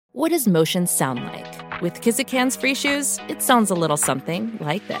What does motion sound like? With Kizikans free shoes, it sounds a little something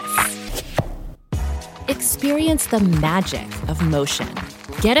like this. Experience the magic of motion.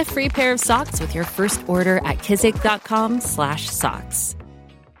 Get a free pair of socks with your first order at kizik.com/socks.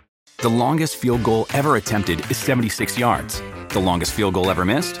 The longest field goal ever attempted is 76 yards. The longest field goal ever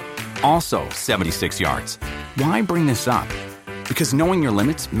missed? Also 76 yards. Why bring this up? Because knowing your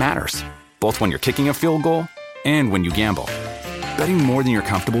limits matters, both when you're kicking a field goal and when you gamble. Betting more than you're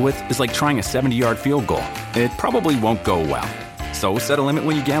comfortable with is like trying a 70-yard field goal. It probably won't go well. So set a limit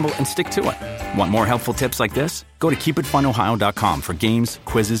when you gamble and stick to it. Want more helpful tips like this? Go to keepitfunohio.com for games,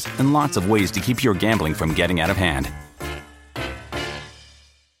 quizzes, and lots of ways to keep your gambling from getting out of hand.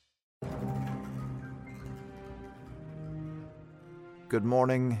 Good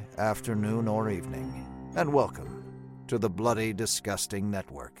morning, afternoon, or evening, and welcome to the Bloody Disgusting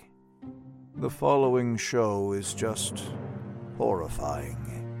Network. The following show is just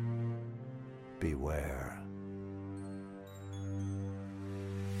horrifying. Beware.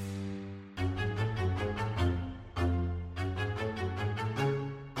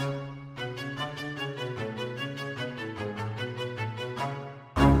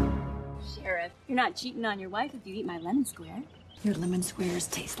 Sheriff, you're not cheating on your wife if you eat my lemon square. Your lemon squares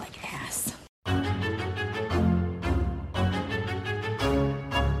taste like ass.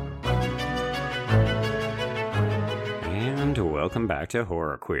 And welcome back to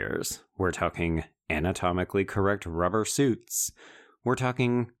Horror Queers. We're talking anatomically correct rubber suits. We're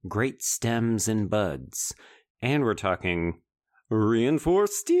talking great stems and buds. And we're talking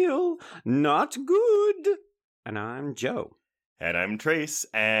reinforced steel, not good. And I'm Joe. And I'm Trace,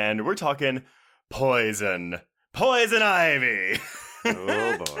 and we're talking poison. Poison ivy!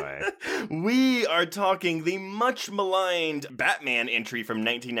 Oh boy. We are talking the much maligned Batman entry from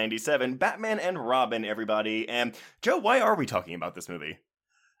 1997, Batman and Robin, everybody. And Joe, why are we talking about this movie?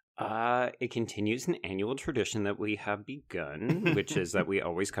 It continues an annual tradition that we have begun, which is that we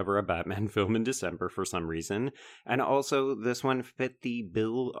always cover a Batman film in December for some reason. And also, this one fit the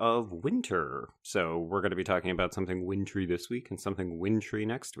bill of winter. So we're going to be talking about something wintry this week and something wintry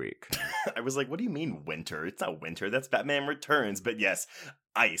next week. I was like, what do you mean winter? It's not winter. That's Batman Returns. But yes,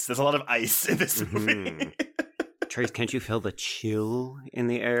 ice. There's a lot of ice in this movie. Trace, can't you feel the chill in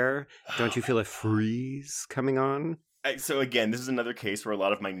the air? Don't you feel a freeze coming on? So again, this is another case where a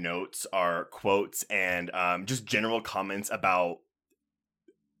lot of my notes are quotes and just general comments about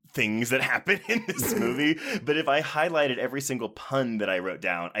things that happen in this movie. But if I highlighted every single pun that I wrote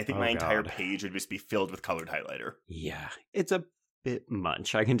down, I think my entire page would just be filled with colored highlighter. Yeah, it's a bit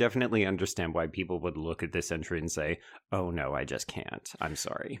much. I can definitely understand why people would look at this entry and say, oh no, I just can't. I'm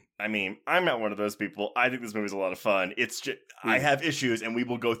sorry. I mean, I'm not one of those people. I think this movie's a lot of fun. It's just, I have issues and we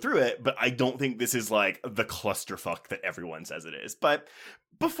will go through it, but I don't think this is like the clusterfuck that everyone says it is. But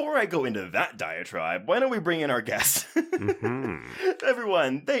before I go into that diatribe, why don't we bring in our guests?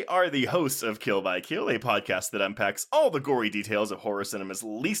 Everyone, they are the hosts of Kill by Kill, a podcast that unpacks all the gory details of horror cinema's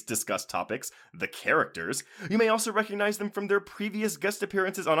least discussed topics, the characters. You may also recognize them from their previous guest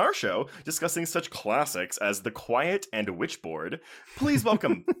appearances on our show, discussing such classics as The Quiet and Witchboard. Please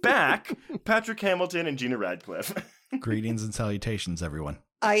welcome back Patrick Hamilton and Gina Radcliffe. Greetings and salutations, everyone.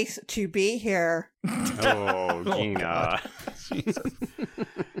 Nice to be here. Oh, Gina.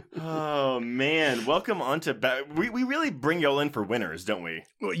 Oh, man. Welcome on to... We really bring y'all in for winners, don't we?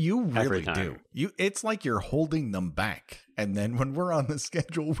 Well, you really do. It's like you're holding them back. And then when we're on the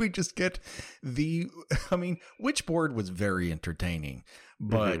schedule, we just get Witchboard was very entertaining.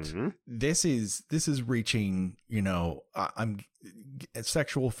 But this is reaching, I'm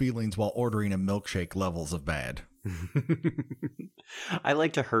sexual feelings while ordering a milkshake levels of bad. I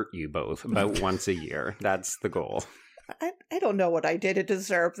like to hurt you both about once a year. That's the goal. I don't know what I did to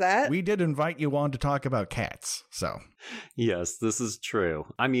deserve that. We did invite you on to talk about cats, so. Yes, this is true.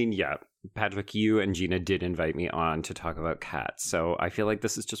 I mean, yeah, Patrick, you and Gina did invite me on to talk about cats, so I feel like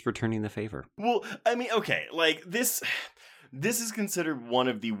this is just returning the favor. Well, I mean, okay, like this is considered one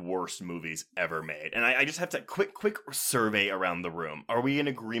of the worst movies ever made. And I just have to quick survey around the room. Are we in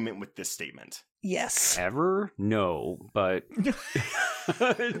agreement with this statement? Yes. Ever? No, but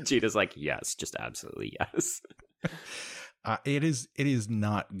Gina's like, yes, just absolutely yes. It is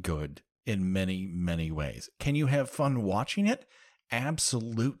not good in many, many ways. Can you have fun watching it?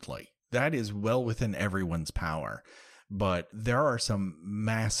 Absolutely. That is well within everyone's power. But there are some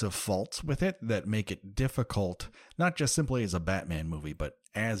massive faults with it that make it difficult, not just simply as a Batman movie, but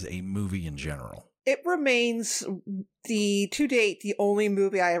as a movie in general. It remains to date the only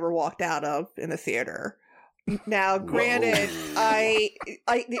movie I ever walked out of in a theater. Now, granted,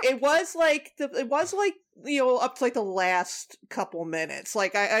 it was like up to like the last couple minutes.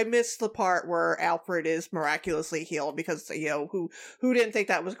 Like I missed the part where Alfred is miraculously healed because who didn't think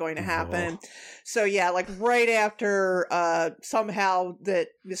that was going to happen. Oh. So yeah, like right after somehow that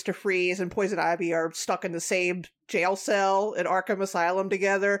Mr. Freeze and Poison Ivy are stuck in the same jail cell at Arkham Asylum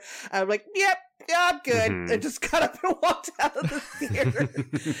together, I'm like, yep. Yeah, I'm good. Mm-hmm. I just got up and walked out of the theater.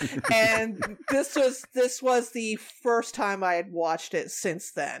 And this was the first time I had watched it since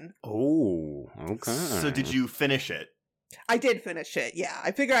then. Oh, okay. So did you finish it? I did finish it, yeah.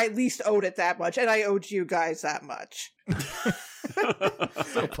 I figure I at least owed it that much, and I owed you guys that much.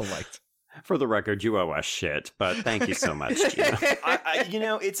 So polite. For the record, you owe us shit, but thank you so much,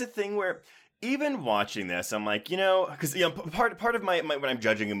 Gina. It's a thing where even watching this, I'm like, because part of my when I'm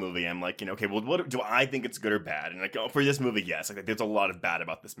judging a movie, I'm like, okay, well, what do I think it's good or bad? And like, for this movie, yes, like there's a lot of bad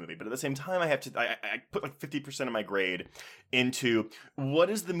about this movie, but at the same time, I put like 50% of my grade into what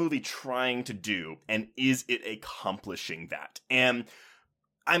is the movie trying to do, and is it accomplishing that? And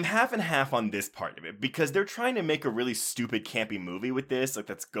I'm half and half on this part of it, because they're trying to make a really stupid, campy movie with this, like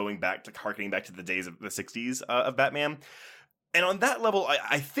that's harkening back to the days of the 60s of Batman. And on that level,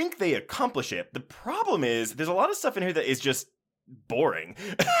 I think they accomplish it. The problem is there's a lot of stuff in here that is just boring.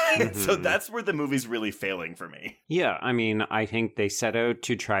 Mm-hmm. So that's where the movie's really failing for me. Yeah, I mean, I think they set out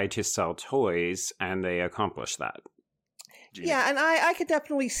to try to sell toys, and they accomplished that. Gina. Yeah, and I could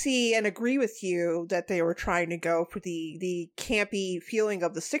definitely see and agree with you that they were trying to go for the campy feeling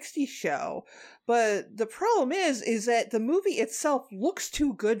of the 60s show. But the problem is that the movie itself looks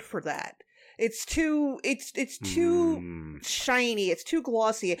too good for that. It's too shiny. It's too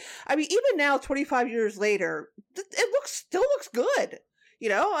glossy. I mean, even now, 25 years later, it still looks good.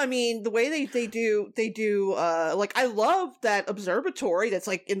 I mean, the way they do, like, I love that observatory that's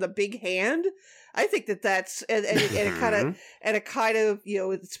like in the big hand. I think that's, and it kind of,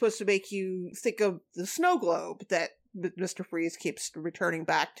 it's supposed to make you think of the snow globe that Mr. Freeze keeps returning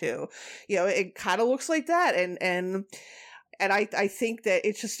back to. It kind of looks like that. And I think that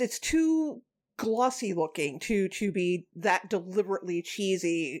it's too glossy looking to be that deliberately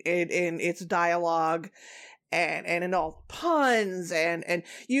cheesy in its dialogue and in all the puns and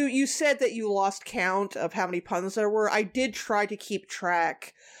you said that you lost count of how many puns there were. I did try to keep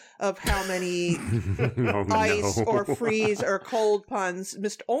track of how many ice or freeze or cold puns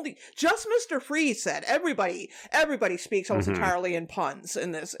just Mr. Freeze said. Everybody speaks almost entirely in puns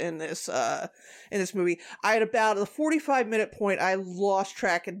in this movie. I had about the 45-minute point, I lost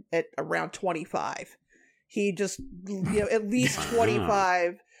track at around 25. He just at least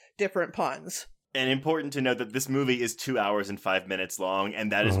 25 different puns. And important to note that this movie is 2 hours and 5 minutes long, and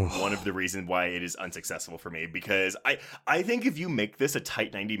that is one of the reasons why it is unsuccessful for me, because I think if you make this a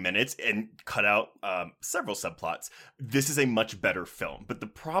tight 90 minutes and cut out several subplots, this is a much better film. But the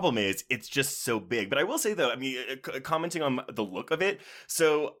problem is, it's just so big. But I will say, though, I mean, commenting on the look of it,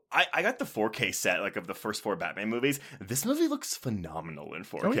 so I got the 4K set, like, of the first 4 Batman movies. This movie looks phenomenal in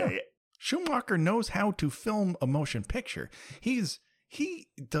 4K. Oh, yeah. Schumacher knows how to film a motion picture. He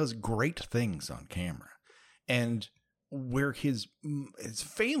does great things on camera, and where his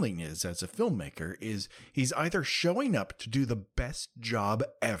failing is as a filmmaker is he's either showing up to do the best job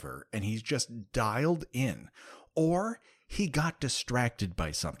ever and he's just dialed in, or he got distracted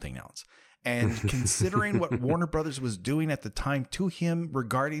by something else. And considering what Warner Brothers was doing at the time to him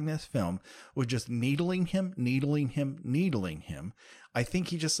regarding this film, was just needling him, I think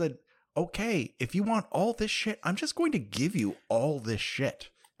he just said, okay, if you want all this shit, I'm just going to give you all this shit.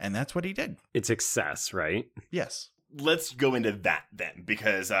 And that's what he did. It's excess, right? Yes. Let's go into that then,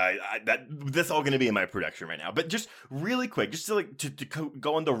 because that's all going to be in my production right now. But just really quick, just to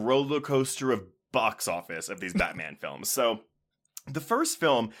go on the roller coaster of box office of these Batman films. So the first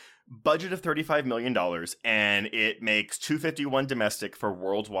film, budget of $35 million, and it makes $251 domestic for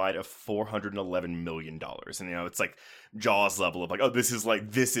worldwide of $411 million. And it's like Jaws level of like, oh, this is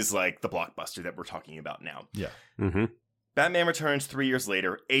like the blockbuster that we're talking about now. Yeah. Mm-hmm. Batman Returns 3 years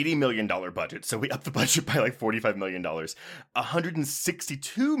later, $80 million budget. So we upped the budget by like $45 million.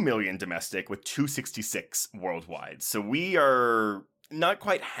 $162 million domestic with $266 worldwide. So we are not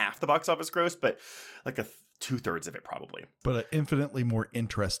quite half the box office gross, but like a 2/3 of it probably. But an infinitely more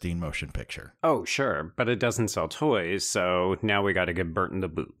interesting motion picture. Oh, sure. But it doesn't sell toys, so now we got to give Burton the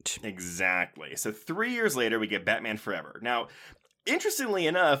boot. Exactly. So 3 years later, we get Batman Forever. Now, interestingly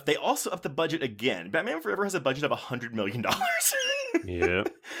enough, they also upped the budget again. Batman Forever has a budget of $100 million. Yeah.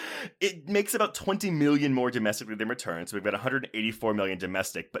 It makes about 20 million more domestically than Returns. So we've got 184 million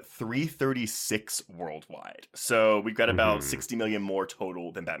domestic, but 336 worldwide. So we've got about 60 million more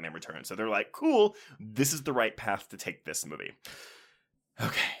total than Batman Returns. So they're like, cool, this is the right path to take this movie.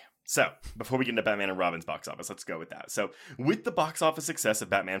 Okay. So, before we get into Batman and Robin's box office, let's go with that. So, with the box office success of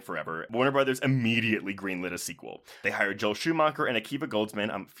Batman Forever, Warner Brothers immediately greenlit a sequel. They hired Joel Schumacher and Akiva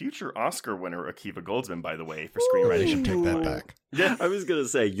Goldsman, future Oscar winner Akiva Goldsman, by the way, for screenwriting. They should take that back. Yeah, I was going to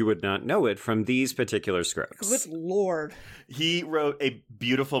say, you would not know it from these particular scripts. Good lord. He wrote A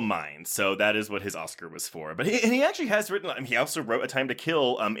Beautiful Mind, so that is what his Oscar was for. But he actually has written, he also wrote A Time to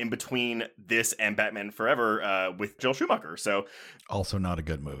Kill in between this and Batman Forever with Joel Schumacher. So, also not a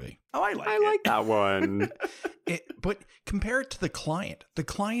good movie. Oh, I like that one. But compare it to The Client. The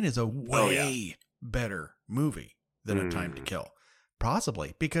Client is a way better movie than A Time to Kill.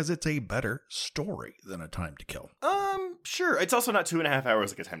 Possibly because it's a better story than A Time to Kill. Sure. It's also not 2.5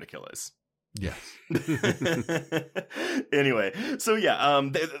 hours like A Time to Kill is. Yes. Anyway, so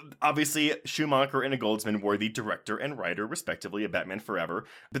obviously Schumacher and Goldsman were the director and writer, respectively, of Batman Forever,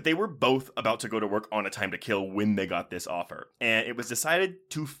 but they were both about to go to work on A Time to Kill when they got this offer. And it was decided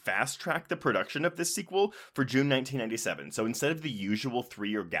to fast-track the production of this sequel for June 1997. So instead of the usual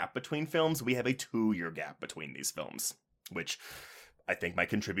 3-year gap between films, we have a 2-year gap between these films, which I think might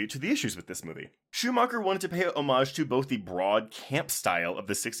contribute to the issues with this movie. Schumacher wanted to pay homage to both the broad camp style of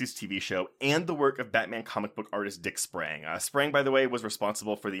the 60s TV show and the work of Batman comic book artist Dick Sprang. Sprang, by the way, was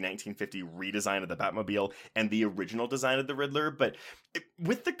responsible for the 1950 redesign of the Batmobile and the original design of the Riddler, but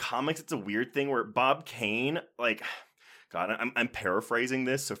with the comics, it's a weird thing where Bob Kane, God, I'm paraphrasing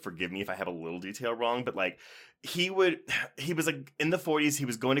this, so forgive me if I have a little detail wrong, but he was in the 40s, he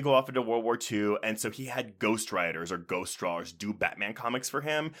was going to go off into World War II, and so he had ghostwriters or ghost drawers do Batman comics for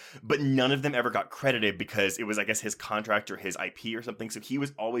him, but none of them ever got credited because it was, I guess, his contract or his IP or something, so he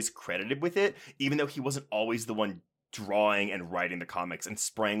was always credited with it, even though he wasn't always the one drawing and writing the comics, and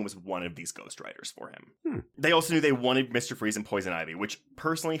Sprang was one of these ghostwriters for him. They also knew they wanted Mr. Freeze and Poison Ivy, which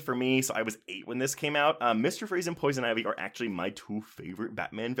personally for me, so I was 8 when this came out, Mr. Freeze and Poison Ivy are actually my 2 favorite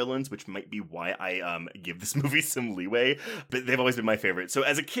Batman villains, which might be why I give this movie some leeway, but they've always been my favorite. So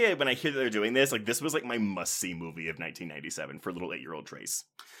as a kid, when I hear that they're doing this, this was my must-see movie of 1997 for little 8-year-old Trace.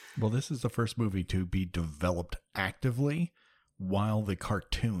 Well, this is the first movie to be developed actively while the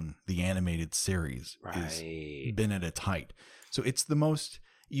cartoon, the animated series, has been at its height. So it's the most,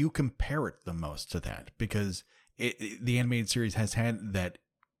 you compare it the most to that because the animated series has had that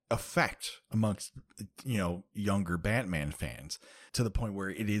effect amongst, younger Batman fans to the point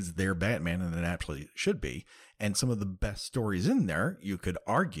where it is their Batman, and it absolutely should be. And some of the best stories in there, you could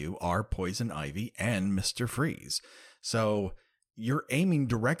argue, are Poison Ivy and Mr. Freeze. So you're aiming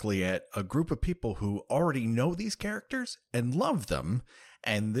directly at a group of people who already know these characters and love them,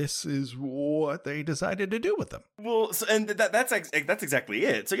 and this is what they decided to do with them. Well, so, and that's exactly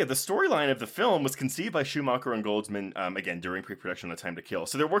it. So yeah, the storyline of the film was conceived by Schumacher and Goldsman, again, during pre-production of A Time to Kill.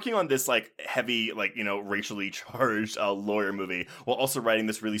 So they're working on this heavy, racially charged lawyer movie while also writing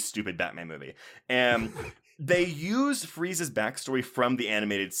this really stupid Batman movie. And they use Freeze's backstory from the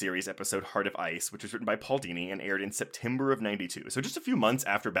animated series episode Heart of Ice, which was written by Paul Dini and aired in September of 92. So just a few months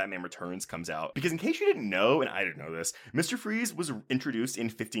after Batman Returns comes out. Because in case you didn't know, and I didn't know this, Mr. Freeze was introduced in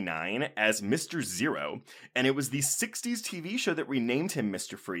 59 as Mr. Zero, and it was the 60s TV show that renamed him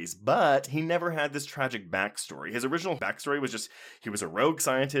Mr. Freeze, but he never had this tragic backstory. His original backstory was just, he was a rogue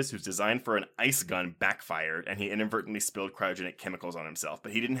scientist whose design for an ice gun backfired, and he inadvertently spilled cryogenic chemicals on himself,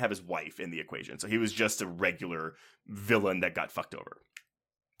 but he didn't have his wife in the equation, so he was just a regular villain that got fucked over.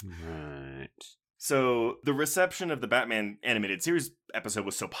 Right. So the reception of the Batman animated series episode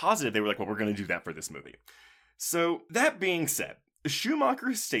was so positive, they were like, well, we're going to do that for this movie. So that being said,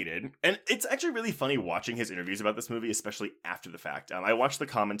 Schumacher stated, and it's actually really funny watching his interviews about this movie, especially after the fact. I watched the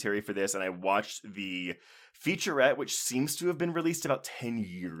commentary for this, and I watched the featurette, which seems to have been released about 10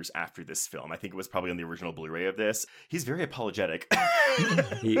 years after this film. I think it was probably on the original Blu-ray of this. He's very apologetic.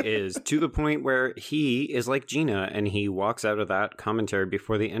 He is, to the point where he is like Gina, and he walks out of that commentary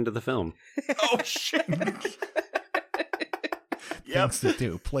before the end of the film. Oh, shit! Things to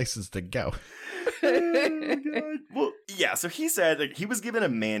do, places to go. Oh, God. Well, yeah, so he said he was given a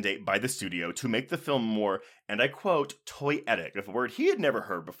mandate by the studio to make the film more, and I quote, toyetic, a word he had never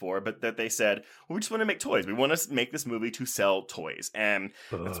heard before, but that they said, well, we just want to make toys. We want to make this movie to sell toys. And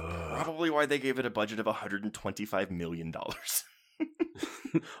that's probably why they gave it a budget of $125 million.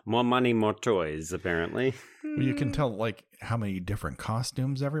 More money, more toys, apparently. Well, you can tell, how many different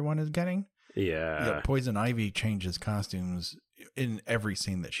costumes everyone is getting. Yeah. Poison Ivy changes costumes in every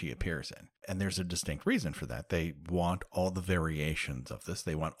scene that she appears in. And there's a distinct reason for that. They want all the variations of this.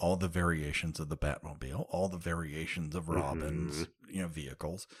 They want all the variations of the Batmobile, all the variations of Robin's,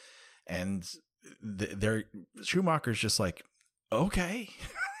 vehicles. And Schumacher's just like, okay.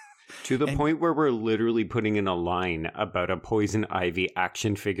 To the point where we're literally putting in a line about a Poison Ivy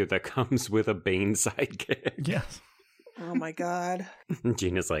action figure that comes with a Bane sidekick. Yes. Oh my God.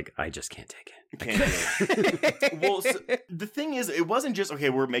 Gina's like, I just can't take it. Can't do it. Well, so the thing is, it wasn't just, okay,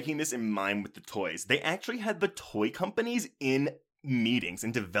 we're making this in mind with the toys. They actually had the toy companies in meetings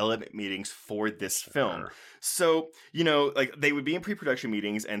and development meetings for this film. So, like they would be in pre-production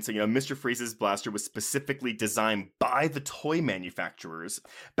meetings, and so, Mr. Freeze's blaster was specifically designed by the toy manufacturers.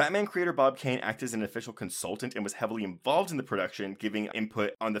 Batman creator Bob Kane acted as an official consultant and was heavily involved in the production, giving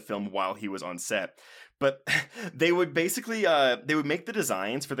input on the film while he was on set. But they would basically, they would make the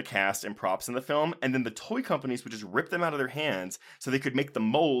designs for the cast and props in the film, and then the toy companies would just rip them out of their hands so they could make the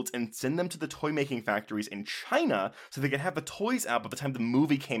molds and send them to the toy making factories in China so they could have the toys out by the time the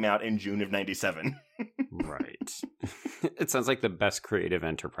movie came out in June of 97. Right. It sounds like the best creative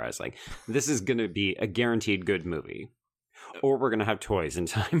enterprise. Like, this is going to be a guaranteed good movie. Or we're going to have toys in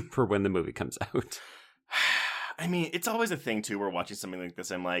time for when the movie comes out. I mean, it's always a thing, too, we're watching something like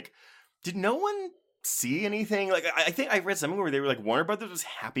this. I'm like, did no one see anything? Like, I think I read something where they were like, Warner Brothers was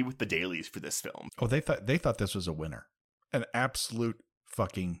happy with the dailies for this film. Oh, they thought this was a winner. An absolute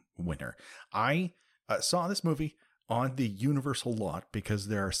fucking winner. I saw this movie on the Universal lot because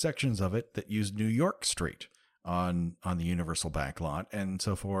there are sections of it that use New York Street on the Universal back lot. And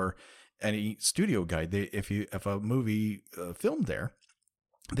so for any studio guide, if a movie filmed there,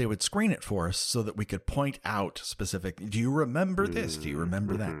 they would screen it for us so that we could point out specific. Do you remember this? Do you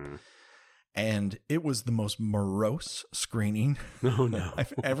remember that? And it was the most morose screening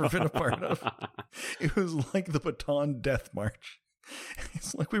I've ever been a part of. It was like the Bataan Death March.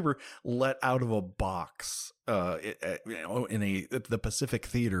 It's like we were let out of a box in the Pacific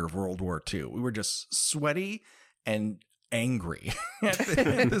Theater of World War II. We were just sweaty and angry at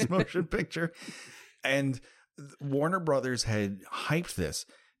this motion picture. And Warner Brothers had hyped this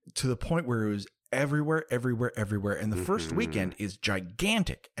to the point where it was everywhere. And the first weekend is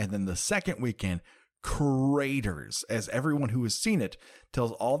gigantic. And then the second weekend craters, as everyone who has seen it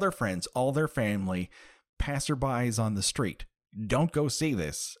tells all their friends, all their family, passerbys on the street, don't go see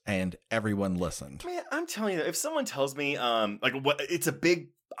this. And everyone listened. Man, I'm telling you, if someone tells me, it's a big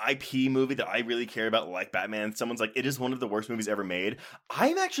IP movie that I really care about, like Batman, someone's like, it is one of the worst movies ever made,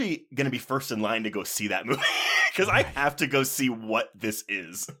 I'm actually going to be first in line to go see that movie because I have to go see what this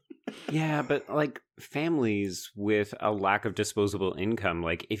is. Yeah, but like families with a lack of disposable income,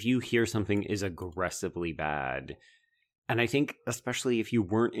 like if you hear something is aggressively bad, and I think especially if you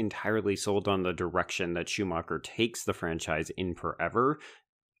weren't entirely sold on the direction that Schumacher takes the franchise in Forever,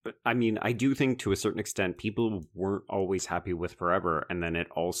 I mean, I do think to a certain extent people weren't always happy with Forever, and then it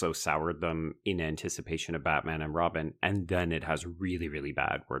also soured them in anticipation of Batman and Robin, and then it has really, really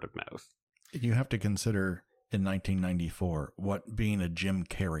bad word of mouth. You have to consider in 1994 what being a Jim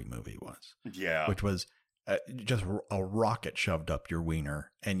Carrey movie was. Yeah. Which was just a rocket shoved up your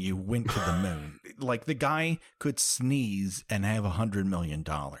wiener and you went to the moon. Like the guy could sneeze and have $100 million.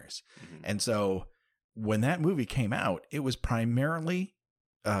 And so when that movie came out, it was primarily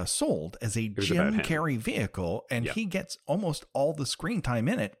sold as a Jim Carrey vehicle, and he gets almost all the screen time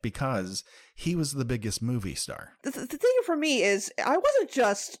in it because he was the biggest movie star. The thing for me is I wasn't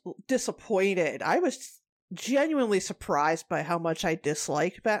just disappointed. I was genuinely surprised by how much I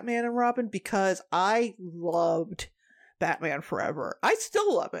disliked Batman and Robin because I loved Batman Forever. I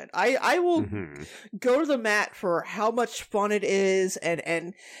still love it. I will go to the mat for how much fun it is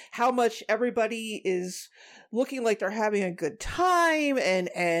and how much everybody is looking like they're having a good time,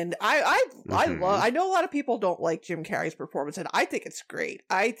 and I love. I know a lot of people don't like Jim Carrey's performance, and I think it's great.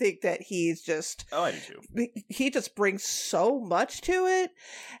 I think that he's just I do too. He just brings so much to it.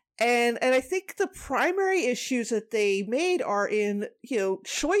 And I think the primary issues that they made are in,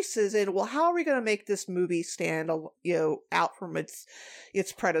 choices in, well, how are we going to make this movie stand, out from its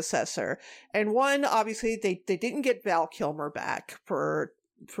predecessor? And one, obviously, they didn't get Val Kilmer back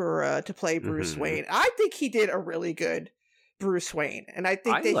to play Bruce Wayne. I think he did a really good Bruce Wayne, and I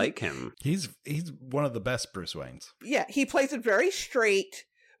think I like him. He's one of the best Bruce Waynes. Yeah, he plays it very straight.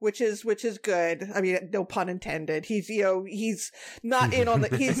 Which is good. I mean, no pun intended. He's not in on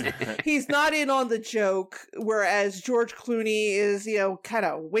the he's not in on the joke. Whereas George Clooney is kind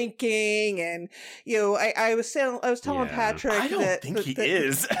of winking, and I was telling Patrick I don't think he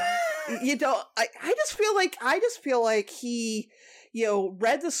is. I just feel like he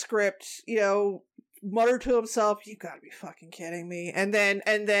read the script muttered to himself, "You gotta be fucking kidding me." And then,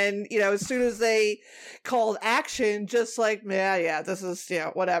 as soon as they called action, just like, yeah, this is,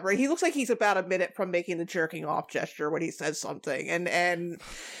 whatever. He looks like he's about a minute from making the jerking off gesture when he says something. And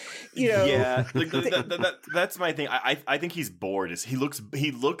yeah, that's my thing. I think he's bored. He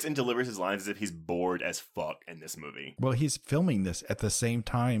looks and delivers his lines as if he's bored as fuck in this movie. Well, he's filming this at the same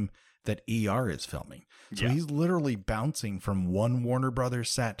time that ER is filming. So he's literally bouncing from one Warner Brothers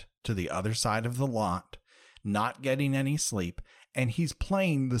set to the other side of the lot, not getting any sleep. And he's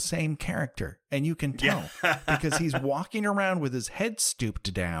playing the same character. And you can tell because he's walking around with his head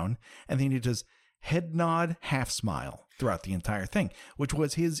stooped down. And then he does head nod, half smile throughout the entire thing, which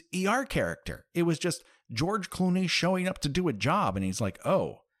was his ER character. It was just George Clooney showing up to do a job. And he's like,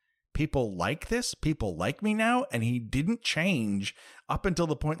 oh, people like this? People like me now? And he didn't change up until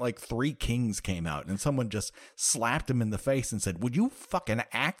the point like Three Kings came out and someone just slapped him in the face and said, would you fucking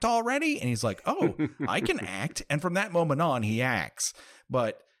act already? And he's like, oh, I can act. And from that moment on, he acts.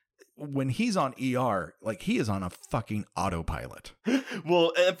 But when he's on ER, like he is on a fucking autopilot.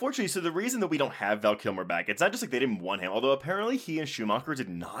 Well, unfortunately, so the reason that we don't have Val Kilmer back, it's not just like they didn't want him, although apparently he and Schumacher did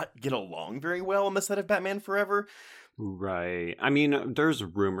not get along very well on the set of Batman Forever. Right. I mean, there's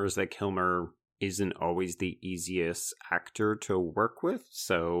rumors that Kilmer isn't always the easiest actor to work with.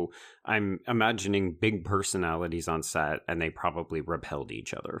 So I'm imagining big personalities on set and they probably repelled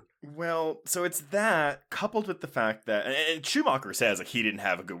each other. Well, so it's that coupled with the fact that, and Schumacher says like he didn't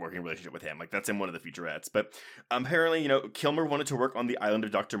have a good working relationship with him. Like that's in one of the featurettes. But apparently, Kilmer wanted to work on The Island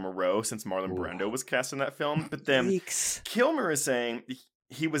of Dr. Moreau since Marlon Brando was cast in that film. But then Kilmer is saying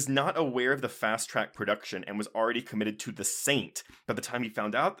he was not aware of the fast-track production and was already committed to The Saint by the time he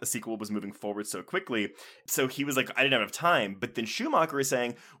found out the sequel was moving forward so quickly. So he was like, I didn't have enough time. But then Schumacher is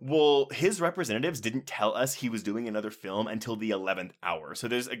saying, well, his representatives didn't tell us he was doing another film until the 11th hour. So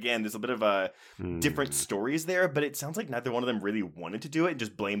there's a bit of a different stories there, but it sounds like neither one of them really wanted to do it and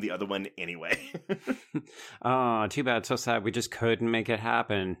just blamed the other one anyway. Oh, too bad. So sad. We just couldn't make it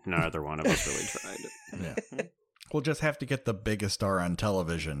happen. Neither one of us really tried. Yeah. We'll just have to get the biggest star on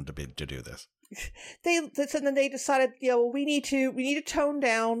television to do this. Then they decided, we need to tone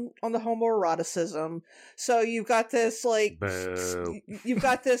down on the homoeroticism. So you've got this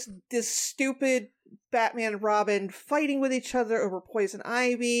this stupid Batman and Robin fighting with each other over Poison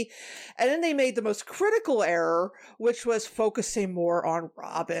Ivy, and then they made the most critical error, which was focusing more on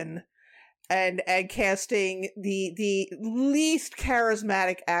Robin. And casting the least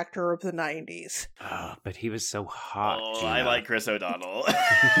charismatic actor of the 90s. Oh, but he was so hot. Oh, I like Chris O'Donnell.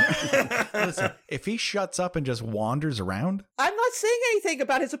 Listen, if he shuts up and just wanders around, I'm not saying anything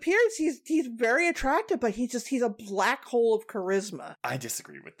about his appearance. He's very attractive, but he's a black hole of charisma. I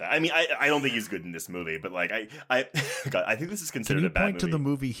disagree with that. I mean, I don't think he's good in this movie, but like I think this is considered a bad movie. Can you point to the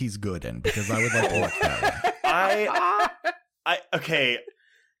movie he's good in? Because I would like to watch that one. Okay.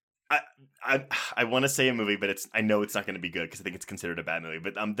 I want to say a movie, but I know it's not going to be good because I think it's considered a bad movie.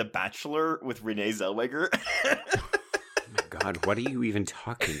 But The Bachelor with Renee Zellweger. Oh my God, what are you even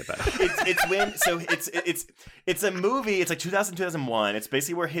talking about? It's a movie. It's like 2000, 2001. It's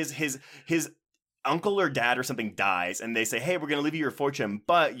basically where his uncle or dad or something dies, and they say, hey, we're gonna leave you your fortune,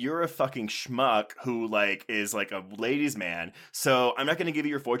 but you're a fucking schmuck who is a ladies' man, so I'm not gonna give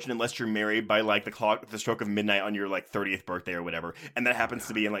you your fortune unless you're married by the stroke of midnight on your 30th birthday or whatever. And that happens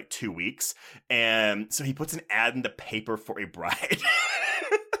to be in 2 weeks, and so he puts an ad in the paper for a bride.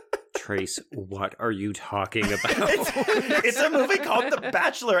 Trace, what are you talking about? It's a movie called The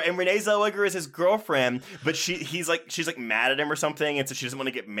Bachelor, and Renee Zellweger is his girlfriend, but she's mad at him or something, and so she doesn't want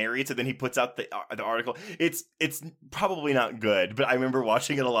to get married. So then he puts out the article. It's probably not good, but I remember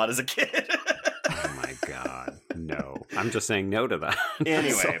watching it a lot as a kid. Oh my God, no! I'm just saying no to that.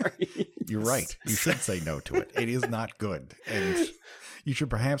 Anyway, you're right. You should say no to it. It is not good, and you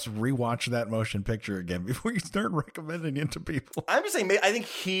should perhaps rewatch that motion picture again before you start recommending it to people. I'm just saying, I think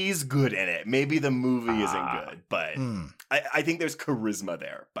he's good in it. Maybe the movie isn't good, but I think there's charisma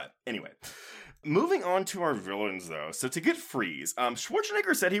there. But anyway, moving on to our villains, though. So to get Freeze,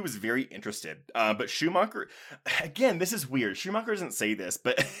 Schwarzenegger said he was very interested, but Schumacher, again, this is weird. Schumacher doesn't say this,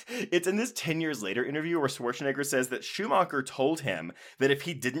 but it's in this 10 Years Later interview where Schwarzenegger says that Schumacher told him that if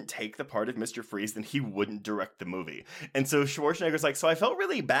he didn't take the part of Mr. Freeze, then he wouldn't direct the movie. And so Schwarzenegger's like, so I felt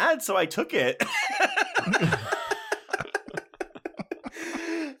really bad, so I took it.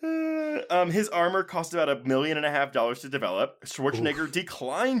 His armor cost about $1.5 million to develop. Schwarzenegger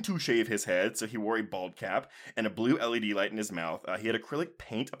declined to shave his head, so he wore a bald cap and a blue LED light in his mouth. He had acrylic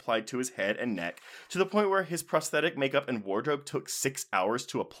paint applied to his head and neck, to the point where his prosthetic, makeup, and wardrobe took 6 hours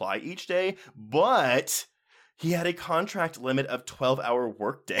to apply each day, but he had a contract limit of 12-hour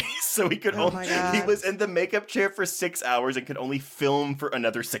workdays, so he could Oh my God. he was in the makeup chair for 6 hours and could only film for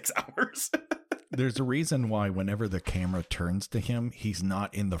another 6 hours. There's a reason why whenever the camera turns to him, he's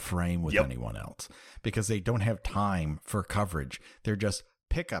not in the frame with anyone else, because they don't have time for coverage. They're just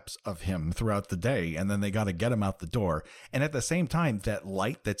pickups of him throughout the day, and then they got to get him out the door. And at the same time, that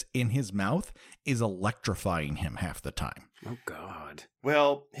light that's in his mouth is electrifying him half the time. Oh, God.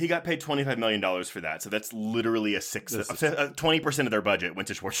 Well, he got paid $25 million for that, so that's literally 20% of their budget went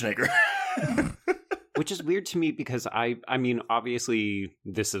to Schwarzenegger. Which is weird to me because I mean, obviously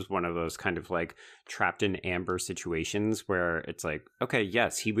this is one of those kind of like trapped in amber situations where it's like, okay,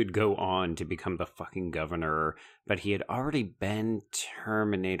 yes, he would go on to become the fucking governor, but he had already been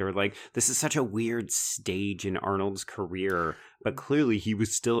Terminator. Like, this is such a weird stage in Arnold's career, but clearly he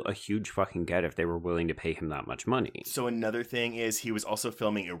was still a huge fucking get if they were willing to pay him that much money. So another thing is he was also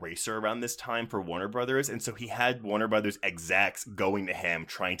filming Eraser around this time for Warner Brothers, and so he had Warner Brothers execs going to him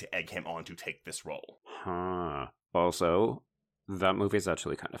trying to egg him on to take this role. Huh. Also, that movie is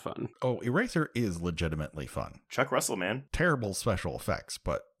actually kind of fun. Oh, Eraser is legitimately fun. Chuck Russell, man. Terrible special effects,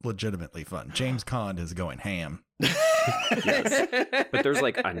 but legitimately fun. James Caan is going ham. Yes. But there's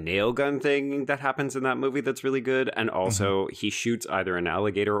like a nail gun thing that happens in that movie that's really good. And also he shoots either an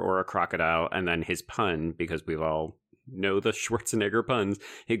alligator or a crocodile. And then his pun, because we all know the Schwarzenegger puns,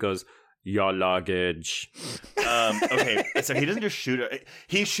 he goes, "Your luggage." Okay, so he doesn't just shoot it.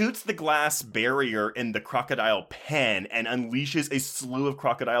 He shoots the glass barrier in the crocodile pen and unleashes a slew of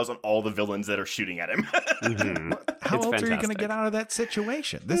crocodiles on all the villains that are shooting at him. Mm-hmm. How It's else are you going to fantastic. get out of that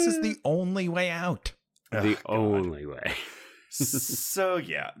situation? This is the only way out. The Oh, God. only way. So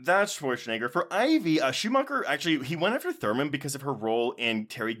yeah, that's Schwarzenegger. For Ivy, Schumacher, actually, he went after Thurman because of her role in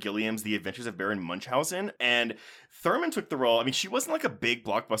Terry Gilliam's The Adventures of Baron Munchausen. And Thurman took the role. I mean, she wasn't like a big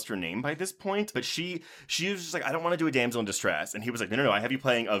blockbuster name by this point, but she was just like, I don't want to do a damsel in distress. And he was like, no, I have you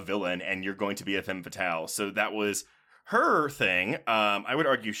playing a villain and you're going to be a femme fatale. So that was her thing. I would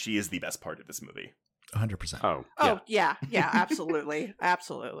argue she is the best part of this movie. 100%. Oh, Oh, yeah, absolutely.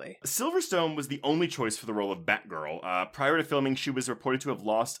 Absolutely. Silverstone was the only choice for the role of Batgirl. Prior to filming, she was reported to have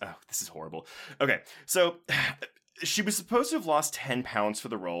lost... Oh, this is horrible. Okay, so... She was supposed to have lost 10 pounds for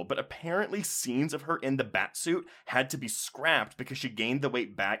the role, but apparently scenes of her in the Batsuit had to be scrapped because she gained the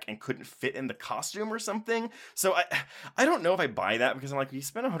weight back and couldn't fit in the costume or something. So I don't know if I buy that, because I'm like, you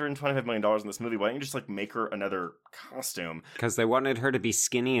spent $125 million on this movie, why don't you just like make her another costume? because they wanted her to be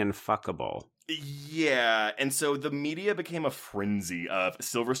skinny and fuckable. Yeah, and so the media became a frenzy of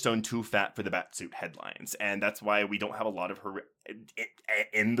Silverstone too fat for the Batsuit headlines, and that's why we don't have a lot of her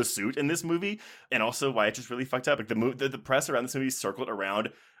in the suit in this movie, and also why it just really fucked up. Like the press around this movie circled around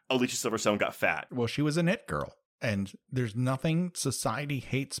Alicia Silverstone got fat. Well, she was an it girl, and there's nothing society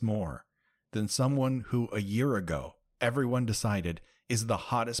hates more than someone who a year ago everyone decided is the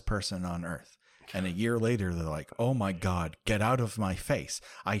hottest person on earth. And a year later, they're like, oh my God, get out of my face.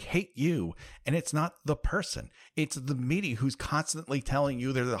 I hate you. And it's not the person. It's the media who's constantly telling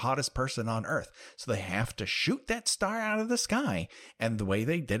you they're the hottest person on earth. So they have to shoot that star out of the sky. And the way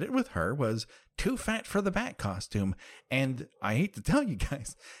they did it with her was too fat for the Bat costume. And I hate to tell you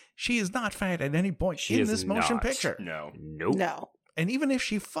guys, she is not fat at any point She in is this motion not. picture. No. Nope. No. And even if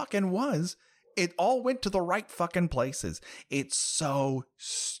she fucking was, it all went to the right fucking places. It's so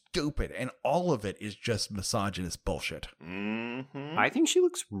stupid. And all of it is just misogynist bullshit. Mm-hmm. I think she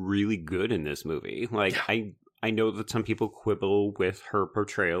looks really good in this movie. Like, I know that some people quibble with her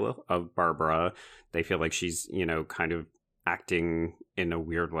portrayal of Barbara. They feel like she's, kind of acting in a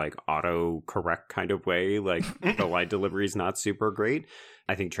weird, like, auto-correct kind of way. Like, the line delivery is not super great.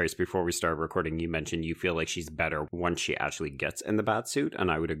 I think, Trace, before we started recording, you mentioned you feel like she's better once she actually gets in the Batsuit, and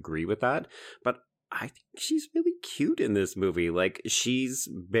I would agree with that. But I think she's really cute in this movie. Like, she's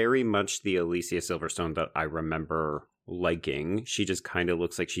very much the Alicia Silverstone that I remember liking. She just kind of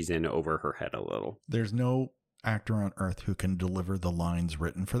looks like she's in over her head a little. There's no actor on earth who can deliver the lines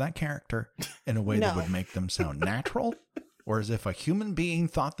written for that character in a way that No. would make them sound natural, or as if a human being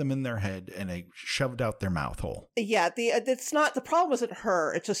thought them in their head and they shoved out their mouth hole. Yeah, it's not the problem isn't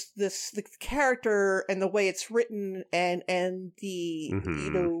her. It's just the character and the way it's written and the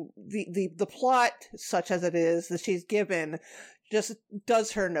Mhm. the plot such as it is that she's given just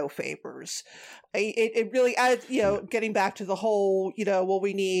does her no favors. It really adds, getting back to the whole, well,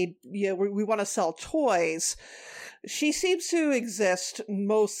 we need, we want to sell toys. she seems to exist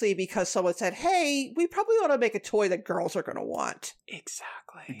mostly because someone said, hey, we probably ought to make a toy that girls are going to want.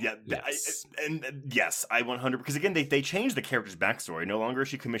 Exactly. Yeah, Yes. yes, I 100, because again they changed the character's backstory. No longer is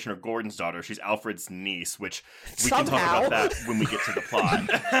she Commissioner Gordon's daughter; she's Alfred's niece, which we can talk about that when we get to the plot.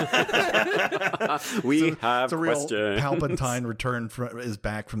 We have It's a real questions. Palpatine is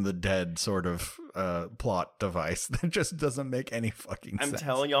back from the dead sort of plot device that just doesn't make any fucking I'm sense.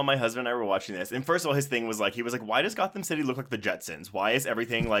 telling y'all, my husband and I were watching this, and first of all, his thing was like, he was like, why does Gotham City look like the Jetsons? Why is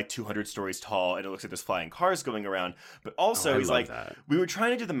everything like 200 stories tall and it looks like there's flying cars going around? But also, I he's love like, that. we were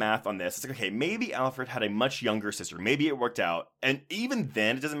trying to do the math on this. It's like, okay, maybe Alfred had a much younger sister. Maybe it worked out. And even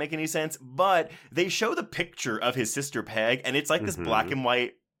then, it doesn't make any sense. But they show the picture of his sister Peg, and it's like this black and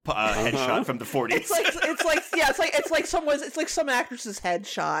white headshot from the 40s. It's like some actress's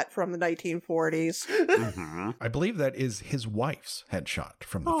headshot from the 1940s. I believe that is his wife's headshot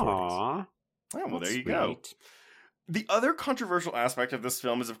from the 40s. Aw. Oh, well, there That's you go. sweet. The other controversial aspect of this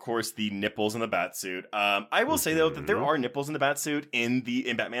film is, of course, the nipples in the Batsuit. I will say, though, that there are nipples in the Batsuit in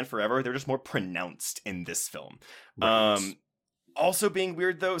Batman Forever. They're just more pronounced in this film. Right. Also being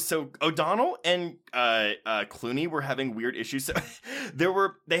weird, though, so O'Donnell and Clooney were having weird issues. So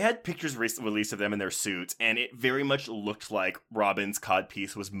they had pictures released of them in their suits, and it very much looked like Robin's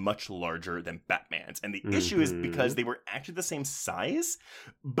codpiece was much larger than Batman's. And the issue is because they were actually the same size,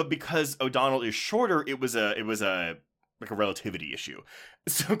 but because O'Donnell is shorter, it was a relativity issue.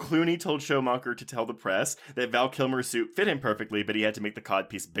 So Clooney told Schumacher to tell the press that Val Kilmer's suit fit him perfectly, but he had to make the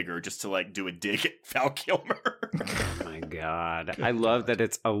codpiece bigger just to like do a dig at Val Kilmer. Oh my god. I love that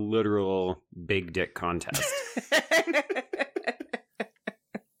it's a literal big dick contest.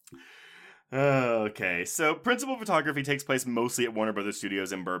 Okay, so principal photography takes place mostly at Warner Brothers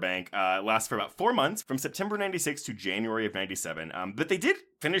Studios in Burbank. Lasts for about 4 months, from September 96 to January of 97. But they did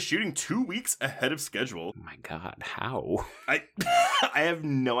finish shooting 2 weeks ahead of schedule. Oh my god, how? I have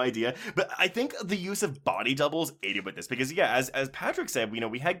no idea, but I think the use of body doubles aided with this because, yeah, as Patrick said,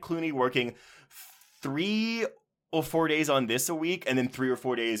 we had Clooney working 3 or 4 days on this a week, and then 3 or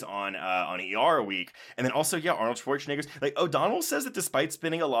 4 days on ER a week, and then also, yeah, Arnold Schwarzenegger's. Like, O'Donnell says that despite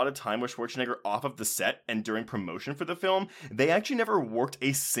spending a lot of time with Schwarzenegger off of the set and during promotion for the film, they actually never worked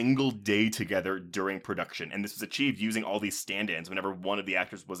a single day together during production, and this was achieved using all these stand-ins whenever one of the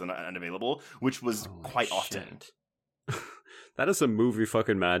actors was unavailable, which was quite often. That is some movie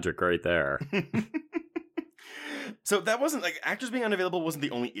fucking magic right there. So that wasn't, like, actors being unavailable wasn't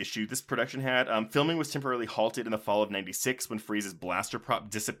the only issue this production had. Filming was temporarily halted in the fall of 96 when Freeze's blaster prop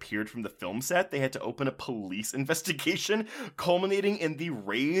disappeared from the film set. They had to open a police investigation, culminating in the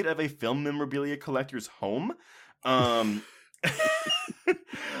raid of a film memorabilia collector's home.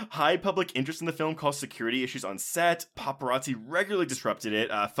 High public interest in the film caused security issues on set. Paparazzi regularly disrupted it.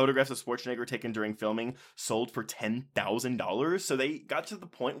 Photographs of Schwarzenegger taken during filming sold for $10,000. So they got to the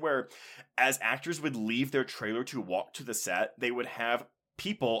point where, as actors would leave their trailer to walk to the set, they would have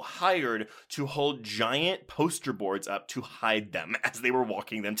people hired to hold giant poster boards up to hide them as they were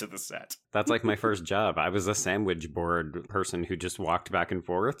walking them to the set. That's like my first job. I was a sandwich board person who just walked back and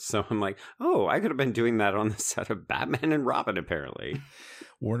forth. So I'm like, oh, I could have been doing that on the set of Batman and Robin, apparently.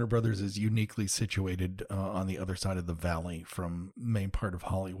 Warner Brothers is uniquely situated on the other side of the valley from main part of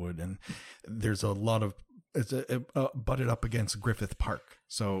Hollywood. And there's a lot of it's butted up against Griffith Park.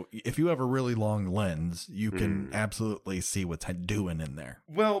 So if you have a really long lens, you can absolutely see what's doing in there.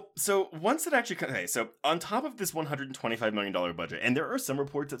 Well, so once it actually... Okay, so on top of this $125 million budget, and there are some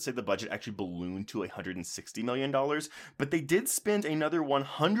reports that say the budget actually ballooned to $160 million, but they did spend another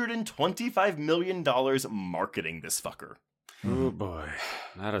 $125 million marketing this fucker. Oh boy,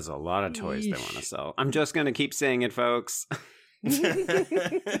 that is a lot of toys they want to sell. I'm just going to keep saying it, folks.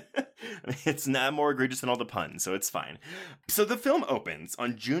 It's not more egregious than all the puns, so it's fine. So the film opens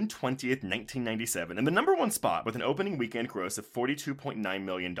on June 20th, 1997, in the number 1 spot with an opening weekend gross of $42.9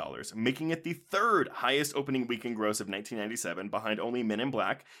 million, making it the 3rd highest opening weekend gross of 1997, behind only Men in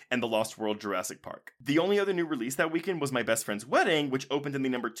Black and The Lost World Jurassic Park. The only other new release that weekend was My Best Friend's Wedding, which opened in the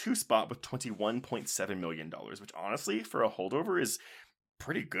number 2 spot with $21.7 million, which honestly, for a holdover, is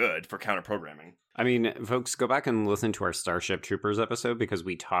pretty good for counter-programming. I mean, folks, go back and listen to our Starship Troopers episode because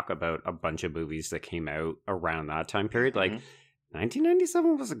we talk about a bunch of movies that came out around that time period. Like,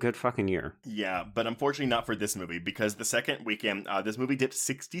 1997 was a good fucking year. Yeah, but unfortunately not for this movie, because the second weekend, this movie dipped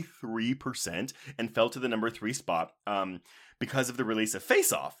 63% and fell to the number 3 spot because of the release of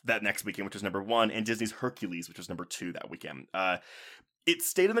Face Off that next weekend, which was number 1, and Disney's Hercules, which was number 2 that weekend. It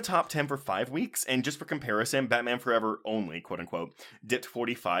stayed in the top 10 for 5 weeks, and just for comparison, Batman Forever only, quote-unquote, dipped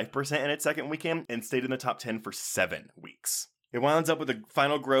 45% in its second weekend and stayed in the top 10 for 7 weeks. It winds up with a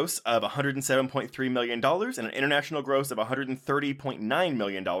final gross of $107.3 million and an international gross of $130.9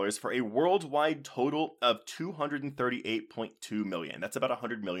 million for a worldwide total of $238.2 million. That's about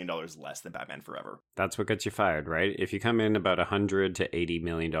 $100 million less than Batman Forever. That's what gets you fired, right? If you come in about $100 to $80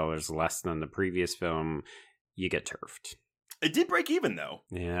 million less than the previous film, you get turfed. It did break even, though.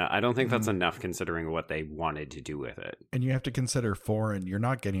 Yeah, I don't think that's enough considering what they wanted to do with it. And you have to consider foreign, you're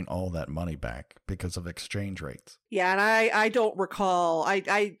not getting all that money back because of exchange rates. Yeah, and I don't recall.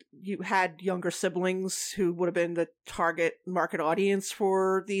 You had younger siblings who would have been the target market audience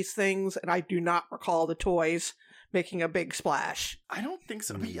for these things, and I do not recall the toys making a big splash. I don't think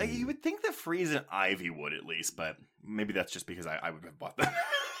so. You would think that Freeze and Ivy would at least, but maybe that's just because I would have bought them.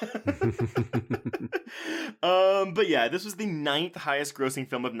 But yeah, this was the 9th highest grossing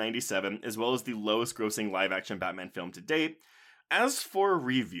film of 97, as well as the lowest grossing live action Batman film to date. As for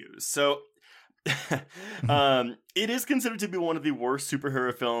reviews, so it is considered to be one of the worst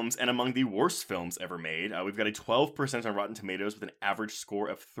superhero films and among the worst films ever made. We've got a 12% on Rotten Tomatoes with an average score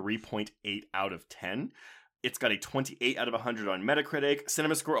of 3.8 out of 10. It's got a 28 out of 100 on Metacritic.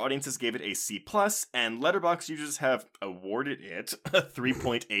 CinemaScore audiences gave it a C+, and Letterboxd users have awarded it a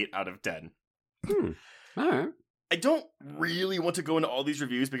 3.8 out of 10. All right. I don't really want to go into all these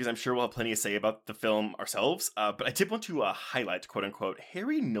reviews because I'm sure we'll have plenty to say about the film ourselves, but I did want to highlight, quote-unquote,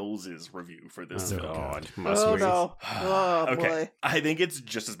 Harry Knowles' review for this film. God. Oh, no. Oh, okay. boy. I think it's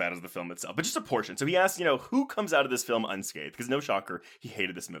just as bad as the film itself, but just a portion. So he asked, who comes out of this film unscathed? Because no shocker, he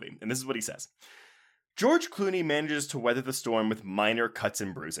hated this movie. And this is what he says. George Clooney manages to weather the storm with minor cuts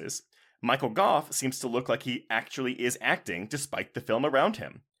and bruises. Michael Goff seems to look like he actually is acting despite the film around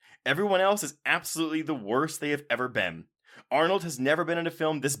him. Everyone else is absolutely the worst they have ever been. Arnold has never been in a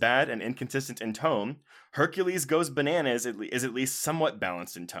film this bad and inconsistent in tone. Hercules Goes Bananas is at least somewhat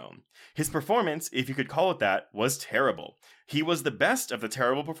balanced in tone. His performance, if you could call it that, was terrible. He was the best of the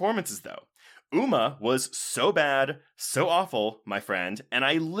terrible performances, though. Uma was so bad, so awful, my friend, and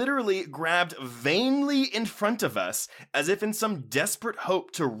I literally grabbed vainly in front of us as if in some desperate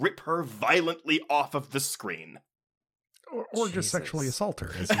hope to rip her violently off of the screen. Or just sexually assault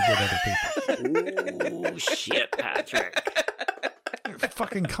her as you did other people. Oh, shit, Patrick.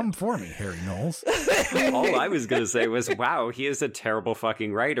 Fucking come for me, Harry Knowles. All I was going to say was, wow, he is a terrible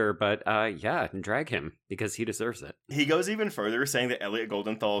fucking writer, but yeah, drag him because he deserves it. He goes even further, saying that Elliot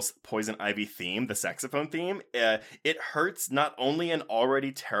Goldenthal's Poison Ivy theme, the saxophone theme, it hurts not only an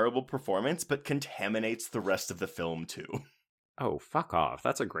already terrible performance, but contaminates the rest of the film too. Oh, fuck off.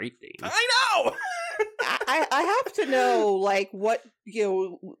 That's a great theme. I know! I have to know, like, what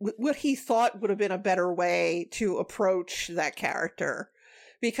he thought would have been a better way to approach that character.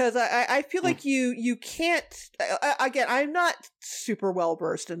 Because I feel like you can't, again, I'm not super well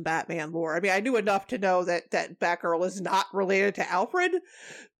versed in Batman lore. I mean, I knew enough to know that Batgirl is not related to Alfred,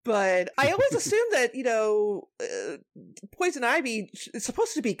 but I always assumed that, Poison Ivy is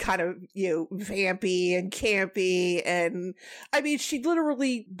supposed to be kind of, vampy and campy, and, I mean, she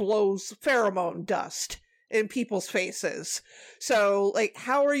literally blows pheromone dust in people's faces. So, like,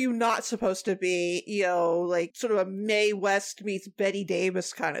 how are you not supposed to be, like, sort of a Mae West meets Betty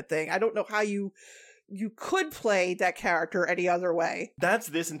Davis kind of thing? I don't know how you could play that character any other way. That's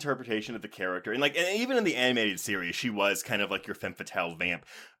this interpretation of the character. And even in the animated series, she was kind of like your femme fatale vamp.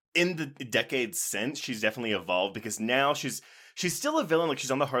 In the decades since, she's definitely evolved because now she's still a villain. Like, she's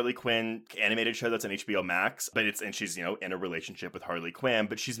on the Harley Quinn animated show that's on HBO Max, but she's, in a relationship with Harley Quinn,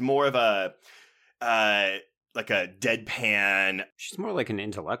 but she's more of a like a deadpan. She's more like an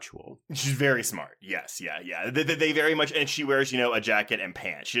intellectual. She's very smart. Yes, yeah. They very much, and she wears, a jacket and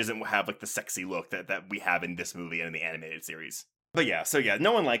pants. She doesn't have like the sexy look that we have in this movie and in the animated series. But yeah,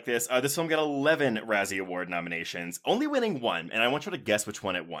 no one liked this. This film got 11 Razzie Award nominations, only winning 1, and I want you to guess which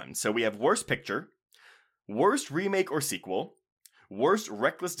one it won. So we have Worst Picture, Worst Remake or Sequel, Worst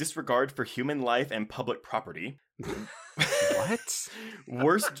Reckless Disregard for Human Life and Public Property. What?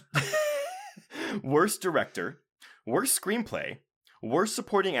 Worst Director, Worst Screenplay, Worst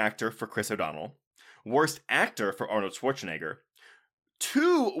Supporting Actor for Chris O'Donnell, Worst Actor for Arnold Schwarzenegger,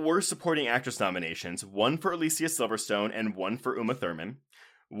 2 Worst Supporting Actress nominations, 1 for Alicia Silverstone and 1 for Uma Thurman,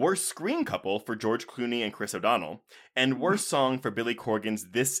 Worst Screen Couple for George Clooney and Chris O'Donnell, and Worst Song for Billy Corgan's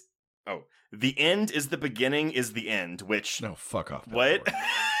The End is the Beginning is the End, which... No, fuck off. What?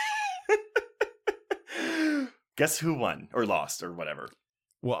 Guess who won, or lost, or whatever.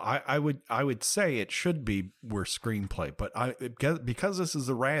 Well, I would say it should be worst screenplay, but because this is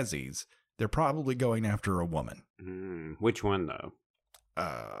the Razzies, they're probably going after a woman. Which one, though?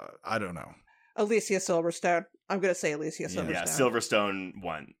 I don't know. Alicia Silverstone. I'm going to say Alicia Silverstone. Yeah, Silverstone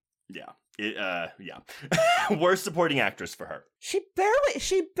won. Worst supporting actress for her. She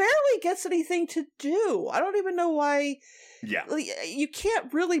barely gets anything to do. I don't even know why. Yeah. You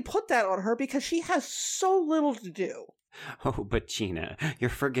can't really put that on her because she has so little to do. Oh, but Gina, you're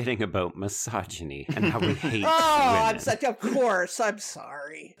forgetting about misogyny and how we hate Oh, women. of course. I'm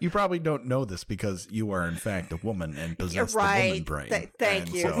sorry. You probably don't know this because you are in fact a woman and possess the woman brain.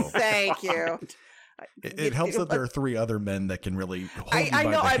 Thank you. Thank you. It helps that there are 3 other men that can really hold you I by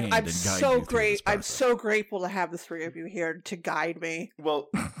know. the hand I'm and guide so you through great. this I'm process. so grateful to have the 3 of you here to guide me. Well,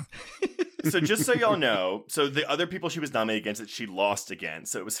 so just so y'all know, so the other people she was nominated against that she lost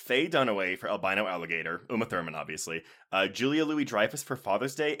against. So it was Faye Dunaway for Albino Alligator, Uma Thurman, obviously, Julia Louis-Dreyfus for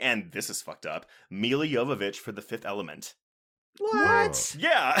Father's Day, and this is fucked up, Mila Jovovich for The Fifth Element. What?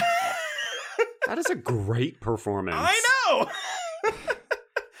 Yeah. That is a great performance. I know!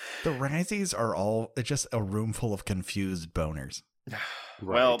 The Razzies are all just a room full of confused boners.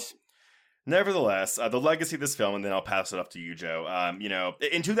 Well, nevertheless, the legacy of this film, and then I'll pass it off to you, Joe.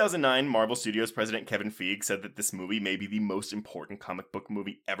 In 2009, Marvel Studios president Kevin Feige said that this movie may be the most important comic book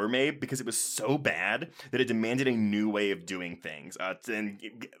movie ever made because it was so bad that it demanded a new way of doing things, and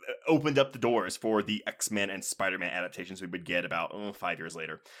it opened up the doors for the X-Men and Spider-Man adaptations we would get about 5 years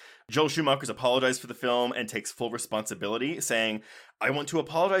later. Joel Schumacher's apologized for the film and takes full responsibility, saying, "I want to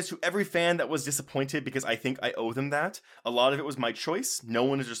apologize to every fan that was disappointed because I think I owe them that. A lot of it was my choice. No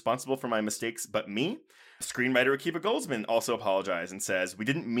one is responsible for my mistakes but me." Screenwriter Akiva Goldsman also apologized and says, "We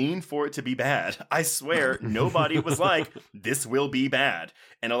didn't mean for it to be bad. I swear, nobody was like, this will be bad."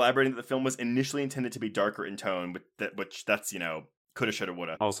 And elaborating that the film was initially intended to be darker in tone, which that's, coulda, shoulda,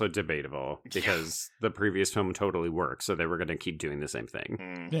 woulda. Also debatable because the previous film totally worked, so they were going to keep doing the same thing.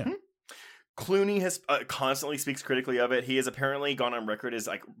 Mm-hmm. Yeah. Clooney has constantly speaks critically of it. He has apparently gone on record as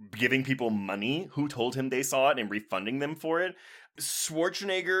like giving people money who told him they saw it and refunding them for it.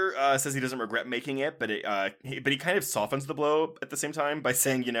 Schwarzenegger says he doesn't regret making it, but he kind of softens the blow at the same time by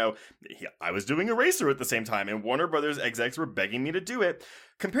saying, I was doing Eraser at the same time, and Warner Brothers execs were begging me to do it.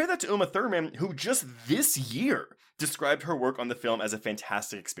 Compare that to Uma Thurman, who just this year described her work on the film as a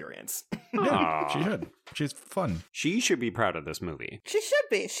fantastic experience. Yeah, she should. She's fun. She should be proud of this movie. She should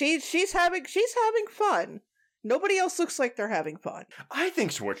be. She's having fun. Nobody else looks like they're having fun. I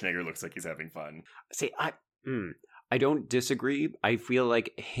think Schwarzenegger looks like he's having fun. See, I don't disagree. I feel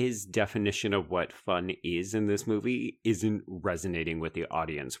like his definition of what fun is in this movie isn't resonating with the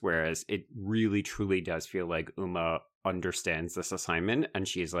audience, whereas it really truly does feel like Uma understands this assignment and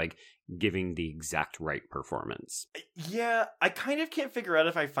she's like giving the exact right performance. Yeah, I kind of can't figure out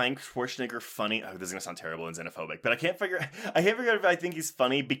if I find Schwarzenegger funny. Oh, this is gonna sound terrible and xenophobic, but I can't figure out if I think he's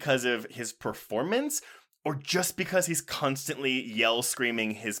funny because of his performance or just because he's constantly yell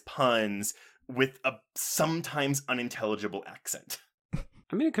screaming his puns with a sometimes unintelligible accent.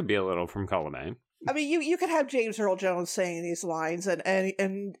 I mean, it could be a little from column A. I mean, you could have James Earl Jones saying these lines,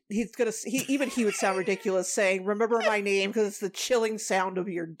 and he's gonna he would sound ridiculous saying, "Remember my name," because it's the chilling sound of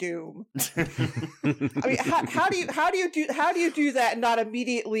your doom. I mean, how do you do that and not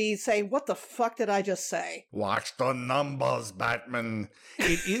immediately saying, "What the fuck did I just say?" Watch the numbers, Batman.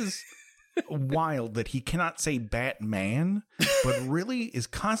 It is wild that he cannot say Batman, but really is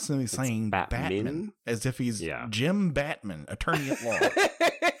constantly saying Batman as if he's Jim Batman, attorney at law.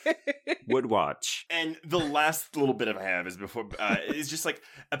 Would watch. And the last little bit I have is before is just like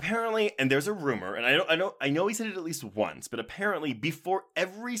apparently, and there's a rumor, and I know he said it at least once, but apparently before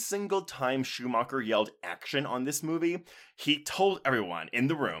every single time Schumacher yelled action on this movie, he told everyone in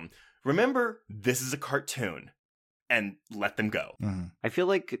the room, "Remember, this is a cartoon," and let them go. Mm-hmm. I feel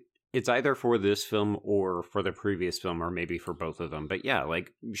like it's either for this film or for the previous film, or maybe for both of them. But yeah,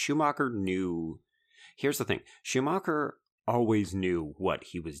 like Schumacher knew. Here's the thing: Schumacher always knew what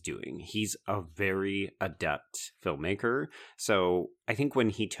he was doing. He's a very adept filmmaker. So I think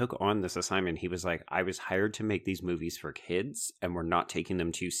when he took on this assignment, he was like, I was hired to make these movies for kids, and we're not taking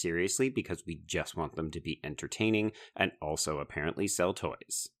them too seriously because we just want them to be entertaining and also apparently sell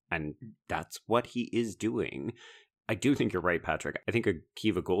toys. And that's what he is doing. I do think you're right, Patrick. I think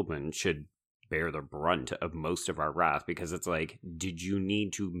Akiva Goldsman should bear the brunt of most of our wrath because it's like, did you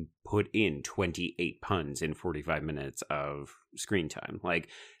need to put in 28 puns in 45 minutes of screen time? Like,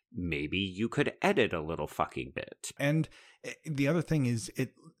 maybe you could edit a little fucking bit. And the other thing is,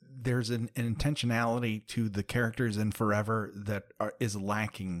 there's an intentionality to the characters in Forever that is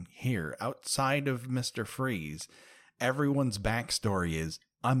lacking here. Outside of Mr. Freeze, everyone's backstory is,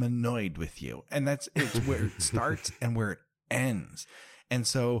 I'm annoyed with you. And it's where it starts and where it ends. And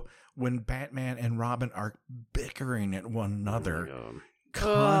so when Batman and Robin are bickering at one another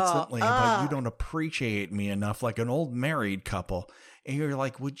constantly about you don't appreciate me enough, like an old married couple, And you're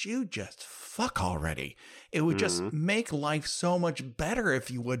like, would you just fuck already? It would just make life so much better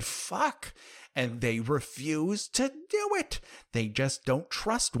if you would fuck. And they refuse to do it. They just don't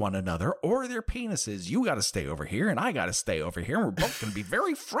trust one another or their penises. You got to stay over here and I got to stay over here. And we're both going to be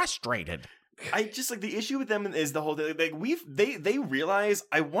very frustrated. I just like the issue with them is the whole thing. Like they realize,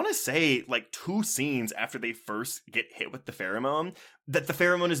 I want to say like 2 scenes after they first get hit with the pheromone, that the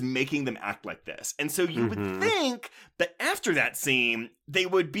pheromone is making them act like this. And so you would think that after that scene, they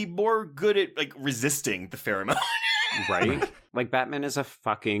would be more good at like resisting the pheromone. Right? Like Batman is a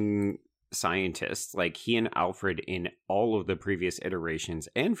fucking scientist. Like he and Alfred in all of the previous iterations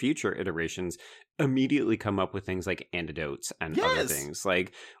and future iterations immediately come up with things like antidotes and other things.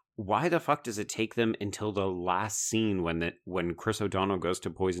 Like, why the fuck does it take them until the last scene when Chris O'Donnell goes to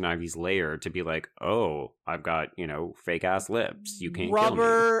Poison Ivy's lair to be like, oh, I've got, fake ass lips. You can't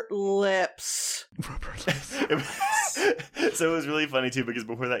rubber kill me. lips. Rubber lips. So it was really funny too, because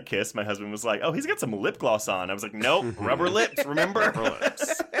before that kiss, my husband was like, oh, he's got some lip gloss on. I was like, nope, rubber lips, remember? Rubber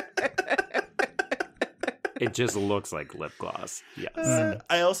lips. It just looks like lip gloss. Yes.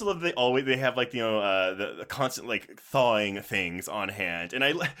 I also love that they have like the constant like thawing things on hand,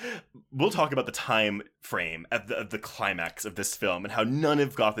 and we'll talk about the time frame of the climax of this film and how none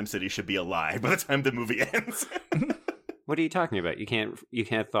of Gotham City should be alive by the time the movie ends. What are you talking about? You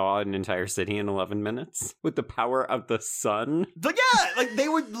can't thaw an entire city in 11 minutes with the power of the sun? But yeah, like they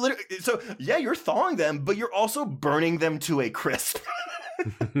would literally. So yeah, you're thawing them, but you're also burning them to a crisp.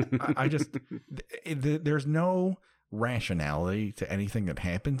 I just, there's no rationality to anything that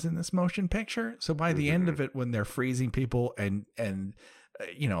happens in this motion picture. So by the end of it, when they're freezing people and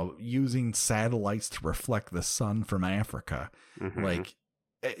using satellites to reflect the sun from Africa, like,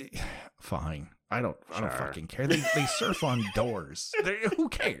 fine. I don't fucking care. They surf on doors. Who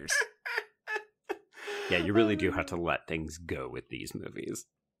cares? Yeah, you really do have to let things go with these movies.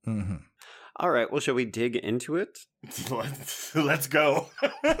 Mm-hmm. All right, well, shall we dig into it? Let's go.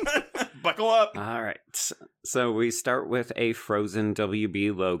 Buckle up. All right. So we start with a Frozen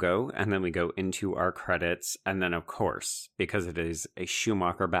WB logo, and then we go into our credits. And then, of course, because it is a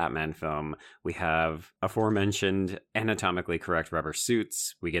Schumacher Batman film, we have aforementioned anatomically correct rubber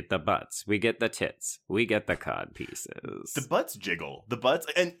suits. We get the butts. We get the tits. We get the cod pieces. The butts jiggle. The butts.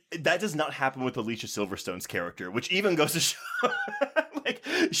 And that does not happen with Alicia Silverstone's character, which even goes to show... Like,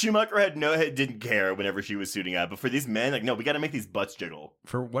 Schumacher didn't care whenever she was suiting up, but for these men, like, no, we got to make these butts jiggle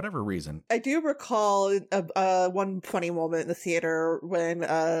for whatever reason. I do recall one funny moment in the theater when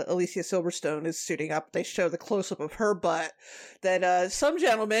Alicia Silverstone is suiting up. They show the close up of her butt. That some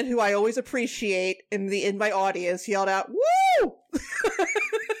gentleman who I always appreciate in my audience yelled out, "Woo!"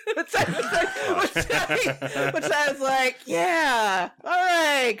 Which sounds like, yeah, all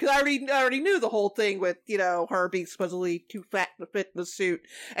right, because I already knew the whole thing with her being supposedly too fat to fit in the suit,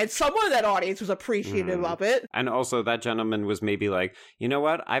 and someone in that audience was appreciative of it. And also, that gentleman was maybe like, you know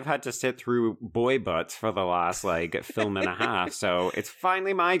what? I've had to sit through boy butts for the last film and a half, so it's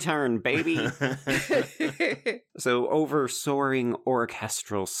finally my turn, baby. So, over soaring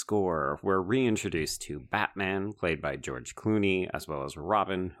orchestral score, we're reintroduced to Batman, played by George Clooney, as well as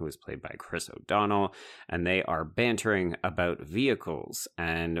Robin, who is played by Chris O'Donnell, and they are bantering about vehicles.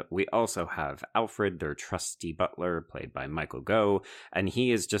 And we also have Alfred, their trusty butler, played by Michael Gough, and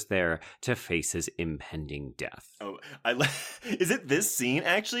he is just there to face his impending death. Oh, is it this scene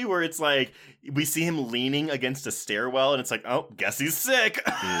actually where it's like we see him leaning against a stairwell, and it's like, oh, guess he's sick.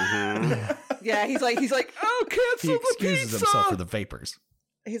 Yeah, he's like, oh, cancel he the excuses pizza. himself for the vapors.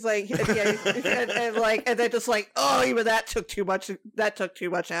 He's like, yeah, and then just like, oh, even that took too much. That took too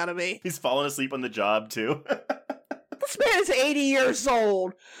much out of me. He's falling asleep on the job too. This man is 80 years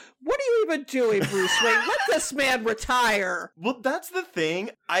old. What are you even doing, Bruce Wayne? Let this man retire. Well, that's the thing.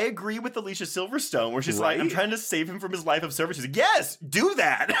 I agree with Alicia Silverstone, where she's like, I'm trying to save him from his life of service. She's like, yes, do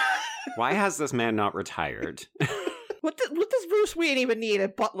that. Why has this man not retired? What does Bruce Wayne even need a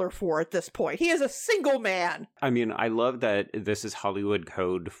butler for at this point? He is a single man. I mean, I love that this is Hollywood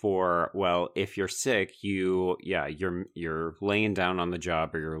code for, well, if you're sick, you're laying down on the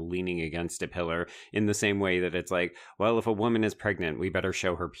job or you're leaning against a pillar, in the same way that it's like, well, if a woman is pregnant, we better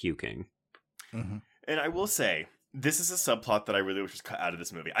show her puking. Mm-hmm. And I will say, this is a subplot that I really wish was cut out of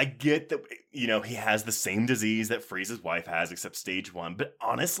this movie. I get that, he has the same disease that Freeze's wife has, except stage 1. But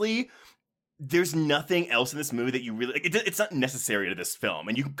honestly, there's nothing else in this movie that you really... it's not necessary to this film.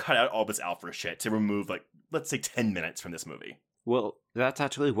 And you can cut out all this Alfred shit to remove, let's say 10 minutes from this movie. Well, that's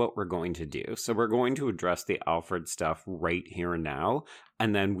actually what we're going to do. So we're going to address the Alfred stuff right here and now,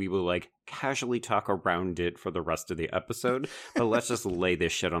 and then we will like casually talk around it for the rest of the episode. But let's just lay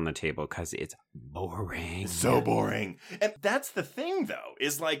this shit on the table because it's boring. So boring. And that's the thing, though,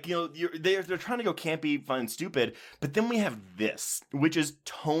 is like, you know, they're trying to go campy, fun, stupid, but then we have this, which is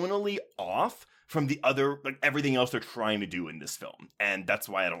tonally off from the other, like everything else they're trying to do in this film. And that's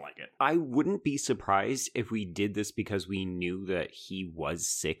why I don't like it. I wouldn't be surprised if we did this because we knew that he was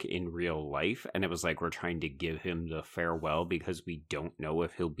sick in real life. And it was like, we're trying to give him the farewell because we don't know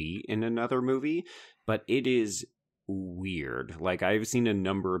if he'll be in another movie. But it is weird. Like, I've seen a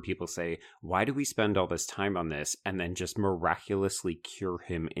number of people say, why do we spend all this time on this and then just miraculously cure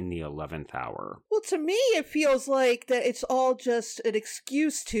him in the 11th hour? Well, to me, it feels like that it's all just an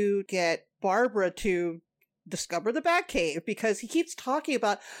excuse to get Barbara to discover the Batcave, because he keeps talking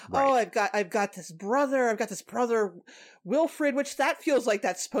about, oh, I've got this brother Wilfred, which that feels like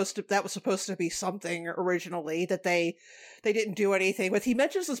that was supposed to be something originally that they didn't do anything with. He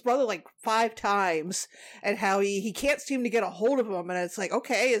mentions this brother like 5 times and how he can't seem to get a hold of him, and it's like,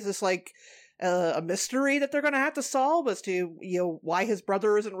 okay, is this like a mystery that they're going to have to solve as to, you know, why his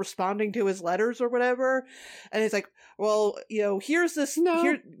brother isn't responding to his letters or whatever? And it's like, well, you know, here's this,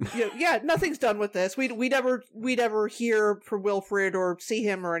 nothing's done with this. We never hear from Wilfred or see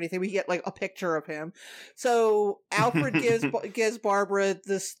him or anything. We get like a picture of him. So Alfred gives Barbara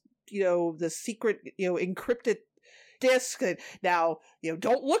this, you know, the secret, you know, encrypted disc. Now, you know,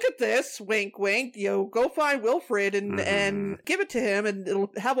 don't look at this, wink wink, you know, go find Wilfred and give it to him, and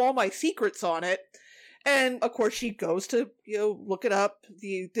it'll have all my secrets on it. And of course she goes to, you know, look it up.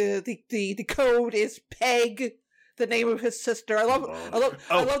 The code is Peg, the name of his sister. I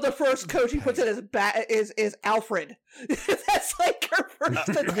love the first code she puts in is Alfred. That's like her first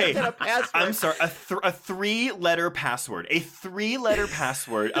attempt at a password. I'm sorry, a 3-letter password. A 3-letter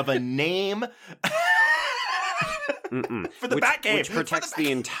password of a name for the Batcave, which protects the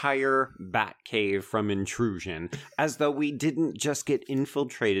entire Batcave from intrusion, as though we didn't just get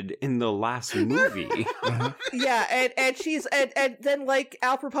infiltrated in the last movie. Yeah, and then like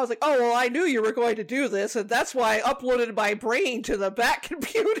Alfred Paul's like, oh well, I knew you were going to do this, and that's why I uploaded my brain to the Bat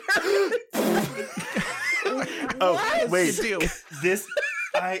computer. Oh wait, this.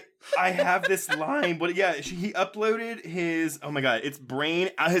 I have this line, but yeah, he uploaded his, oh my god, it's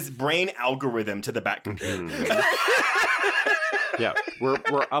his brain algorithm to the Bat computer. Yeah, we're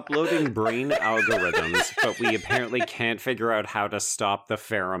uploading brain algorithms, but we apparently can't figure out how to stop the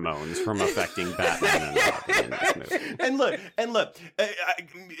pheromones from affecting Batman and Robin in this movie. And look,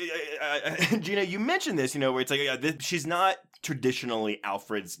 Gina, you mentioned this, you know, where it's like she's not traditionally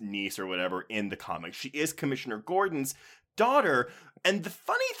Alfred's niece or whatever in the comics. She is Commissioner Gordon's daughter. And the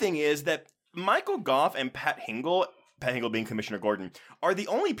funny thing is that Michael Gough and Pat Hingle being Commissioner Gordon, are the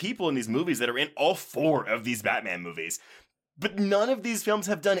only people in these movies that are in all 4 of these Batman movies. But none of these films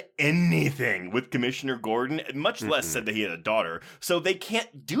have done anything with Commissioner Gordon, much less said that he had a daughter. So they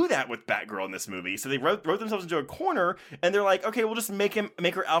can't do that with Batgirl in this movie. So they wrote themselves into a corner, and they're like, okay, we'll just make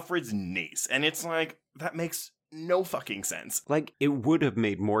her Alfred's niece. And it's like, that makes no fucking sense. Like, it would have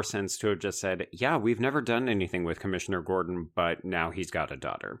made more sense to have just said, yeah, we've never done anything with Commissioner Gordon, but now he's got a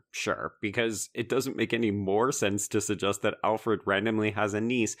daughter. Sure, because it doesn't make any more sense to suggest that Alfred randomly has a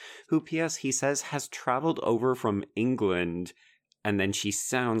niece who, P.S., he says has traveled over from England, and then she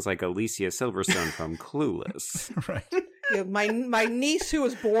sounds like Alicia Silverstone from Clueless. Right. Yeah, my niece who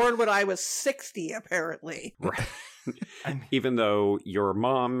was born when I was 60, apparently. Right. Even though your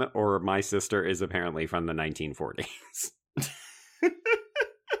mom or my sister is apparently from the 1940s.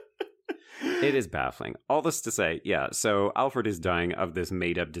 It is baffling. All this to say, yeah, so Alfred is dying of this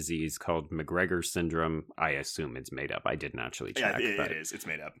made-up disease called McGregor syndrome. I assume it's made up. I didn't actually check. Yeah, it is. It's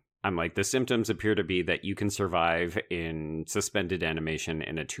made up. I'm like, the symptoms appear to be that you can survive in suspended animation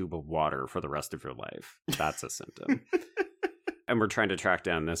in a tube of water for the rest of your life. That's a symptom. And we're trying to track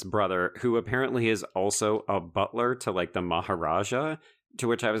down this brother who apparently is also a butler to like the Maharaja, to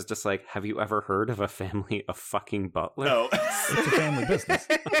which I was just like, have you ever heard of a family of fucking butlers? No. It's a family business.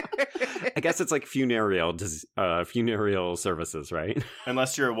 I guess it's like funereal services, right?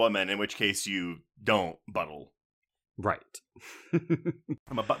 Unless you're a woman, in which case you don't buttle. Right.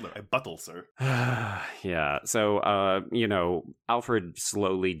 I'm a butler. I buttle, sir. Yeah. So, you know, Alfred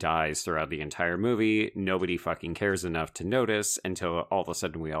slowly dies throughout the entire movie. Nobody fucking cares enough to notice until all of a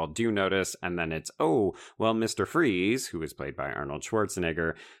sudden we all do notice. And then it's, oh, well, Mr. Freeze, who is played by Arnold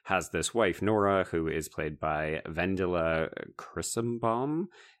Schwarzenegger, has this wife, Nora, who is played by Vendela Crissenbaum.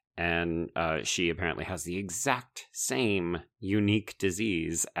 And she apparently has the exact same unique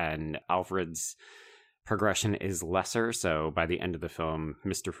disease. And Alfred's progression is lesser. So by the end of the film,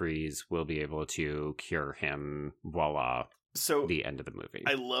 Mr. Freeze will be able to cure him. Voila. So the end of the movie.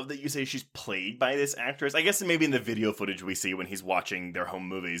 I love that you say she's played by this actress. I guess maybe in the video footage we see when he's watching their home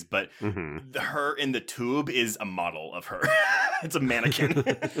movies, but her in the tube is a model of her. It's a mannequin.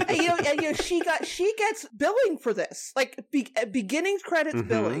 and she gets billing for this, like beginnings credits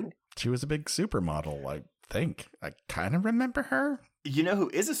billing. She was a big supermodel, I think. I kind of remember her. You know who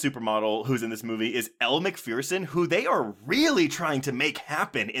is a supermodel who's in this movie is Elle Macpherson, who they are really trying to make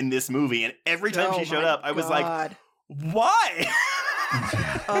happen in this movie. And every time she showed up, I was like, why?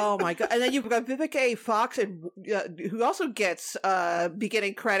 Oh my god! And then you've got Vivica A. Fox, and who also gets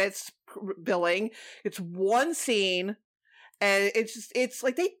beginning credits billing. It's one scene, and it's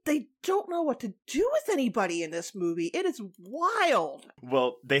like they don't know what to do with anybody in this movie. It is wild.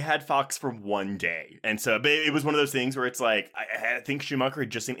 Well, they had Fox for one day, and so it was one of those things where it's like I think Schumacher had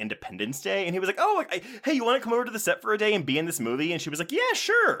just seen Independence Day, and he was like, "Oh, hey, you want to come over to the set for a day and be in this movie?" And she was like, "Yeah,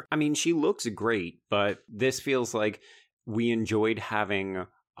 sure." I mean, she looks great, but this feels like we enjoyed having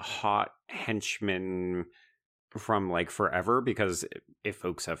hot henchmen from like forever, because if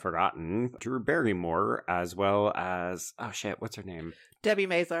folks have forgotten, Drew Barrymore, as well as, oh shit, what's her name? Debbie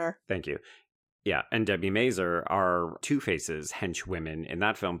Mazar. Thank you. Yeah, and Debbie Mazar are Two-Face's henchwomen in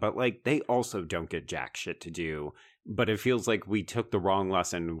that film, but like they also don't get jack shit to do. But it feels like we took the wrong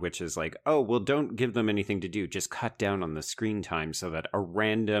lesson, which is like, oh, well, don't give them anything to do. Just cut down on the screen time so that a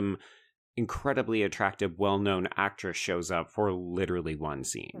random, incredibly attractive, well-known actress shows up for literally one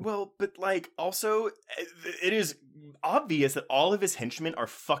scene. Well, but like also it is obvious that all of his henchmen are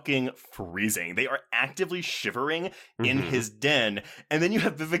fucking freezing. They are actively shivering in his den. And then you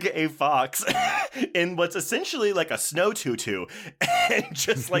have Vivica A. Fox in what's essentially like a snow tutu and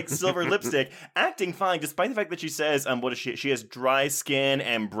just like silver lipstick, acting fine, despite the fact that she says, what is she? She has dry skin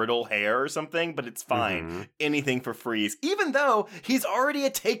and brittle hair or something, but it's fine. Anything for Freeze, even though he's already a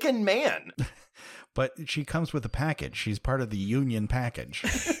taken man. But she comes with a package. She's part of the union package.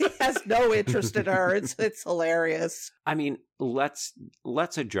 He has no interest in her. It's hilarious. I mean, let's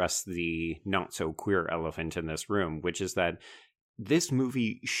address the not so queer elephant in this room, which is that this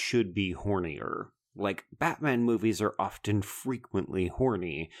movie should be hornier. Like, Batman movies are often frequently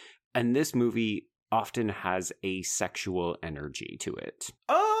horny, and this movie often has a sexual energy to it.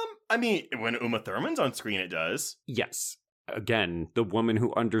 I mean, when Uma Thurman's on screen, it does. Yes. Again, the woman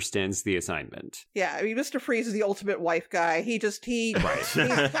who understands the assignment. Yeah, I mean, Mr. Freeze is the ultimate wife guy. He's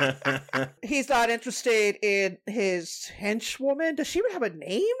not interested in his henchwoman. Does she even have a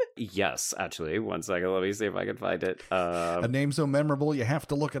name? Yes, actually. 1 second, let me see if I can find it. A name so memorable, you have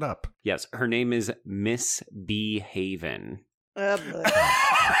to look it up. Yes, her name is Miss B. Haven.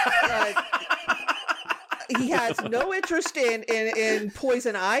 He has no interest in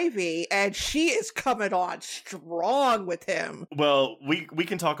Poison Ivy, and she is coming on strong with him. Well, we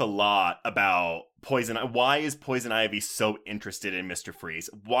can talk a lot about Poison. Why is Poison Ivy so interested in Mr. Freeze?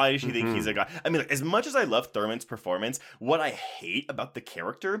 Why does she think he's a guy? I mean, as much as I love Thurman's performance, what I hate about the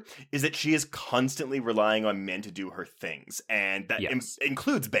character is that she is constantly relying on men to do her things, and that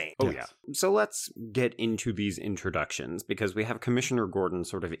includes Bane. Oh, yeah. So let's get into these introductions, because we have Commissioner Gordon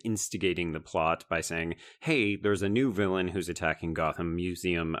sort of instigating the plot by saying, hey, there's a new villain who's attacking Gotham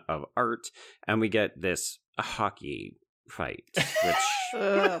Museum of Art, and we get this hockey fight,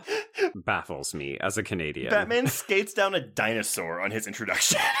 which baffles me as a Canadian. Batman skates down a dinosaur on his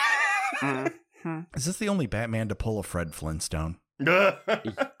introduction. Is this the only Batman to pull a Fred Flintstone?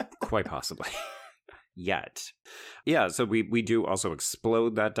 Quite possibly. Yet. Yeah, so we do also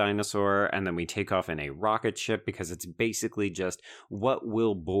explode that dinosaur, and then we take off in a rocket ship, because it's basically just What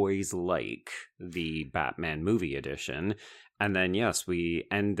Will Boys Like, the Batman movie edition. And then, yes, we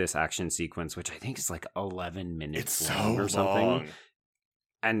end this action sequence, which I think is like 11 minutes long or something. Long.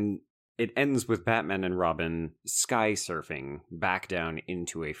 And it ends with Batman and Robin sky surfing back down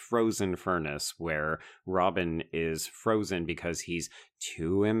into a frozen furnace, where Robin is frozen because he's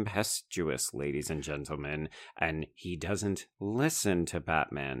too impetuous, ladies and gentlemen, and he doesn't listen to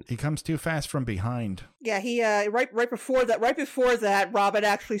Batman. He comes too fast from behind. Yeah, he right before that, Robin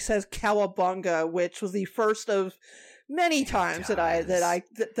actually says "cowabunga," which was the first of many times that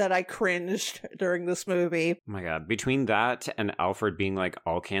I cringed during this movie. Oh my god! Between that and Alfred being like,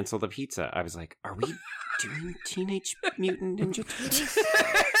 "I'll cancel the pizza," I was like, "Are we doing Teenage Mutant Ninja Turtles?"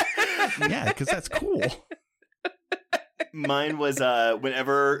 Yeah, because that's cool. Mine was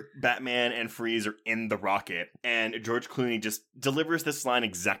whenever Batman and Freeze are in the rocket, and George Clooney just delivers this line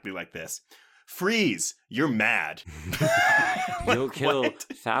exactly like this: "Freeze, you're mad. You'll kill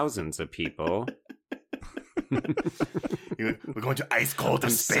thousands of people." We're going to ice cold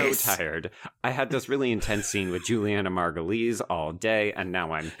I'm space. so tired. I had this really intense scene with Juliana Margulies all day, and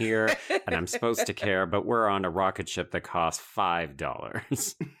now I'm here, and I'm supposed to care, but we're on a rocket ship that costs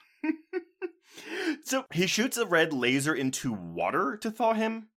 $5. So he shoots a red laser into water to thaw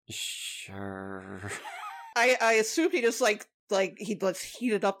him? Sure. I assume he just like he let's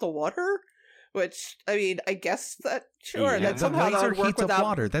heated up the water, which I mean I guess that sure Yeah. that The somehow that laser would work heats up without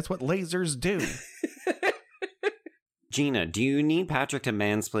water. That's what lasers do. Gina, do you need Patrick to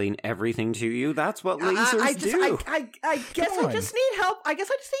mansplain everything to you? That's what lasers do. I guess Come I on. just need help. I guess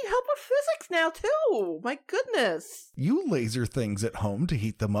I just need help with physics now too. My goodness. You laser things at home to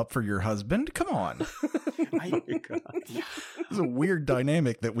heat them up for your husband? Come on. Oh my God. This is a weird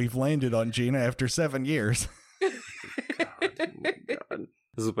dynamic that we've landed on, Gina, after 7 years. Oh my God.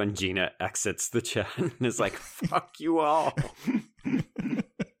 This is when Gina exits the chat and is like, fuck you all.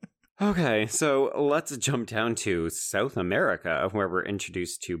 Okay, so let's jump down to South America, where we're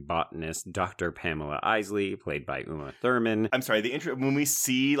introduced to botanist Dr. Pamela Isley, played by Uma Thurman. I'm sorry, when we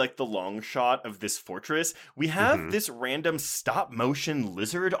see like the long shot of this fortress, we have this random stop motion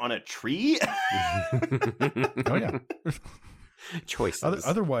lizard on a tree. Oh, yeah. Choices.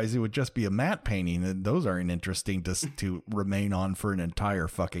 Otherwise, it would just be a matte painting, and those aren't interesting to remain on for an entire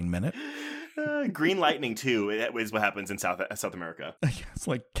fucking minute. Green lightning too is what happens in South America. It's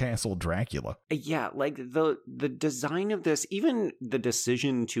like Castle Dracula. Yeah, like the design of this, even the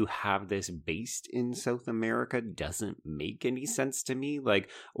decision to have this based in South America doesn't make any sense to me. Like,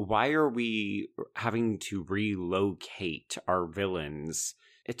 why are we having to relocate our villains?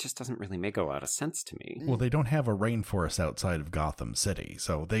 It just doesn't really make a lot of sense to me. Well, they don't have a rainforest outside of Gotham City,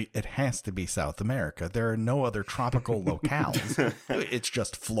 so it has to be South America. There are no other tropical locales. It's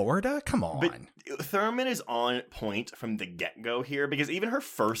just Florida? Come on. But Thurman is on point from the get-go here, because even her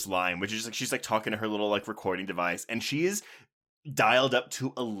first line, which is like she's like talking to her little like recording device, and she is dialed up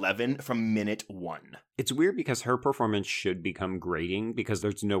to 11 from minute 1. It's weird because her performance should become grating because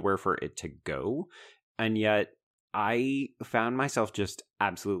there's nowhere for it to go, and yet I found myself just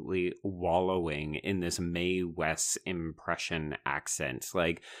absolutely wallowing in this Mae West impression accent.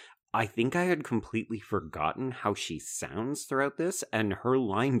 Like, I think I had completely forgotten how she sounds throughout this, and her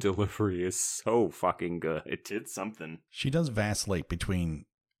line delivery is so fucking good. It's something. She does vacillate between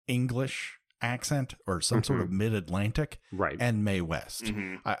English accent or some sort of mid-Atlantic and Mae West.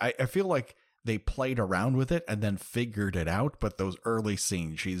 I feel like they played around with it and then figured it out, but those early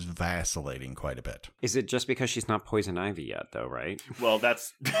scenes, she's vacillating quite a bit. Is it just because she's not Poison Ivy yet, though, right? Well,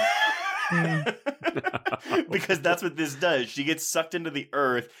 that's... because that's what this does. She gets sucked into the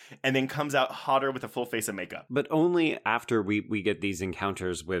earth and then comes out hotter with a full face of makeup. But only after we get these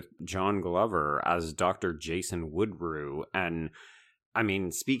encounters with John Glover as Dr. Jason Woodrue. And I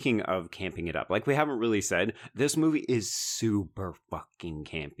mean, speaking of camping it up, like we haven't really said, this movie is super fucking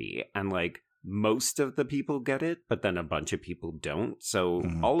campy. And like, most of the people get it, but then a bunch of people don't. So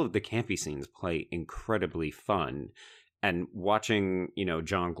all of the campy scenes play incredibly fun. And watching,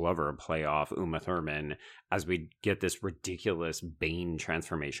 John Glover play off Uma Thurman as we get this ridiculous Bane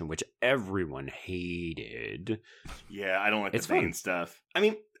transformation, which everyone hated. Yeah, I don't like It's the Bane fun. stuff. I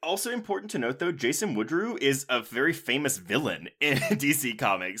mean, also important to note, though, Jason Woodrue is a very famous villain in DC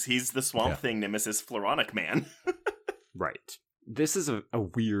Comics. He's the Swamp Thing nemesis Floronic Man. Right. This is a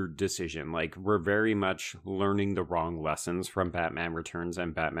weird decision. Like, we're very much learning the wrong lessons from Batman Returns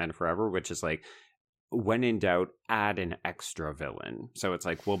and Batman Forever, which is like, when in doubt, add an extra villain. So it's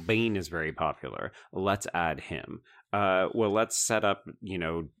like, well, Bane is very popular. Let's add him. Well, let's set up,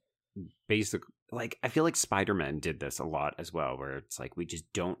 basic. Like, I feel like Spider-Man did this a lot as well, where it's like, we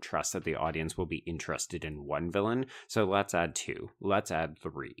just don't trust that the audience will be interested in one villain. So let's add 2. Let's add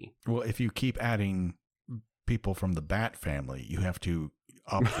 3. Well, if you keep adding people from the Bat family, you have to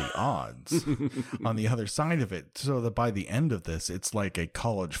up the odds on the other side of it, so that by the end of this, it's like a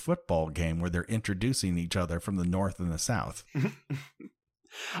college football game where they're introducing each other from the North and the South.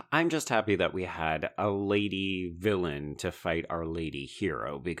 I'm just happy that we had a lady villain to fight our lady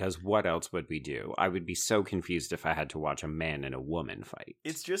hero, because what else would we do? I would be so confused if I had to watch a man and a woman fight.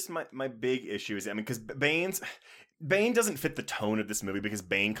 It's just my big issue is, I mean, because Bane doesn't fit the tone of this movie, because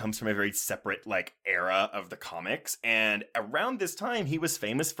Bane comes from a very separate, like, era of the comics, and around this time, he was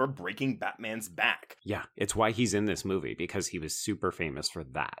famous for breaking Batman's back. Yeah, it's why he's in this movie, because he was super famous for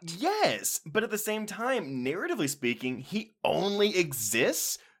that. Yes, but at the same time, narratively speaking, he only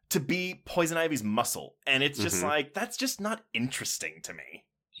exists to be Poison Ivy's muscle, and it's just like, that's just not interesting to me.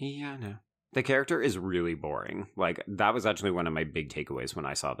 Yeah, no. The character is really boring. Like, that was actually one of my big takeaways when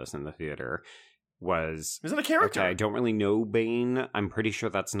I saw this in the theater. was... Isn't a character. Okay, I don't really know Bane. I'm pretty sure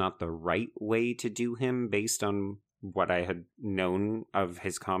that's not the right way to do him based on what I had known of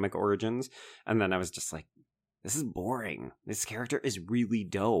his comic origins. And then I was just like, this is boring. This character is really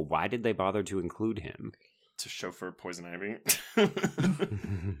dull. Why did they bother to include him? To chauffeur Poison Ivy.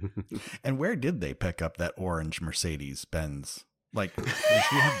 And where did they pick up that orange Mercedes Benz? Like, does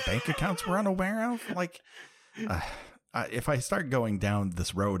she have bank accounts we're unaware of? Like, if I start going down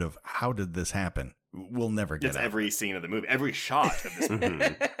this road of how did this happen, we'll never get It's out. every scene of the movie, every shot of this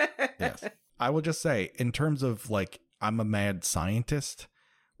movie. Yes. I will just say, in terms of like, I'm a mad scientist,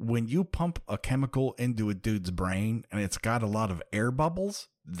 when you pump a chemical into a dude's brain and it's got a lot of air bubbles,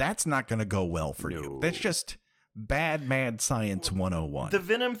 that's not going to go well for you. That's just bad, mad science 101. The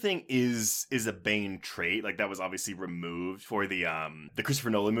Venom thing is a Bane trait. Like, that was obviously removed for the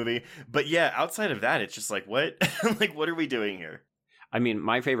Christopher Nolan movie. But yeah, outside of that, it's just like, what? Like, what are we doing here? I mean,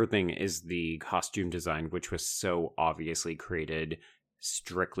 my favorite thing is the costume design, which was so obviously created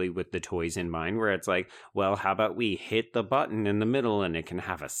strictly with the toys in mind, where it's like, well, how about we hit the button in the middle and it can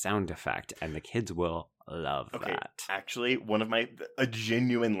have a sound effect, and the kids will love that. Actually, a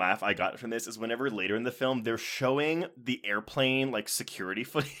genuine laugh I got from this is whenever later in the film they're showing the airplane like security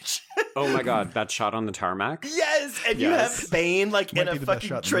footage. Oh my god, that shot on the tarmac? Yes, and you have Bane like in a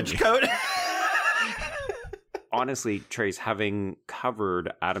fucking trench coat. Honestly, Trace, having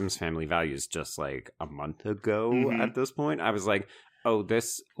covered Addams Family Values just like a month ago at this point, I was like, oh,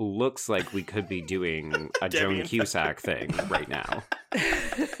 this looks like we could be doing a Joan Cusack thing right now.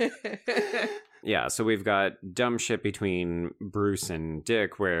 Yeah, so we've got dumb shit between Bruce and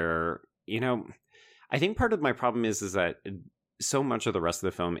Dick where, you know, I think part of my problem is that so much of the rest of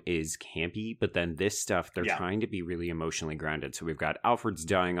the film is campy, but then this stuff, they're trying to be really emotionally grounded. So we've got Alfred's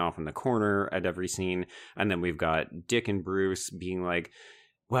dying off in the corner at every scene, and then we've got Dick and Bruce being like,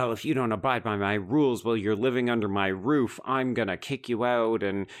 well, if you don't abide by my rules, well, you're living under my roof, I'm gonna kick you out,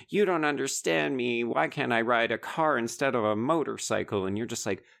 and you don't understand me, why can't I ride a car instead of a motorcycle? And you're just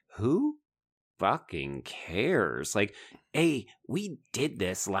like, who fucking cares? Like, hey, we did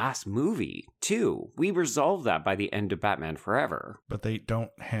this last movie too. We resolved that by the end of Batman Forever. But they don't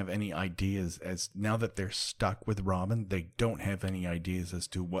have any ideas, as now that they're stuck with Robin, they don't have any ideas as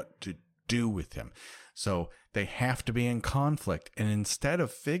to what to do with him. So they have to be in conflict. And instead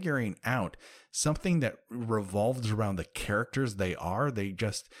of figuring out something that revolves around the characters they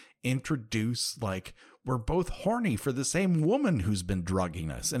just introduce, like, we're both horny for the same woman who's been drugging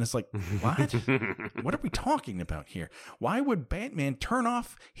us. And it's like, what? What are we talking about here? Why would Batman turn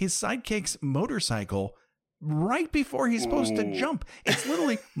off his sidekick's motorcycle right before he's supposed to jump? It's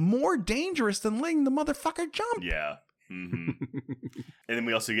literally more dangerous than letting the motherfucker jump. Yeah. Mm-hmm. And then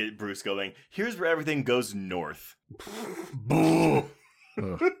we also get Bruce going, here's where everything goes north. Boo!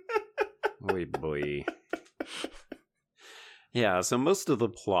 Oy boy. Yeah, so most of the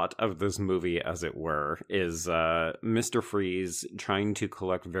plot of this movie, as it were, is Mr. Freeze trying to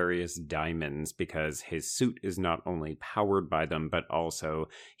collect various diamonds because his suit is not only powered by them, but also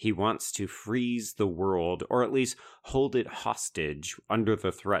he wants to freeze the world, or at least hold it hostage under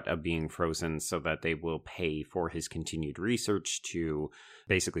the threat of being frozen so that they will pay for his continued research to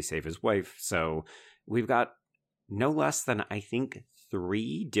basically save his wife. So we've got no less than, I think,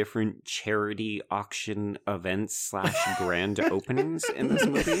 3 different charity auction events / grand openings in this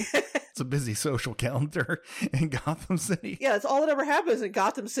movie. It's a busy social calendar in Gotham City. Yeah, that's all that ever happens in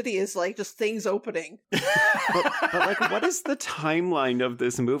Gotham City is like just things opening. but like, what is the timeline of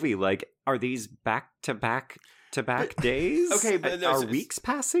this movie? Like, are these back-to-back days? Okay, but are weeks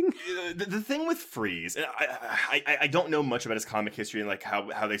passing? The thing with Freeze, and I don't know much about his comic history and like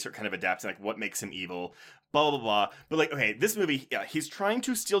how they sort of kind of adapt and like what makes him evil, blah blah blah. But like, okay, this movie, yeah, he's trying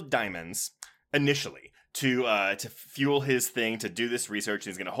to steal diamonds initially to fuel his thing to do this research.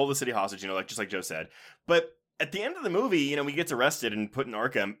 And he's going to hold the city hostage, like just like Joe said. But at the end of the movie, when he gets arrested and put in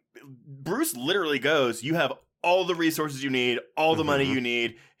Arkham, Bruce literally goes, "You have all the resources you need, all the money you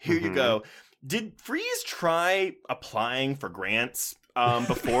need. Here you go." Did Freeze try applying for grants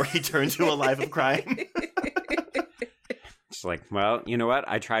before he turned to a life of crime? It's like, well, you know what?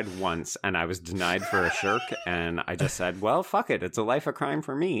 I tried once and I was denied for a shirk, and I just said, well, fuck it. It's a life of crime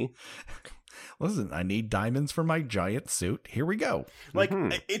for me. Listen, I need diamonds for my giant suit. Here we go. Like,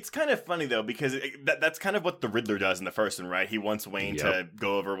 it's kind of funny, though, because that's kind of what the Riddler does in the first one, right? He wants Wayne to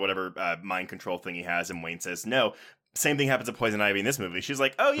go over whatever mind control thing he has, and Wayne says no. Same thing happens to Poison Ivy in this movie. She's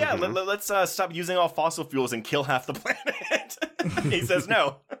like, oh, yeah, let's stop using all fossil fuels and kill half the planet. He says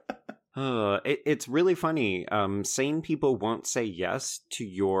no. It's really funny. Sane people won't say yes to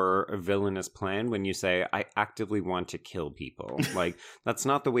your villainous plan when you say, I actively want to kill people. Like, that's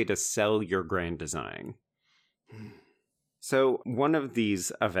not the way to sell your grand design. So one of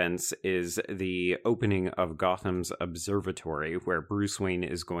these events is the opening of Gotham's observatory, where Bruce Wayne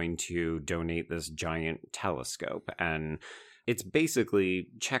is going to donate this giant telescope. And it's basically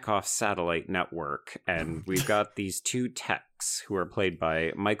Chekhov's satellite network. And we've got these two techs who are played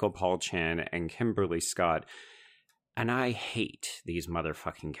by Michael Paul Chan and Kimberly Scott. And I hate these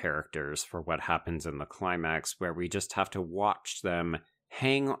motherfucking characters for what happens in the climax, where we just have to watch them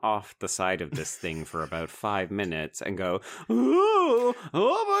hang off the side of this thing for about 5 minutes and go, oh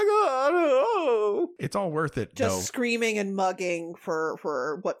my god, oh. It's all worth it, Just though. screaming and mugging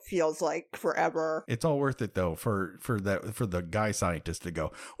for what feels like forever. It's all worth it, though, for the guy scientist to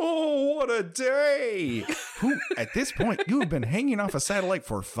go, oh, what a day! Who, at this point, you have been hanging off a satellite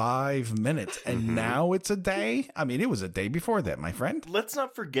for 5 minutes, and now it's a day? I mean, it was a day before that, my friend. Let's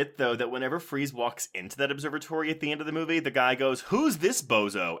not forget, though, that whenever Freeze walks into that observatory at the end of the movie, the guy goes, who's this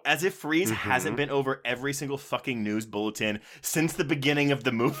bozo? As if Freeze hasn't been over every single fucking news bulletin since the beginning of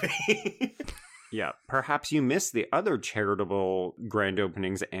the movie. Yeah, perhaps you missed the other charitable grand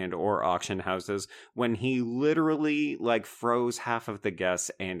openings and or auction houses when he literally froze half of the guests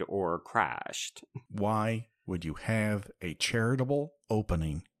and or crashed. Why would you have a charitable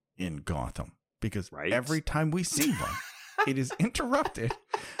opening in Gotham? Because every time we see one, it is interrupted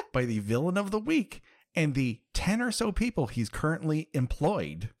by the villain of the week and the 10 or so people he's currently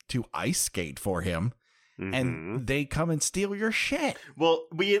employed to ice skate for him. And they come and steal your shit. Well,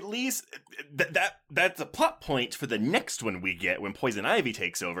 we at least that's a plot point for the next one we get when Poison Ivy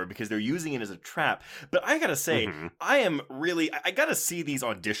takes over, because they're using it as a trap. But I gotta say, I gotta see these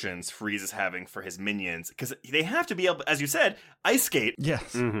auditions Freeze is having for his minions, because they have to be able, as you said, ice skate.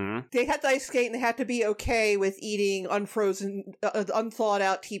 Yes. They had to ice skate, and they had to be okay with eating unfrozen, unthawed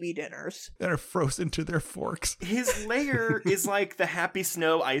out TV dinners that are frozen to their forks. His lair is like the Happy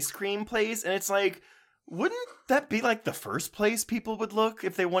Snow ice cream place, and it's like, wouldn't that be like the first place people would look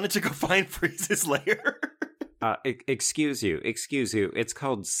if they wanted to go find Freeze's lair? Excuse you. It's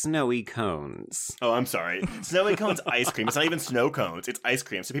called Snowy Cones. Oh, I'm sorry. Snowy Cones ice cream. It's not even snow cones. It's ice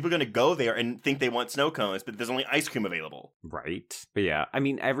cream. So people are going to go there and think they want snow cones, but there's only ice cream available. Right. But yeah, I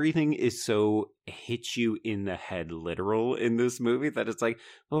mean, everything is so hit you in the head literal in this movie that it's like,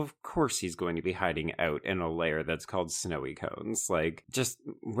 well, of course he's going to be hiding out in a lair that's called Snowy Cones. Like, just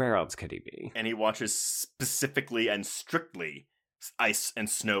where else could he be? And he watches specifically and strictly ice and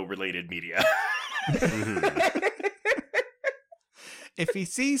snow related media. If he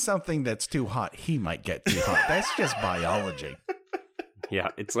sees something that's too hot, he might get too hot. That's just biology. Yeah,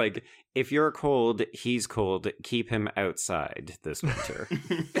 it's like, if you're cold, he's cold. Keep him outside this winter.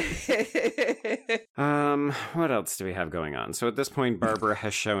 What else do we have going on? So at this point, Barbara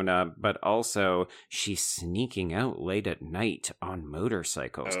has shown up, but also she's sneaking out late at night on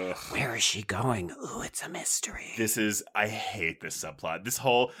motorcycles. Ugh. Where is she going? Ooh, it's a mystery. I hate this subplot. This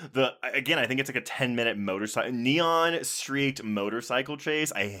whole, again, I think it's like a 10-minute neon streaked motorcycle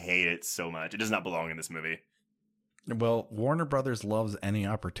chase. I hate it so much. It does not belong in this movie. Well, Warner Brothers loves any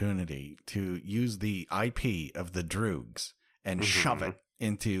opportunity to use the IP of the Droogs and shove it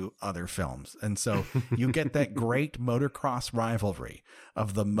into other films. And so you get that great motocross rivalry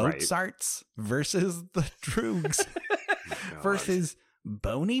of the Mozarts versus the Droogs versus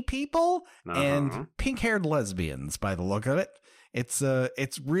bony people and pink-haired lesbians, by the look of it.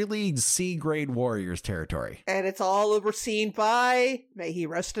 It's really C-grade Warriors territory. And it's all overseen by, may he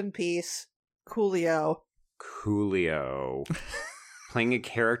rest in peace, Coolio. Playing a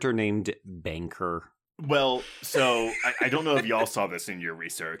character named Banker. Well, so I don't know if y'all saw this in your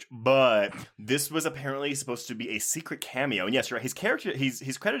research, but this was apparently supposed to be a secret cameo. And yes, you're right. His character,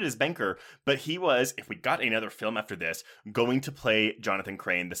 he's credited as Banker, but he was, if we got another film after this, going to play Jonathan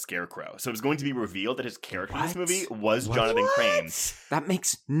Crane, the Scarecrow. So it was going to be revealed that his character in this movie was Jonathan Crane. That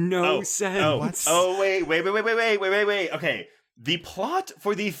makes no sense. Wait. Okay. The plot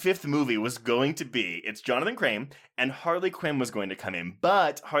for the fifth movie was going to be, it's Jonathan Crane, and Harley Quinn was going to come in,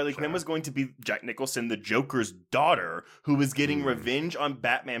 but Harley Quinn was going to be Jack Nicholson, the Joker's daughter, who was getting revenge on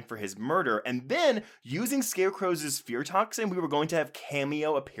Batman for his murder, and then, using Scarecrow's fear toxin, we were going to have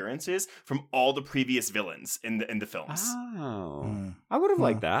cameo appearances from all the previous villains in the films. Oh. I would have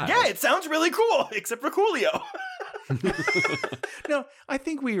liked that. Yeah, it sounds really cool, except for Coolio. No, I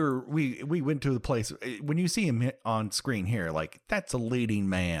think we went to the place when you see him on screen here, like, that's a leading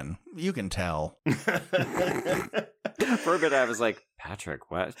man. You can tell. For a bit, I was like,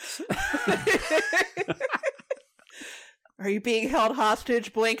 Patrick, what? Are you being held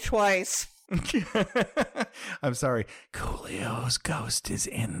hostage? Blink twice. I'm sorry. Coolio's ghost is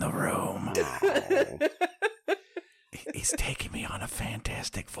in the room. He's taking me on a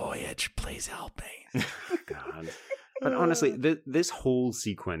fantastic voyage. Please help me. God. But honestly, this whole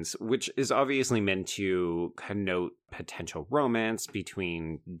sequence, which is obviously meant to connote potential romance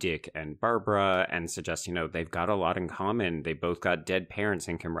between Dick and Barbara and suggest, they've got a lot in common. They both got dead parents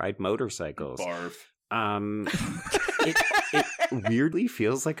and can ride motorcycles. Barf. It weirdly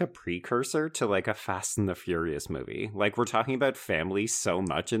feels like a precursor to like a Fast and the Furious movie. Like we're talking about family so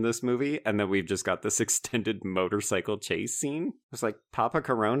much in this movie, and then we've just got this extended motorcycle chase scene. It's like Papa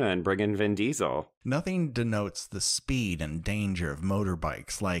Corona and bring in Vin Diesel. Nothing denotes the speed and danger of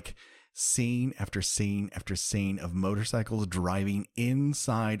motorbikes like scene after scene after scene of motorcycles driving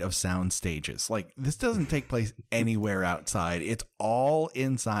inside of sound stages. Like this doesn't take place anywhere outside. It's all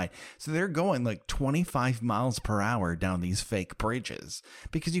inside. So they're going like 25 miles per hour down these fake bridges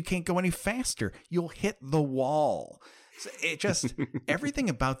because you can't go any faster. You'll hit the wall. So it just, everything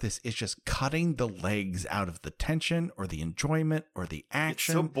about this is just cutting the legs out of the tension or the enjoyment or the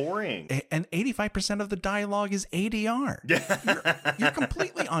action. It's so boring. And 85% of the dialogue is ADR. You're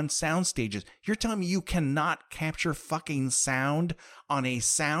completely on sound stages. You're telling me you cannot capture fucking sound on a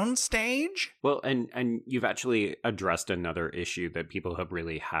sound stage? Well, and you've actually addressed another issue that people have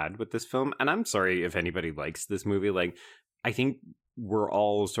really had with this film. And I'm sorry if anybody likes this movie. Like, I think we're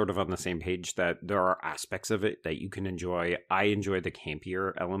all sort of on the same page that there are aspects of it that you can enjoy. I enjoy the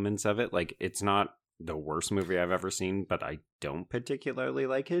campier elements of it. Like, it's not the worst movie I've ever seen, but I don't particularly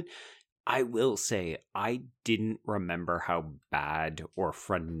like it. I will say I didn't remember how bad or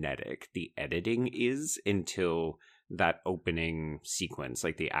frenetic the editing is until that opening sequence,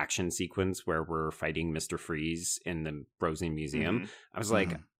 like the action sequence where we're fighting Mr. Freeze in the Frozen Museum. Mm-hmm. I was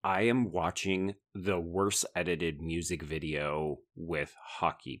like, I am watching the worst edited music video with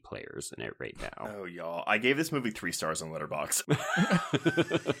hockey players in it right now. Oh, y'all. I gave this movie 3 stars on Letterboxd.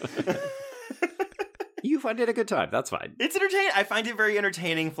 You find it a good time. That's fine. It's entertaining. I find it very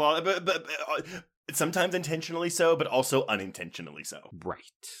entertaining, but sometimes intentionally so, but also unintentionally so. Right.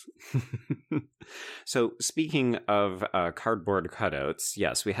 So speaking of cardboard cutouts,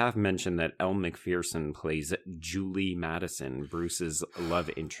 yes, we have mentioned that Elle Macpherson plays Julie Madison, Bruce's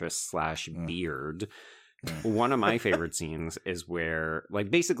love interest / beard. One of my favorite scenes is where, like,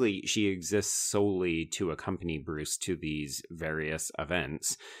 basically she exists solely to accompany Bruce to these various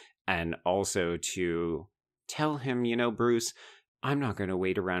events and also to tell him, Bruce, I'm not going to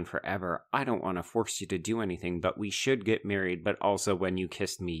wait around forever. I don't want to force you to do anything, but we should get married. But also, when you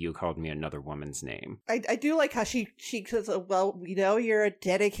kissed me, you called me another woman's name. I do like how she says, well, you're a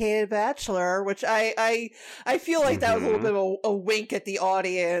dedicated bachelor, which I feel like that was a little bit of a wink at the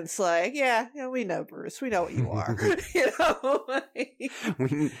audience. Like, yeah, we know, Bruce. We know what you are.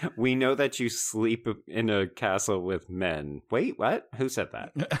 We know that you sleep in a castle with men. Wait, what? Who said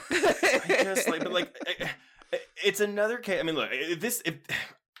that? It's another case. I mean, look,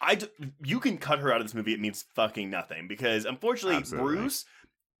 you can cut her out of this movie. It means fucking nothing because, unfortunately, Absolutely. Bruce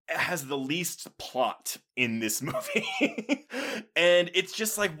has the least plot in this movie. And it's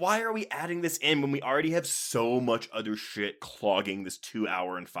just like, why are we adding this in when we already have so much other shit clogging this 2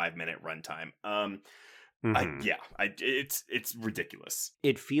 hour and 5 minute runtime? It's ridiculous.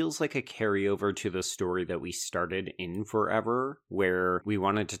 It feels like a carryover to the story that we started in Forever, where we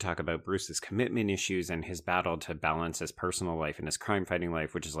wanted to talk about Bruce's commitment issues and his battle to balance his personal life and his crime-fighting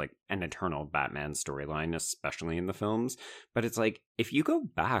life, which is like an eternal Batman storyline, especially in the films. But it's like, if you go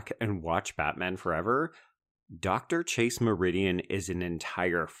back and watch Batman Forever, Dr. Chase Meridian is an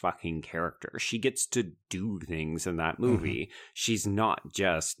entire fucking character. She gets to do things in that movie. She's not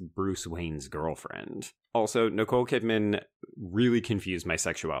just Bruce Wayne's girlfriend. Also, Nicole Kidman really confused my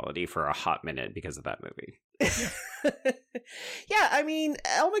sexuality for a hot minute because of that movie. Yeah, I mean,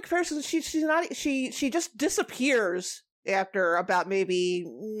 Elle Macpherson, she just disappears after about maybe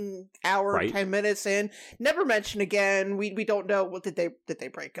hour, right? 10 minutes in, never mentioned again. We don't know what did they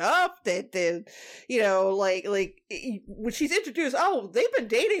break up? Did like when she's introduced, oh, they've been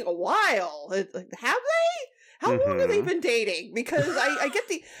dating a while. Have they? How long have they been dating? Because I get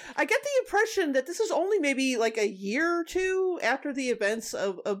the impression that this is only maybe like a year or two after the events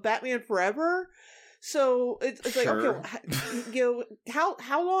of Batman Forever. So it's sure. Like, okay,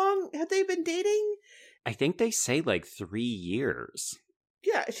 how long have they been dating? I think they say like 3 years.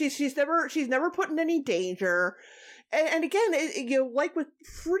 Yeah, she's never put in any danger. And again, like with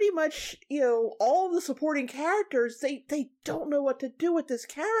pretty much, all of the supporting characters, they don't know what to do with this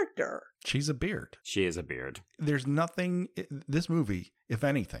character. She's a beard. She is a beard. There's nothing, this movie, if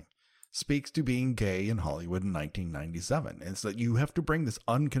anything, speaks to being gay in Hollywood in 1997. It's that you have to bring this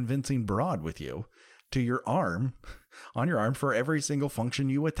unconvincing broad with you to your arm, on your arm for every single function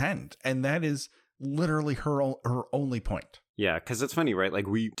you attend. And that is literally her only point. Yeah, because it's funny, right? Like,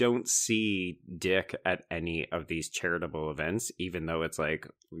 we don't see Dick at any of these charitable events, even though it's like,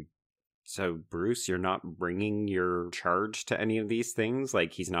 so Bruce, you're not bringing your charge to any of these things?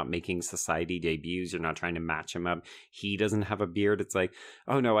 Like, he's not making society debuts. You're not trying to match him up. He doesn't have a beard. It's like,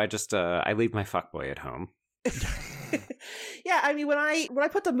 oh no, I just, I leave my fuckboy at home. Yeah, I mean, when I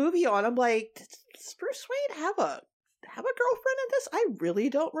put the movie on, I'm like, does Bruce Wayne have a girlfriend in this? I really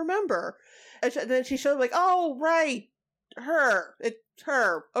don't remember. And then she showed like, oh right, it's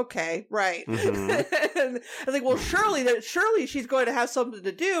her. Okay, right. Mm-hmm. And I was like, well, surely she's going to have something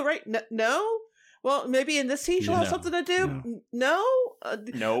to do, right? No. Well, maybe in this scene she'll have something to do. No.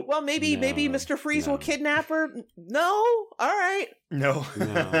 Nope. Well, maybe Mr. Freeze will kidnap her. No. All right. No.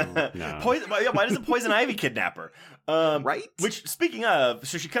 Poison. Why doesn't Poison Ivy kidnap her? Right. Which, speaking of,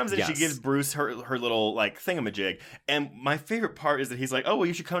 so she comes in and Yes. she gives Bruce her little like thingamajig, and my favorite part is that he's like, "Oh, well,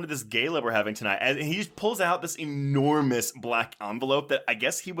 you should come to this gala we're having tonight," and he just pulls out this enormous black envelope that I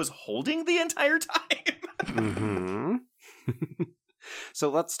guess he was holding the entire time. Mm-hmm. So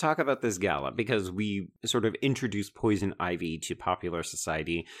let's talk about this gala, because we sort of introduced Poison Ivy to popular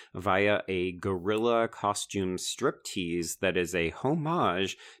society via a gorilla costume striptease that is a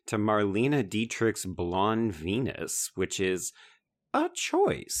homage to Marlene Dietrich's Blonde Venus, which is a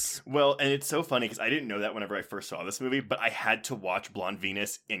choice. Well, and it's so funny because I didn't know that whenever I first saw this movie, but I had to watch Blonde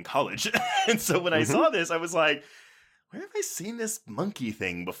Venus in college. And so when I saw this, I was like, where have I seen this monkey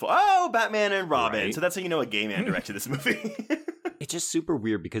thing before? Oh, Batman and Robin. Right. So that's how you know a gay man directed this movie. It's just super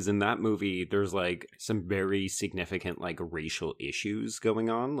weird because in that movie, there's like some very significant like racial issues going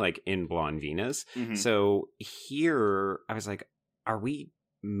on, like in Blonde Venus. Mm-hmm. So here, I was like, are we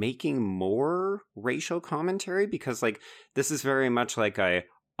making more racial commentary? Because like this is very much like a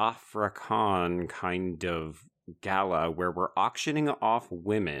Afrikaan kind of gala where we're auctioning off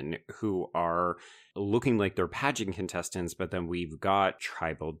women who are looking like they're pageant contestants, but then we've got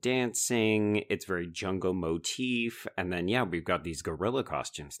tribal dancing, it's very jungle motif, and then we've got these gorilla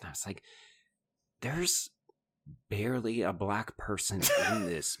costumes. And I was like, there's barely a black person in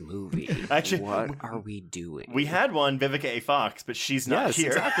this movie. Actually, what are we doing? We had one, Vivica A. Fox, but she's not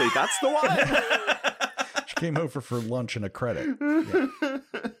here. Exactly, that's the one. She came over for lunch and a credit. Yeah.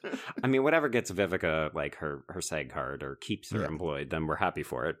 I mean, whatever gets Vivica like her SAG card or keeps her employed, then we're happy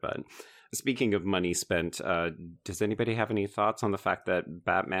for it. But speaking of money spent, does anybody have any thoughts on the fact that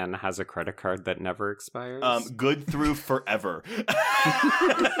Batman has a credit card that never expires? Good through forever.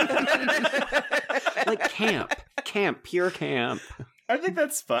 Like camp, pure camp. I think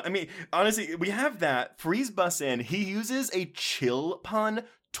that's fun. I mean, honestly, we have that. Freeze busts in. He uses a chill pun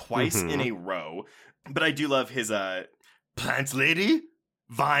twice in a row. But I do love his plant lady,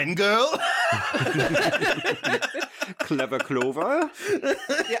 vine girl. Clever Clover.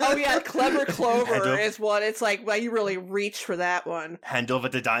 Clever Clover is what it's like. Well, you really reach for that one. Hand over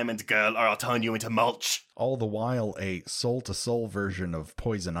the diamond, girl, or I'll turn you into mulch. All the while, a soul-to-soul version of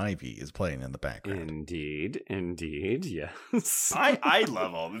Poison Ivy is playing in the background. Indeed, yes. I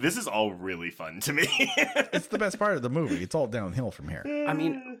love all this. Is all really fun to me. It's the best part of the movie. It's all downhill from here. I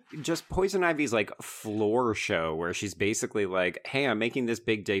mean, just Poison Ivy's like floor show where she's basically like, hey, I'm making this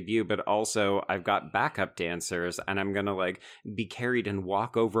big debut, but also I've got backup dancers and I'm gonna like be carried and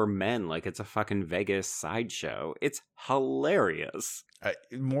walk over men like it's a fucking Vegas sideshow. It's hilarious.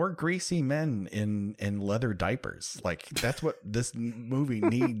 More greasy men in leather diapers. Like, that's what this movie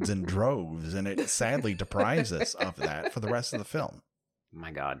needs in droves, and it sadly deprives us of that for the rest of the film.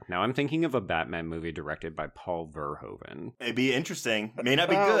 My God. Now I'm thinking of a Batman movie directed by Paul Verhoeven. It'd be interesting. May not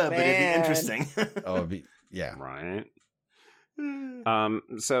be good, but it'd be interesting. Right.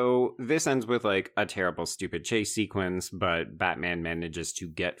 So this ends with like a terrible, stupid chase sequence, but Batman manages to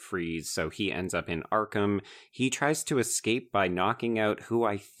get Freeze, so he ends up in Arkham. He tries to escape by knocking out who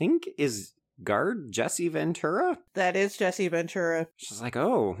I think is guard Jesse Ventura. That is Jesse Ventura. She's like,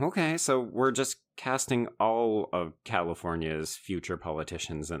 oh, okay, so we're just casting all of California's future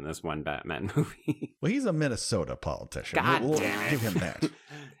politicians in this one Batman movie. Well, he's a Minnesota politician. God we'll damn it. give him that.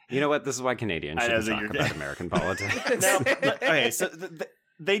 You know what? This is why Canadians shouldn't talk about American politics. Okay, so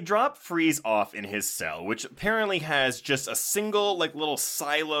they drop Freeze off in his cell, which apparently has just a single like little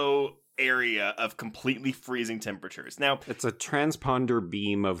silo area of completely freezing temperatures. Now, it's a transponder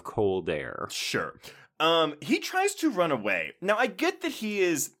beam of cold air. Sure. He tries to run away. Now, I get that he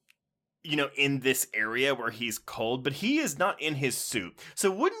is, in this area where he's cold, but he is not in his suit. So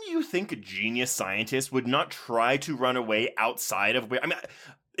wouldn't you think a genius scientist would not try to run away outside of where... I mean,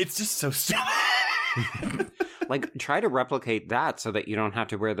 It's just so stupid. Like, try to replicate that so that you don't have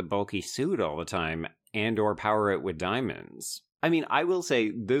to wear the bulky suit all the time and or power it with diamonds. I mean, I will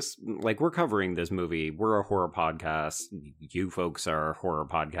say this, like, we're covering this movie. We're a horror podcast. You folks are horror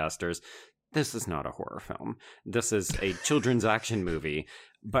podcasters. This is not a horror film. This is a children's action movie.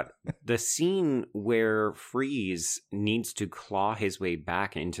 But the scene where Freeze needs to claw his way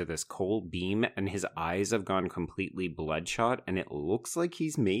back into this cold beam and his eyes have gone completely bloodshot and it looks like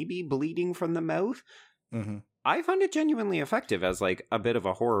he's maybe bleeding from the mouth. Mm-hmm. I found it genuinely effective as like a bit of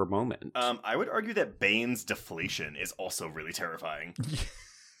a horror moment. I would argue that Bane's deflation is also really terrifying.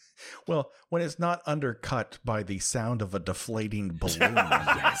 Well, when it's not undercut by the sound of a deflating balloon.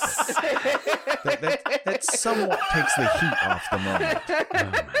 Yes. that somewhat takes the heat off the moment. Oh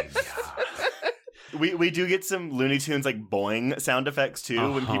my god. We do get some Looney Tunes like boing sound effects too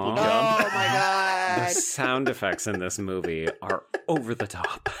when people jump. Oh my god. The sound effects in this movie are over the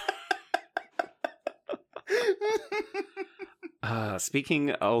top.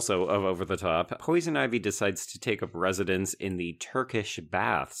 Speaking also of over the top, Poison Ivy decides to take up residence in the Turkish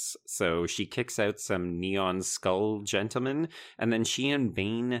baths. So she kicks out some neon skull gentlemen, and then she and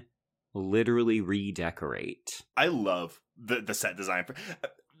Bane literally redecorate. I love the set design.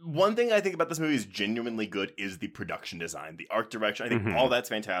 One thing I think about this movie is genuinely good is the production design, the art direction. I think all that's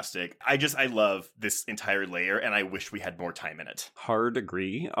fantastic. I love this entire layer, and I wish we had more time in it. Hard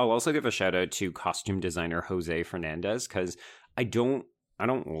agree. I'll also give a shout out to costume designer Jose Fernandez, because I don't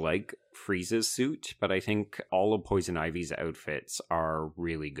like Freeze's suit, but I think all of Poison Ivy's outfits are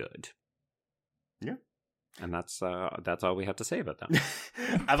really good. Yeah. And that's all we have to say about them.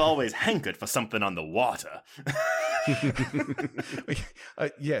 I've always hankered for something on the water.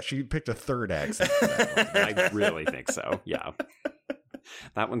 Yeah, she picked a third accent for that one. I really think so. Yeah.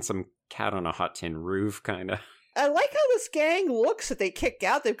 That one's some cat on a hot tin roof kind of. I like how this gang looks that they kick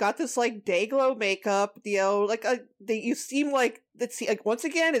out. They've got this like Dayglow makeup, you seem like once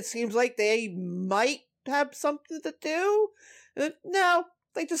again it seems like they might have something to do. No,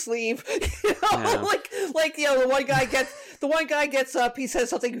 they just leave. Yeah. The one guy gets up, he says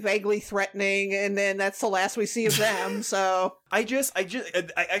something vaguely threatening, and then that's the last we see of them. So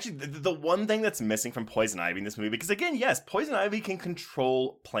the one thing that's missing from Poison Ivy in this movie, because again, yes, Poison Ivy can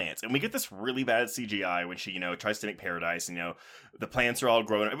control plants, and we get this really bad CGI when she, tries to make paradise, the plants are all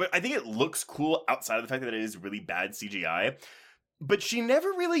growing. But I think it looks cool outside of the fact that it is really bad CGI. But she never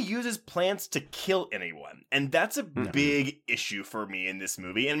really uses plants to kill anyone. And that's a big issue for me in this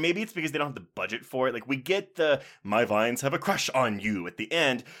movie. And maybe it's because they don't have the budget for it. Like, we get the "my vines have a crush on you" at the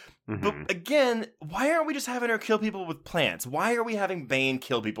end. Mm-hmm. But again, why aren't we just having her kill people with plants? Why are we having Bane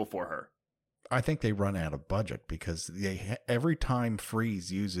kill people for her? I think they run out of budget because every time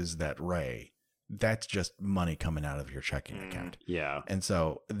Freeze uses that ray, that's just money coming out of your checking account. Yeah. And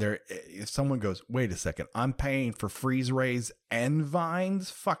so if someone goes, wait a second, I'm paying for freeze rays and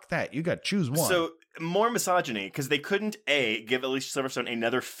vines? Fuck that. You got to choose one. So more misogyny, because they couldn't, give Alicia Silverstone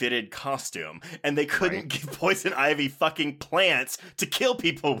another fitted costume, and they couldn't give Poison Ivy fucking plants to kill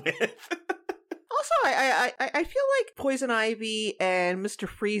people with. Also, I feel like Poison Ivy and Mr.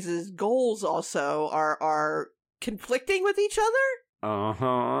 Freeze's goals also are conflicting with each other.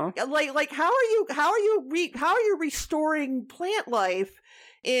 Uh-huh. Like how are you restoring plant life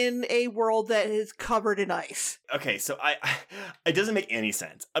in a world that is covered in ice? Okay, so it doesn't make any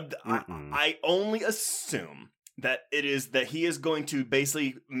sense. I only assume that it is that he is going to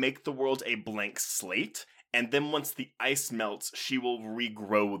basically make the world a blank slate, and then once the ice melts, she will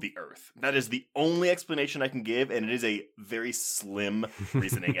regrow the earth. That is the only explanation I can give, and it is a very slim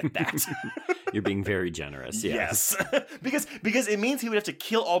reasoning at that. You're being very generous, yes. Because it means he would have to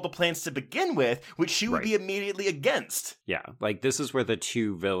kill all the plants to begin with, which she would be immediately against. Yeah, like this is where the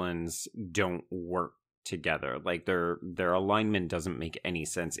two villains don't work together. Like their alignment doesn't make any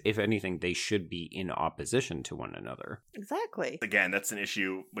sense. If anything, they should be in opposition to one another. Exactly. Again, that's an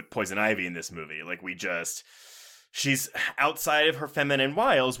issue with Poison Ivy in this movie. Like she's outside of her feminine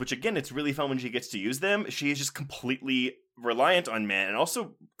wiles, which again, it's really fun when she gets to use them. She is just completely reliant on men and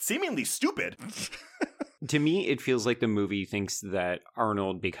also seemingly stupid. To me, it feels like the movie thinks that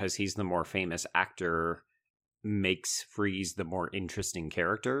Arnold, because he's the more famous actor, makes Freeze the more interesting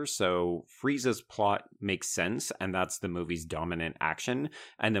character. So Freeze's plot makes sense, and that's the movie's dominant action.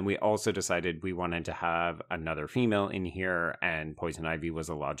 And then we also decided we wanted to have another female in here, and Poison Ivy was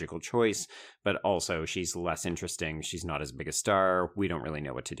a logical choice, but also she's less interesting. She's not as big a star. We don't really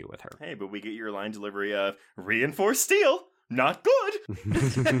know what to do with her. Hey, but we get your line delivery of reinforced steel, not good.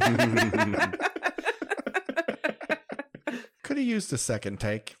 Could have used a second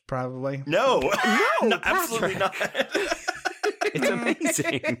take, probably. No, absolutely not. It's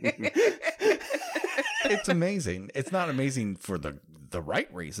amazing. It's amazing. It's not amazing for the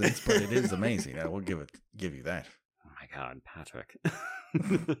right reasons, but it is amazing. I will give you that. Oh my God, Patrick.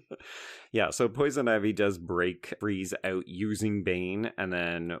 Yeah, so Poison Ivy does break Freeze out using Bane, and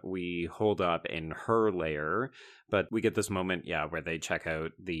then we hold up in her lair. But we get this moment, where they check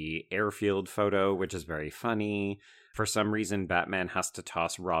out the airfield photo, which is very funny. For some reason, Batman has to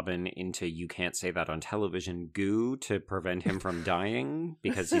toss Robin into "you can't say that on television" goo to prevent him from dying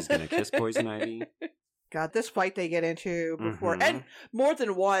because he's going to kiss Poison Ivy. God, this fight they get into before, and more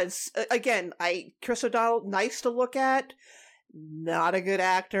than once. Again, Chris O'Donnell, nice to look at, not a good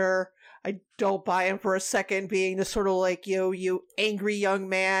actor. I don't buy him for a second being this sort of like, you angry young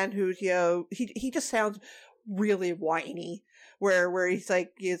man who's, he just sounds really whiny. Where he's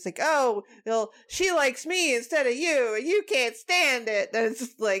like, oh, well, she likes me instead of you, and you can't stand it. And it's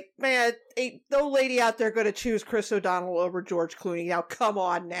just like, man, ain't no lady out there going to choose Chris O'Donnell over George Clooney. Now, come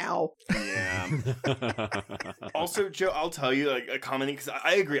on now. Yeah. Also, Joe, I'll tell you, like, a commenting, because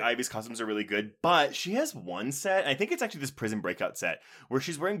I agree Ivy's costumes are really good, but she has one set, I think it's actually this Prison Breakout set, where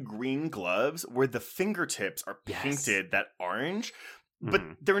she's wearing green gloves where the fingertips are painted that orange. But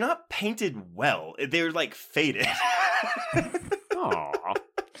they're not painted well. They're like faded. Aww.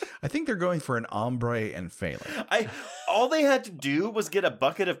 I think they're going for an ombre and failing. All they had to do was get a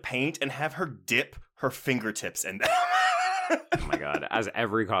bucket of paint and have her dip her fingertips in them. Oh my God. As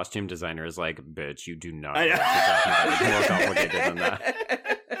every costume designer is like, bitch, you do not know what you're talking about. It's more complicated than that.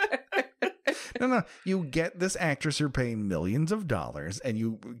 No. You get this actress you're paying millions of dollars, and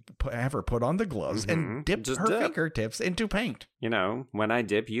you have her put on the gloves and dip her fingertips into paint. You know, when I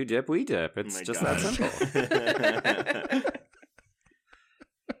dip, you dip, we dip. It's just that simple.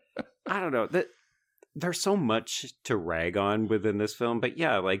 I don't know. There's so much to rag on within this film, but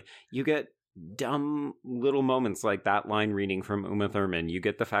yeah, like, you get dumb little moments like that line reading from Uma Thurman. You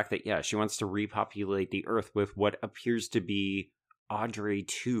get the fact that, she wants to repopulate the Earth with what appears to be Audrey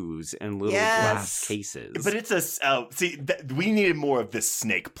 2s and little glass cases. But it's we needed more of this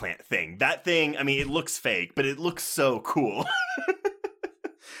snake plant thing. That thing, I mean, it looks fake, but it looks so cool.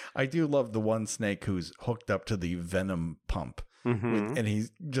 I do love the one snake who's hooked up to the venom pump. And he's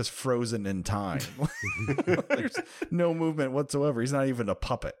just frozen in time. There's no movement whatsoever. He's not even a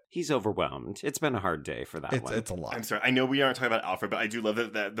puppet. He's overwhelmed. It's been a hard day for that one. It's a lot. I'm sorry. I know we aren't talking about Alfred, but I do love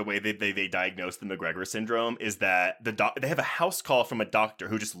that the way they diagnose the McGregor syndrome is that they have a house call from a doctor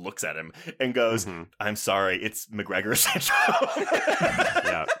who just looks at him and goes, "I'm sorry, it's McGregor syndrome."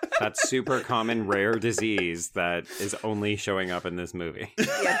 Yeah, that's super common rare disease that is only showing up in this movie.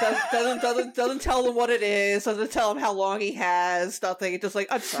 Yeah, doesn't tell them what it is. Doesn't tell him how long he has. Nothing. It's just like,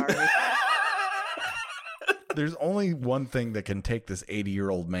 I'm sorry. There's only one thing that can take this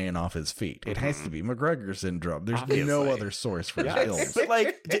 80-year-old man off his feet. It has to be McGregor syndrome. There's no other source for his illness. But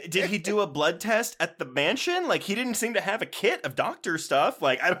like, did he do a blood test at the mansion? Like, he didn't seem to have a kit of doctor stuff.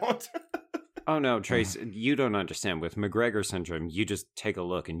 Like, I don't. Oh no, Trace, you don't understand. With McGregor syndrome, you just take a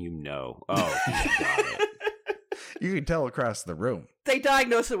look and oh, he got it. You can tell across the room. They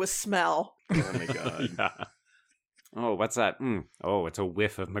diagnose it with smell. Oh my God. Yeah. Oh, what's that? Oh, it's a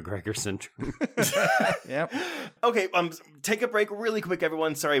whiff of McGregor syndrome. Yep. Okay, take a break really quick,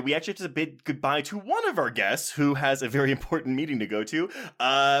 everyone. Sorry, we actually have to bid goodbye to one of our guests who has a very important meeting to go to.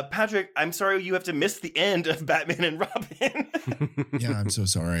 Patrick, I'm sorry you have to miss the end of Batman and Robin. Yeah, I'm so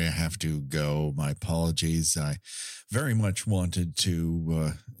sorry I have to go. My apologies. I very much wanted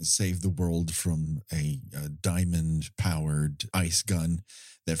to save the world from a diamond-powered ice gun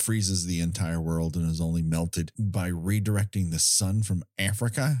that freezes the entire world and is only melted by redirecting the sun from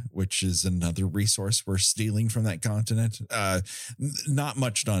Africa, which is another resource we're stealing from that continent. Not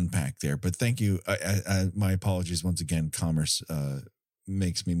much to unpack there, but thank you. My apologies once again. Commerce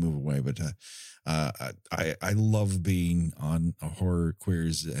makes me move away, but I love being on Horror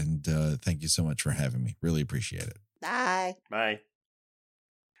Queers, and thank you so much for having me. Really appreciate it. Bye. Bye.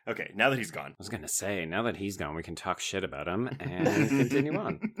 Okay, now that he's gone. I was going to say, now that he's gone, we can talk shit about him and continue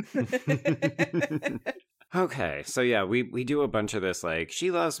on. Okay, so yeah, we do a bunch of this, like, she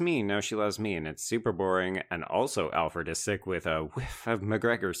loves me, no, she loves me, and it's super boring, and also Alfred is sick with a whiff of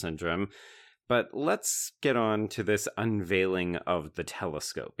McGregor syndrome. But let's get on to this unveiling of the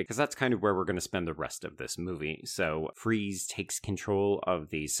telescope, because that's kind of where we're going to spend the rest of this movie. So Freeze takes control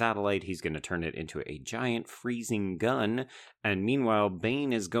of the satellite. He's going to turn it into a giant freezing gun. And meanwhile,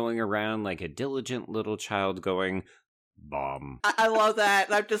 Bane is going around like a diligent little child going, bomb. I love that.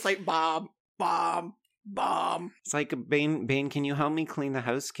 I'm just like, bomb, bomb, bomb. It's like, Bane, can you help me clean the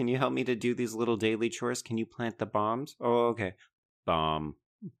house? Can you help me to do these little daily chores? Can you plant the bombs? Oh, okay. Bomb.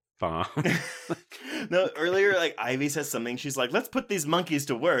 bomb. No, earlier, like, Ivy says something. She's like, let's put these monkeys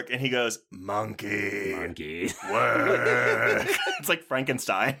to work. And he goes, monkey. Work. It's like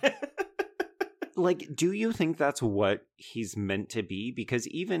Frankenstein. Like, do you think that's what he's meant to be? Because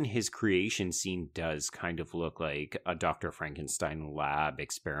even his creation scene does kind of look like a Dr. Frankenstein lab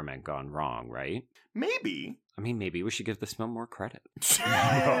experiment gone wrong, right? Maybe. I mean, maybe we should give this film more credit.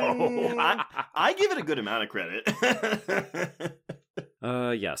 No, I give it a good amount of credit.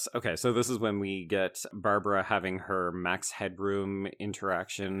 Yes. Okay, so this is when we get Barbara having her Max Headroom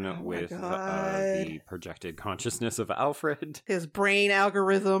interaction with the projected consciousness of Alfred. His brain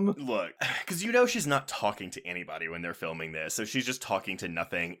algorithm. Look, because you know she's not talking to anybody when they're filming this, so she's just talking to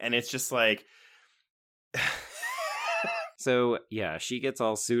nothing, and it's just like... So, yeah, she gets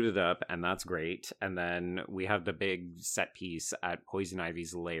all suited up, and that's great. And then we have the big set piece at Poison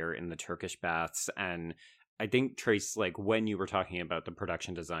Ivy's lair in the Turkish baths. And I think, Trace, like, when you were talking about the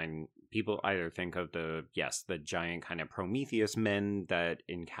production design, people either think of the giant kind of Prometheus men that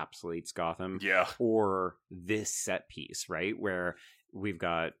encapsulates Gotham. Yeah. Or this set piece, right? Where we've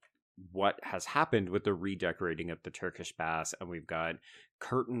got what has happened with the redecorating of the Turkish baths, and we've got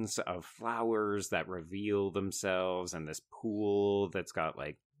curtains of flowers that reveal themselves, and this pool that's got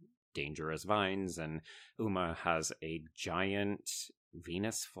like dangerous vines, and Uma has a giant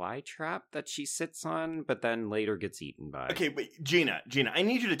Venus flytrap that she sits on, but then later gets eaten by. Okay, but Gina, I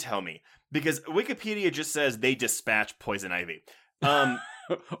need you to tell me, because Wikipedia just says they dispatch Poison Ivy.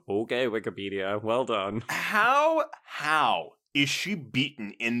 Okay, Wikipedia, well done. How is she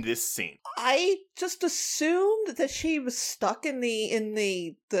beaten in this scene? I just assumed that she was stuck in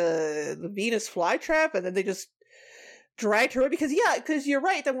the Venus flytrap, and then they just dragged her away. Because you're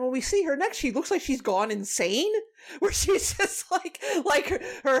right. That when we see her next, she looks like she's gone insane. Where she's just like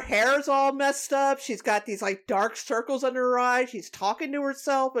her hair's all messed up. She's got these like dark circles under her eyes. She's talking to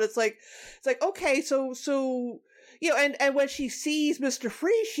herself, but it's like okay, so. You know, and when she sees Mr.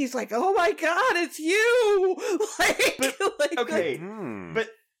 Freeze, she's like, "Oh my God, it's you!" But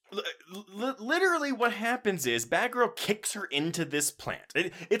literally, what happens is Batgirl kicks her into this plant.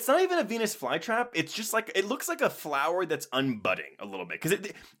 It's not even a Venus flytrap. It's just like it looks like a flower that's unbudding a little bit because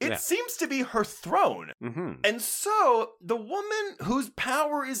it seems to be her throne. Mm-hmm. And so the woman whose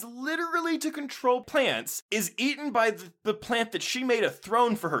power is literally to control plants is eaten by the plant that she made a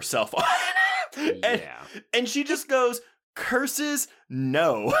throne for herself on. And she just goes, curses,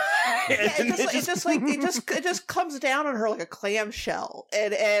 no. It just comes down on her like a clamshell,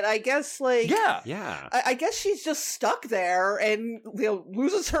 and I guess I guess she's just stuck there and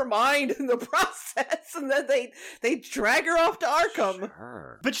loses her mind in the process, and then they drag her off to Arkham.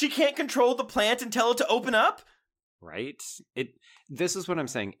 Sure. But she can't control the plant and tell it to open up. Right? This is what I'm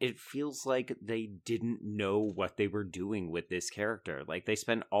saying. It feels like they didn't know what they were doing with this character. Like, they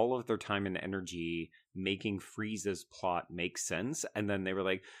spent all of their time and energy making Freeze's plot make sense, and then they were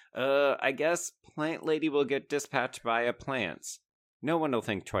like, I guess Plant Lady will get dispatched via plants. No one will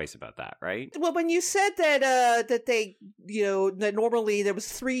think twice about that, right? Well, when you said that they, that normally there was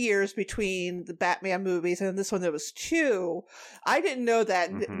 3 years between the Batman movies and this one there was 2, I didn't know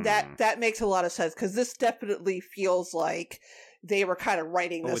that. Mm-hmm. That makes a lot of sense, because this definitely feels like they were kind of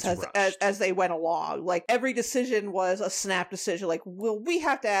writing this as they went along. Like, every decision was a snap decision. Like, well, we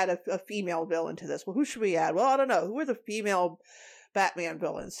have to add a female villain to this. Well, who should we add? Well, I don't know. Who are the female Batman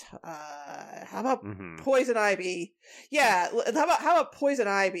villains? How about Poison Ivy? Yeah, how about Poison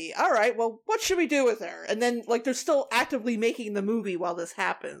Ivy? All right, well, what should we do with her? And then, like, they're still actively making the movie while this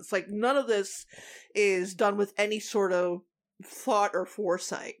happens. Like, none of this is done with any sort of thought or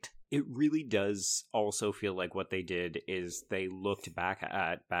foresight. It really does also feel like what they did is they looked back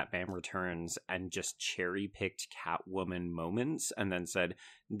at Batman Returns and just cherry-picked Catwoman moments and then said,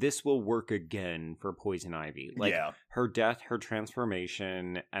 this will work again for Poison Ivy. Like, her death, her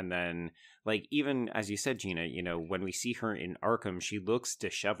transformation, and then, like, even, as you said, Gina, when we see her in Arkham, she looks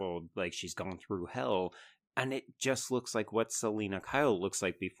disheveled, like she's gone through hell. And it just looks like what Selina Kyle looks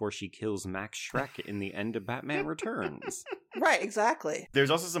like before she kills Max Schreck in the end of Batman Returns. Right, exactly.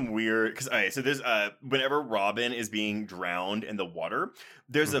 There's also some weird, because so there's whenever Robin is being drowned in the water,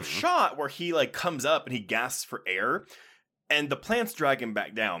 there's a shot where he like comes up and he gasps for air, and the plants drag him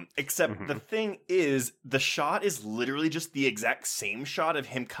back down. Except the thing is, the shot is literally just the exact same shot of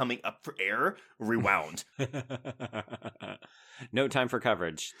him coming up for air, rewound. No time for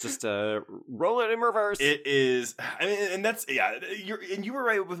coverage. Just roll it in reverse. It is. I mean, and that's you were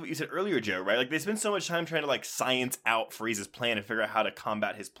right with what you said earlier, Joe. Right? Like, they spend so much time trying to like science out Freeze's plan and figure out how to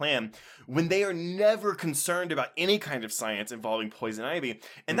combat his plan when they are never concerned about any kind of science involving Poison Ivy.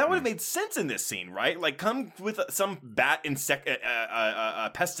 And that would have made sense in this scene, right? Like, come with some bat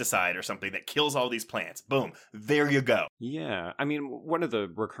a pesticide or something that kills all these plants. Boom. There you go. Yeah. I mean, one of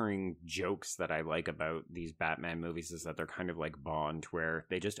the recurring jokes that I like about these Batman movies is that they're kind of like Bond, where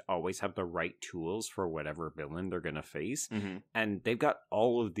they just always have the right tools for whatever villain they're going to face. Mm-hmm. And they've got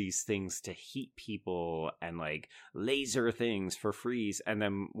all of these things to heat people and like laser things for Freeze. And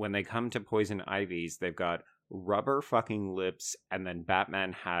then when they come to Poison Ivy's, they've got rubber fucking lips. And then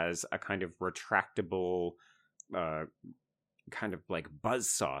Batman has a kind of retractable kind of like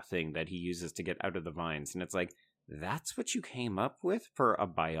buzzsaw thing that he uses to get out of the vines. And it's like, that's what you came up with for a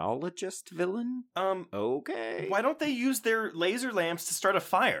biologist villain? Okay. Why don't they use their laser lamps to start a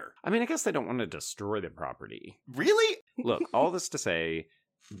fire? I mean, I guess they don't want to destroy the property. Really? Look, all this to say,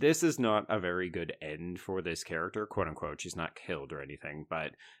 this is not a very good end for this character, quote unquote. She's not killed or anything,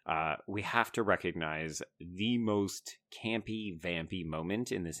 but we have to recognize the most campy, vampy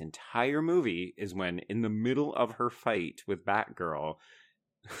moment in this entire movie is when, in the middle of her fight with Batgirl,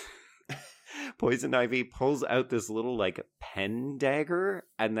 Poison Ivy pulls out this little like pen dagger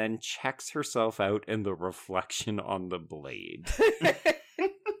and then checks herself out in the reflection on the blade.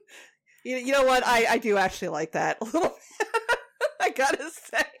 You know what? I do actually like that a little. I gotta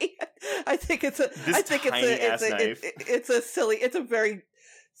say, I think it's a very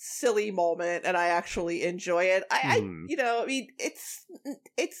silly moment, and I actually enjoy it. I mean, it's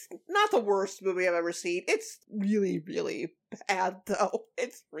not the worst movie I've ever seen. It's really, really bad, though.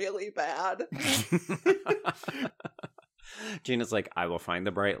 It's really bad. Gina's like, I will find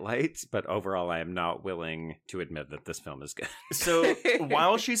the bright lights, but overall I am not willing to admit that this film is good. So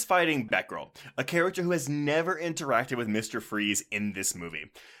while she's fighting Batgirl, a character who has never interacted with Mr. Freeze in this movie,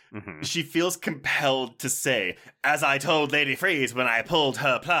 she feels compelled to say, as I told Lady Freeze when I pulled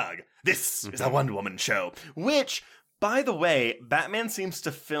her plug, this is a Wonder Woman show, which, by the way, Batman seems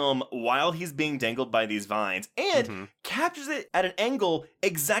to film while he's being dangled by these vines and captures it at an angle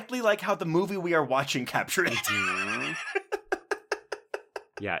exactly like how the movie we are watching captured it.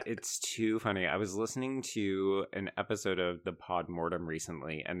 Yeah, it's too funny. I was listening to an episode of the Pod Mortem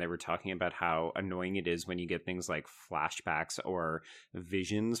recently, and they were talking about how annoying it is when you get things like flashbacks or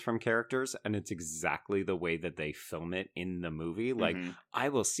visions from characters, and it's exactly the way that they film it in the movie. Like, I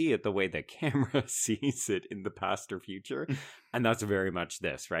will see it the way the camera sees it in the past or future, and that's very much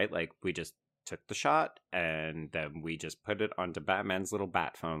this, right? Like, we just took the shot, and then we just put it onto Batman's little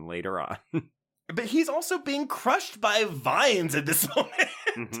bat phone later on. But he's also being crushed by vines at this moment.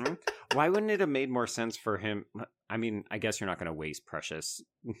 Why wouldn't it have made more sense for him? I mean, I guess you're not going to waste precious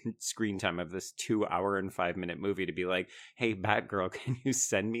screen time of this 2 hour and 5 minute movie to be like, hey, Batgirl, can you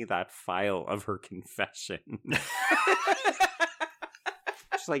send me that file of her confession?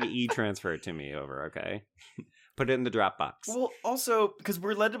 Just like e-transfer it to me over, okay? Put it in the Dropbox. Well, also, because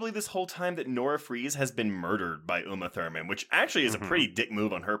we're led to believe this whole time that Nora Freeze has been murdered by Uma Thurman, which actually is a pretty dick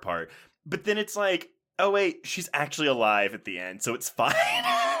move on her part. But then it's like, oh wait, she's actually alive at the end, so it's fine.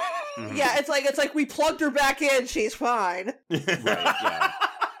 Yeah, it's like we plugged her back in, she's fine. Right, yeah.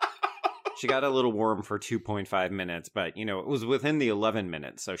 She got a little warm for 2.5 minutes, but, you know, it was within the 11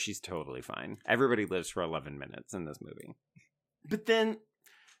 minutes, so she's totally fine. Everybody lives for 11 minutes in this movie. But then,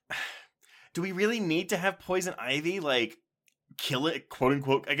 do we really need to have Poison Ivy, like, kill it, quote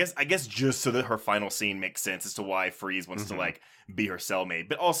unquote? I guess just so that her final scene makes sense as to why Freeze wants to, like, be her cellmate.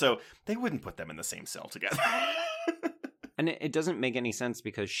 But also, they wouldn't put them in the same cell together. And it doesn't make any sense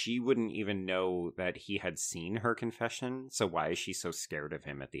because she wouldn't even know that he had seen her confession. So why is she so scared of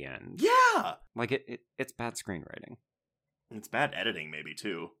him at the end? Yeah! Like, it's bad screenwriting. It's bad editing, maybe,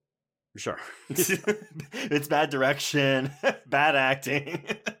 too. Sure. It's bad direction, bad acting.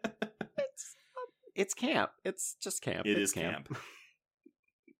 It's camp. It's just camp. It is camp.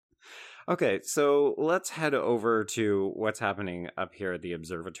 Okay, so let's head over to what's happening up here at the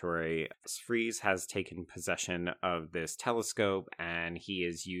observatory. Freeze has taken possession of this telescope, and he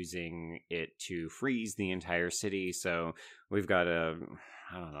is using it to freeze the entire city. So we've got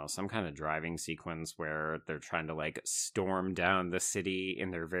some kind of driving sequence where they're trying to, like, storm down the city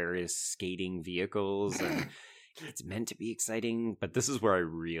in their various skating vehicles, and it's meant to be exciting, but this is where I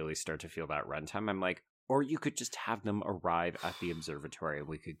really start to feel that runtime. I'm like, or you could just have them arrive at the observatory and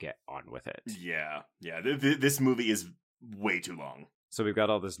we could get on with it. Yeah. This movie is way too long. So we've got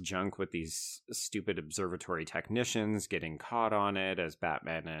all this junk with these stupid observatory technicians getting caught on it as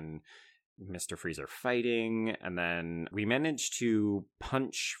Batman and Mr. Freeze are fighting, and then we manage to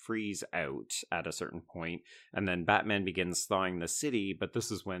punch Freeze out at a certain point, and then Batman begins thawing the city, but this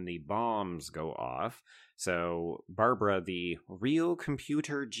is when the bombs go off. So Barbara, the real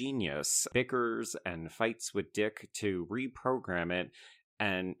computer genius, bickers and fights with Dick to reprogram it,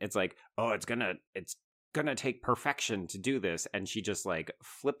 and it's like, oh, it's gonna take perfection to do this, and she just like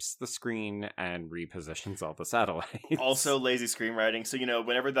flips the screen and repositions all the satellites. Also lazy screenwriting. So,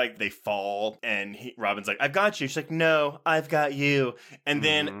 whenever like they fall and Robin's like, I've got you, she's like, no, I've got you. And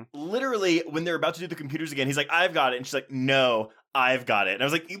then literally when they're about to do the computers again, he's like, I've got it, and she's like, no, I've got it. And I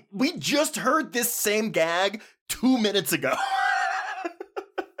was like, we just heard this same gag 2 minutes ago.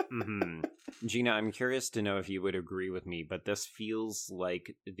 Gina, I'm curious to know if you would agree with me, but this feels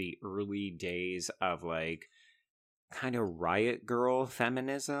like the early days of like kind of Riot Girl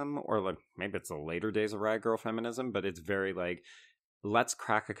feminism, or like maybe it's the later days of Riot Girl feminism, but it's very like, let's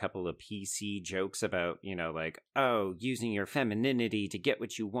crack a couple of PC jokes about, like, oh, using your femininity to get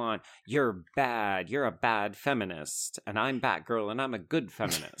what you want. You're bad. You're a bad feminist. And I'm Batgirl, and I'm a good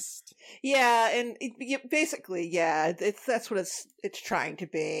feminist. Yeah, and basically, yeah, that's what it's trying to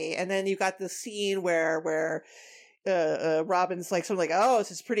be. And then you got the scene where Robin's like, something like, oh,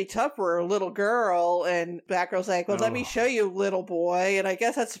 this is pretty tough for a little girl, and Batgirl's like, well, let me show you, little boy. And I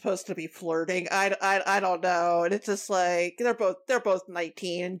guess that's supposed to be flirting. I don't know. And it's just like they're both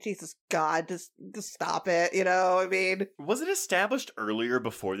 19. Jesus God, just stop it. I mean, was it established earlier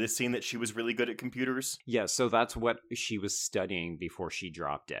before this scene that she was really good at computers? Yeah, so that's what she was studying before she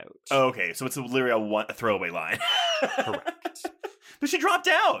dropped out. Oh, okay, so it's literally a throwaway line. Correct. But she dropped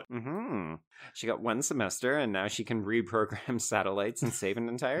out. She got 1 semester, and now she can reprogram satellites and save an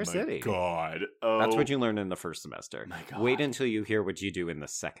entire city. God. That's what you learn in the first semester. My God. Wait until you hear what you do in the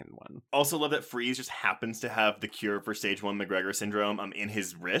second one. Also love that Freeze just happens to have the cure for stage 1 McGregor syndrome in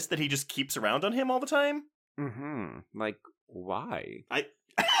his wrist that he just keeps around on him all the time. Like, why?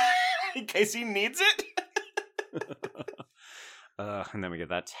 In case he needs it? And then we get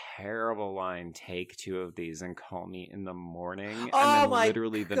that terrible line, take 2 of these and call me in the morning. And Oh then my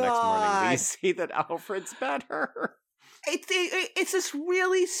literally the next morning we God. see that Alfred's better. It's this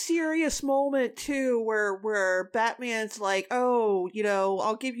really serious moment too, where Batman's like, oh,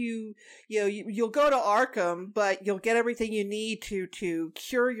 I'll give you, you'll go to Arkham, but you'll get everything you need to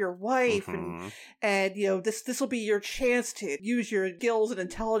cure your wife, and this will be your chance to use your skills and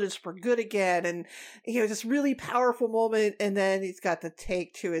intelligence for good again, and this really powerful moment, and then he's got to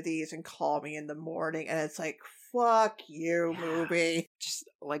take 2 of these and call me in the morning, and it's like, fuck you, movie. Just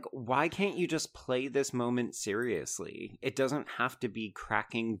like, why can't you just play this moment seriously? It doesn't have to be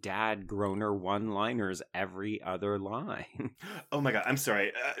cracking dad groaner one-liners every other line. Oh my God, I'm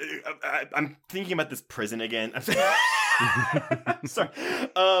sorry. I'm thinking about this prison again. I'm sorry.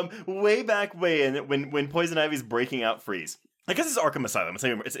 Way back when Poison Ivy's breaking out Freeze. I guess it's Arkham Asylum.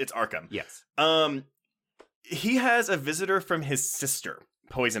 It's Arkham. Yes. He has a visitor from his sister,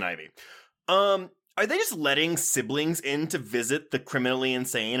 Poison Ivy. Are they just letting siblings in to visit the criminally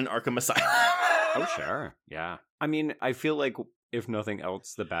insane in Arkham Asylum? Oh, sure. Yeah. I mean, I feel like, if nothing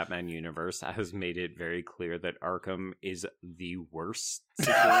else, the Batman universe has made it very clear that Arkham is the worst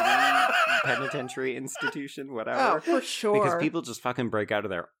security penitentiary institution, whatever. Oh, for sure. Because people just fucking break out of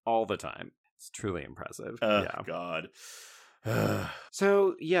there all the time. It's truly impressive. Oh, God.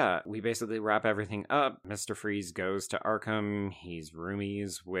 So, yeah, we basically wrap everything up. Mr. Freeze goes to Arkham. He's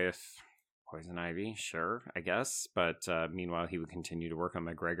roomies with Poison Ivy, sure, I guess. But meanwhile, he would continue to work on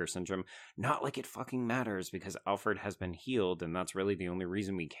McGregor syndrome. Not like it fucking matters, because Alfred has been healed, and that's really the only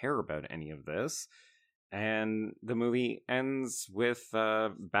reason we care about any of this. And the movie ends with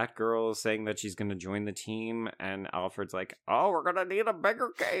Batgirl saying that she's going to join the team, and Alfred's like, oh, we're going to need a bigger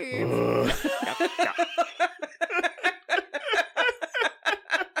cave.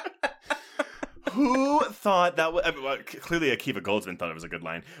 Who thought that was... clearly Akiva Goldsman thought it was a good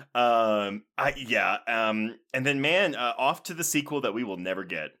line. And then, man, off to the sequel that we will never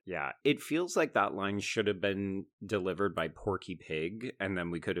get. Yeah, it feels like that line should have been delivered by Porky Pig, and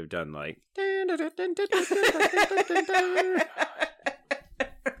then we could have done like...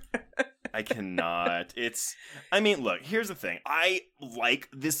 I cannot. Look, here's the thing. I like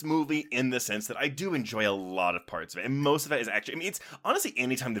this movie in the sense that I do enjoy a lot of parts of it. And most of it is actually, it's honestly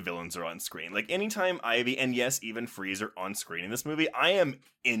anytime the villains are on screen. Like anytime Ivy and yes, even Freeze are on screen in this movie, I am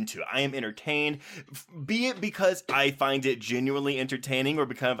into it. I am entertained. Be it because I find it genuinely entertaining or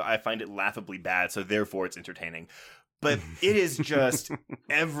because I find it laughably bad. So therefore it's entertaining. But it is just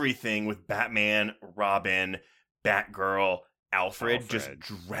everything with Batman, Robin, Batgirl, Alfred just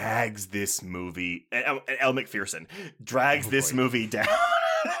drags this movie, and Elle Macpherson drags this movie down.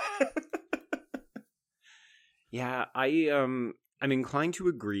 Yeah, I'm inclined to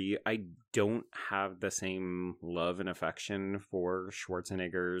agree. I don't have the same love and affection for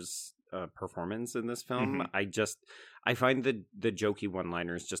Schwarzenegger's performance in this film. I find the jokey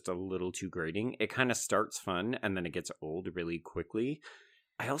one-liners just a little too grating. It kind of starts fun, and then it gets old really quickly.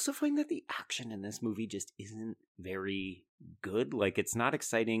 I also find that the action in this movie just isn't very good. Like, it's not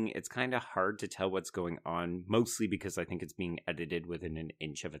exciting. It's kind of hard to tell what's going on, mostly because I think it's being edited within an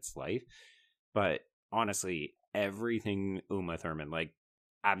inch of its life. But honestly, everything Uma Thurman, like,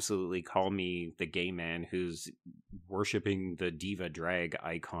 absolutely call me the gay man who's worshiping the diva drag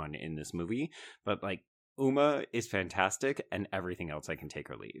icon in this movie. But, like, Uma is fantastic, and everything else I can take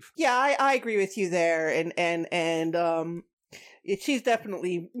or leave. Yeah, I agree with you there, and she's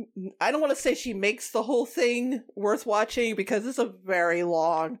definitely. I don't want to say she makes the whole thing worth watching because it's a very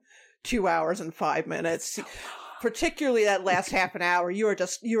long 2 hours and 5 minutes. Particularly that last half an hour, you are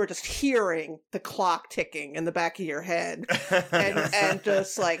just hearing the clock ticking in the back of your head, and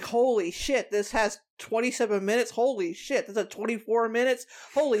just like, holy shit, this has 27 minutes. Holy shit, this is 24 minutes.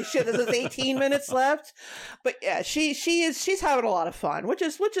 Holy shit, this is 18 minutes left. But yeah, she's having a lot of fun, which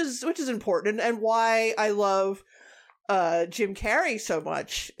is important, and why I love Jim Carrey so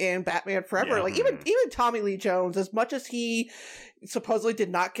much in Batman Forever. Yeah. Like even Tommy Lee Jones, as much as he supposedly did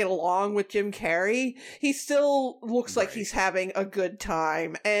not get along with Jim Carrey, he still looks like he's having a good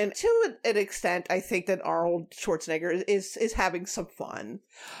time. And to an extent, I think that Arnold Schwarzenegger is having some fun.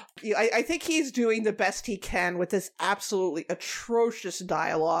 I think he's doing the best he can with this absolutely atrocious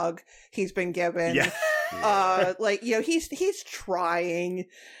dialogue he's been given. Yeah. Like, you know, he's trying,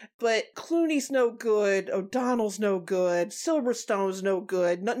 but Clooney's no good, O'Donnell's no good, Silverstone's no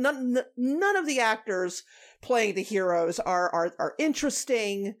good. None of the actors playing the heroes are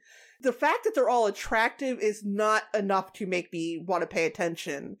interesting. The fact that they're all attractive is not enough to make me want to pay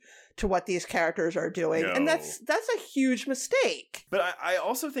attention to what these characters are doing. No. And that's a huge mistake. But I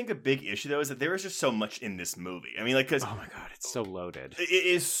also think a big issue, though, is that there is just so much in this movie. I mean, like, because... Oh my god, it's so loaded. It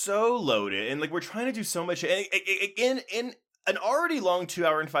is so loaded, and, like, we're trying to do so much... In an already long 2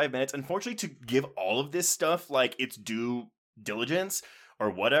 hour and 5 minutes, unfortunately, to give all of this stuff, like, its due diligence, or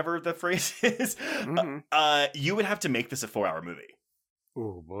whatever the phrase is, you would have to make this a 4 hour movie.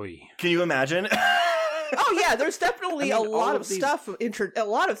 Oh boy. Can you imagine? Oh yeah, there's definitely a lot of these... stuff, a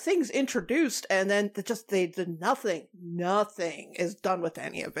lot of things introduced, and then nothing is done with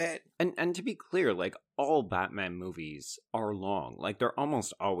any of it. And to be clear, like, all Batman movies are long. Like, they're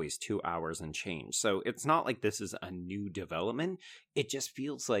almost always 2 hours and change. So it's not like this is a new development. It just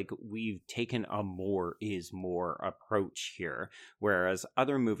feels like we've taken a more is more approach here. Whereas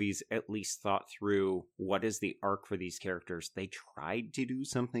other movies at least thought through what is the arc for these characters. They tried to do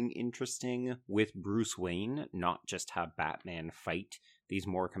something interesting with Bruce Wayne, not just have Batman fight these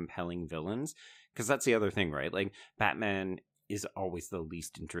more compelling villains. Because that's the other thing, right? Like, Batman is always the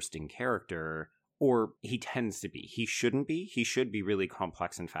least interesting character, or he tends to be. He shouldn't be. He should be really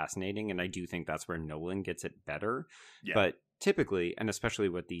complex and fascinating, and I do think that's where Nolan gets it better. Yeah. But typically, and especially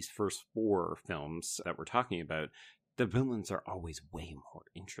with these first 4 films that we're talking about, the villains are always way more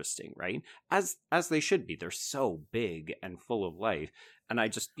interesting, right? As they should be. They're so big and full of life, and I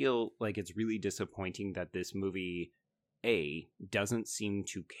just feel like it's really disappointing that this movie... A, doesn't seem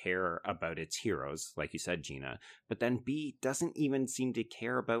to care about its heroes, like you said, Gina, but then B, doesn't even seem to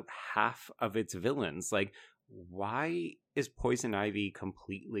care about half of its villains. Like, why is Poison Ivy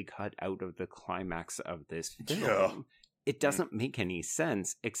completely cut out of the climax of this film? Yeah. It doesn't make any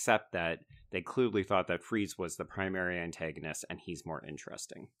sense, except that they clearly thought that Freeze was the primary antagonist and he's more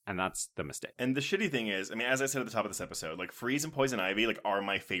interesting. And that's the mistake. And the shitty thing is, I mean, as I said at the top of this episode, like, Freeze and Poison Ivy, like, are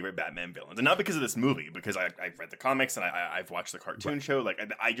my favorite Batman villains. And not because of this movie, because I've read the comics and I've watched the cartoon show. Like,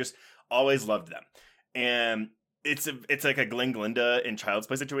 I just always loved them. And it's like a Glenn Glinda in Child's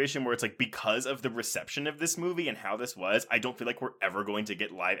Play situation where it's like, because of the reception of this movie and how this was, I don't feel like we're ever going to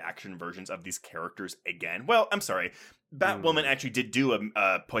get live action versions of these characters again. Well, I'm sorry. Batwoman actually did do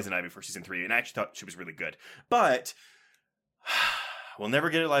a Poison Ivy for season 3, and I actually thought she was really good. But we'll never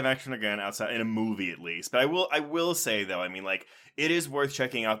get a live action again outside in a movie, at least. But I will say, though, I mean, like, it is worth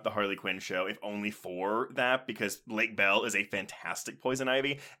checking out the Harley Quinn show, if only for that, because Lake Bell is a fantastic Poison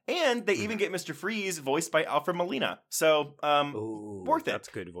Ivy, and they even get Mr. Freeze voiced by Alfred Molina. So, worth it. That's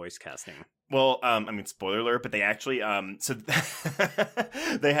good voice casting. Well, I mean, spoiler alert, but they actually, so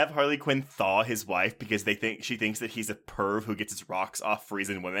they have Harley Quinn thaw his wife because she thinks that he's a perv who gets his rocks off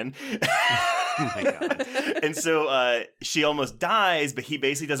freezing women. Oh my god. And so she almost dies, but he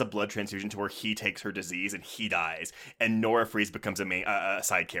basically does a blood transfusion to where he takes her disease and he dies. And Nora Freeze becomes a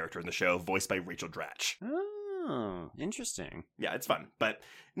side character in the show, voiced by Rachel Dratch. Oh, interesting. Yeah, it's fun. But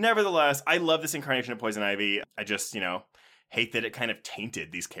nevertheless, I love this incarnation of Poison Ivy. I just, hate that it kind of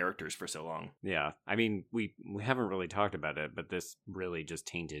tainted these characters for so long. Yeah, I mean, we haven't really talked about it, but this really just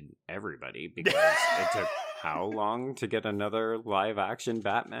tainted everybody because it took how long to get another live action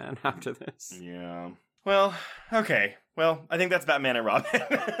Batman after this? Yeah. Well, okay. Well, I think that's Batman and Robin.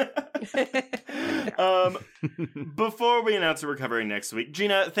 Before we announce what we're covering next week,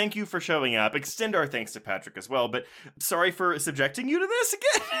 Gina, thank you for showing up. Extend our thanks to Patrick as well, but sorry for subjecting you to this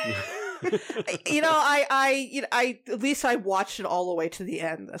again. I at least I watched it all the way to the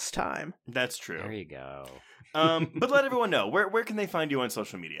end this time. That's true. There you go. But let everyone know, where can they find you on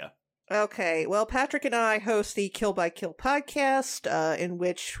social media? Okay, well, Patrick and I host the Kill by Kill podcast, in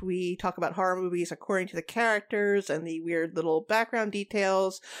which we talk about horror movies according to the characters and the weird little background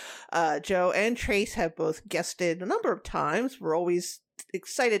details. Joe and Trace have both guested a number of times. We're always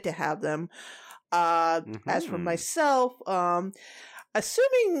excited to have them. As for myself,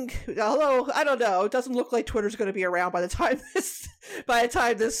 assuming, although I don't know, it doesn't look like Twitter's going to be around by the time this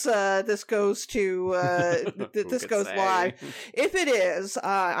goes to this goes live. If it is,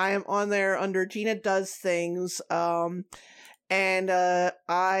 I am on there under Gina Does Things. And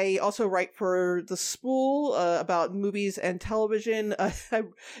I also write for The Spool about movies and television. In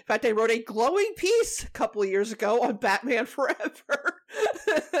fact, I wrote a glowing piece a couple of years ago on Batman Forever.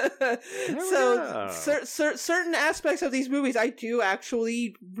 Certain aspects of these movies I do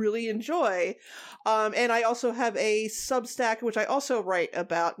actually really enjoy. And I also have a Substack, which I also write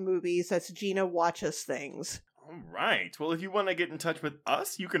about movies. That's Gina Watches Things. All right. Well, if you want to get in touch with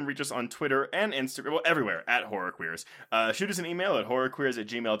us, you can reach us on Twitter and Instagram, well, everywhere, at HorrorQueers. Shoot us an email at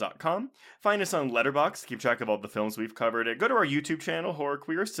horrorqueers@gmail.com. Find us on Letterboxd to keep track of all the films we've covered. Go to our YouTube channel,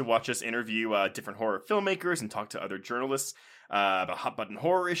 HorrorQueers, to watch us interview different horror filmmakers and talk to other journalists about hot-button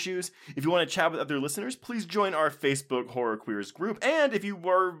horror issues. If you want to chat with other listeners, please join our Facebook HorrorQueers group. And if you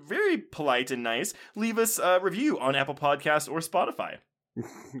were very polite and nice, leave us a review on Apple Podcasts or Spotify.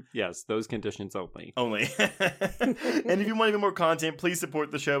 Yes, those conditions only. And if you want even more content, please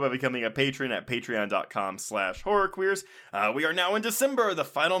support the show by becoming a patron at patreon.com/horrorqueers. We are now in December, the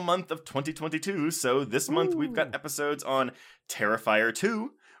final month of 2022. So this month we've got episodes on Terrifier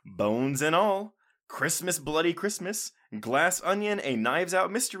 2, Bones and All, Christmas Bloody Christmas, Glass Onion, A Knives Out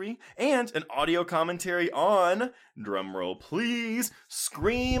Mystery, and an audio commentary on, drumroll please,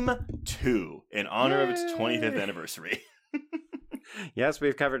 Scream 2 in honor of its 25th anniversary. Yes,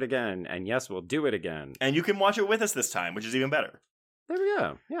 we've covered again, and yes, we'll do it again. And you can watch it with us this time, which is even better. There we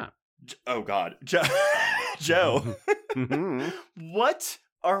go, yeah. Oh, God. Joe, what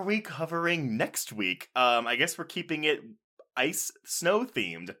are we covering next week? I guess we're keeping it snow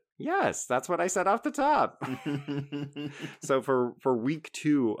themed. Yes, that's what I said off the top. So for week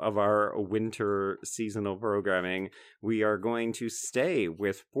 2 of our winter seasonal programming, we are going to stay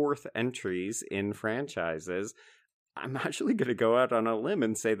with 4th entries in franchises. I'm actually going to go out on a limb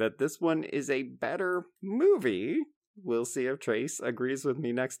and say that this one is a better movie. We'll see if Trace agrees with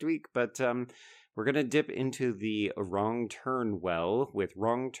me next week, but we're going to dip into the Wrong Turn well with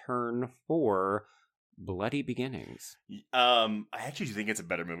Wrong Turn 4, Bloody Beginnings. I actually think it's a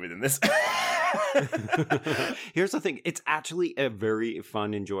better movie than this. Here's the thing. It's actually a very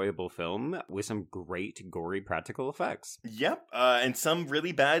fun, enjoyable film with some great, gory practical effects. Yep. And some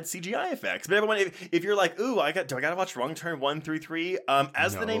really bad CGI effects. But everyone, if you're like, ooh, do I gotta watch Wrong Turn 1 through 3?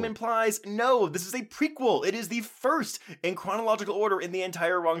 As the name implies, no, this is a prequel. It is the first in chronological order in the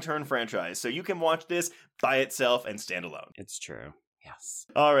entire Wrong Turn franchise. So you can watch this by itself and stand alone. It's true. Yes.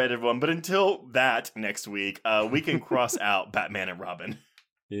 All right, everyone. But until that next week, we can cross out Batman and Robin.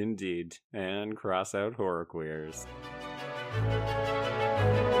 Indeed. And cross out Horror Queers.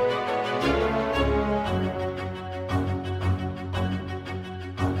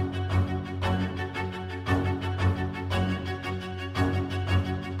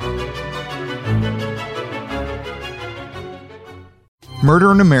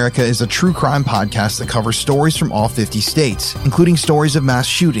 Murder in America is a true crime podcast that covers stories from all 50 states, including stories of mass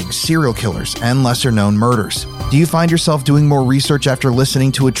shootings, serial killers, and lesser-known murders. Do you find yourself doing more research after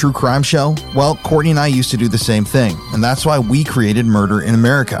listening to a true crime show? Well, Courtney and I used to do the same thing, and that's why we created Murder in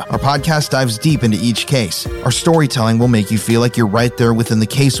America. Our podcast dives deep into each case. Our storytelling will make you feel like you're right there within the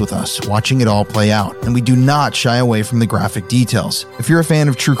case with us, watching it all play out, and we do not shy away from the graphic details. If you're a fan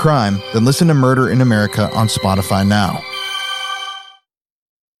of true crime, then listen to Murder in America on Spotify now.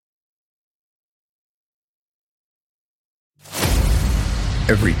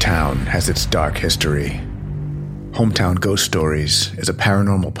 Every town has its dark history. Hometown Ghost Stories is a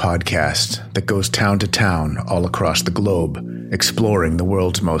paranormal podcast that goes town to town all across the globe, exploring the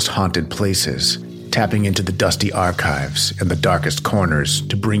world's most haunted places, tapping into the dusty archives and the darkest corners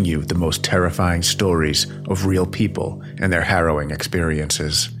to bring you the most terrifying stories of real people and their harrowing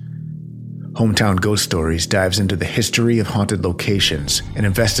experiences. Hometown Ghost Stories dives into the history of haunted locations and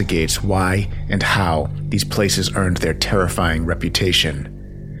investigates why and how these places earned their terrifying reputation.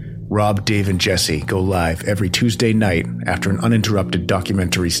 Rob, Dave, and Jesse go live every Tuesday night after an uninterrupted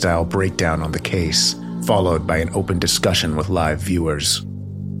documentary-style breakdown on the case, followed by an open discussion with live viewers.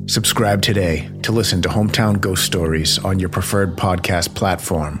 Subscribe today to listen to Hometown Ghost Stories on your preferred podcast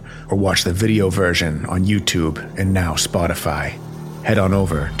platform, or watch the video version on YouTube and now Spotify. Head on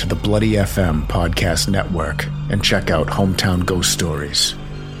over to the Bloody FM podcast network and check out Hometown Ghost Stories,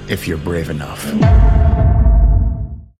 if you're brave enough.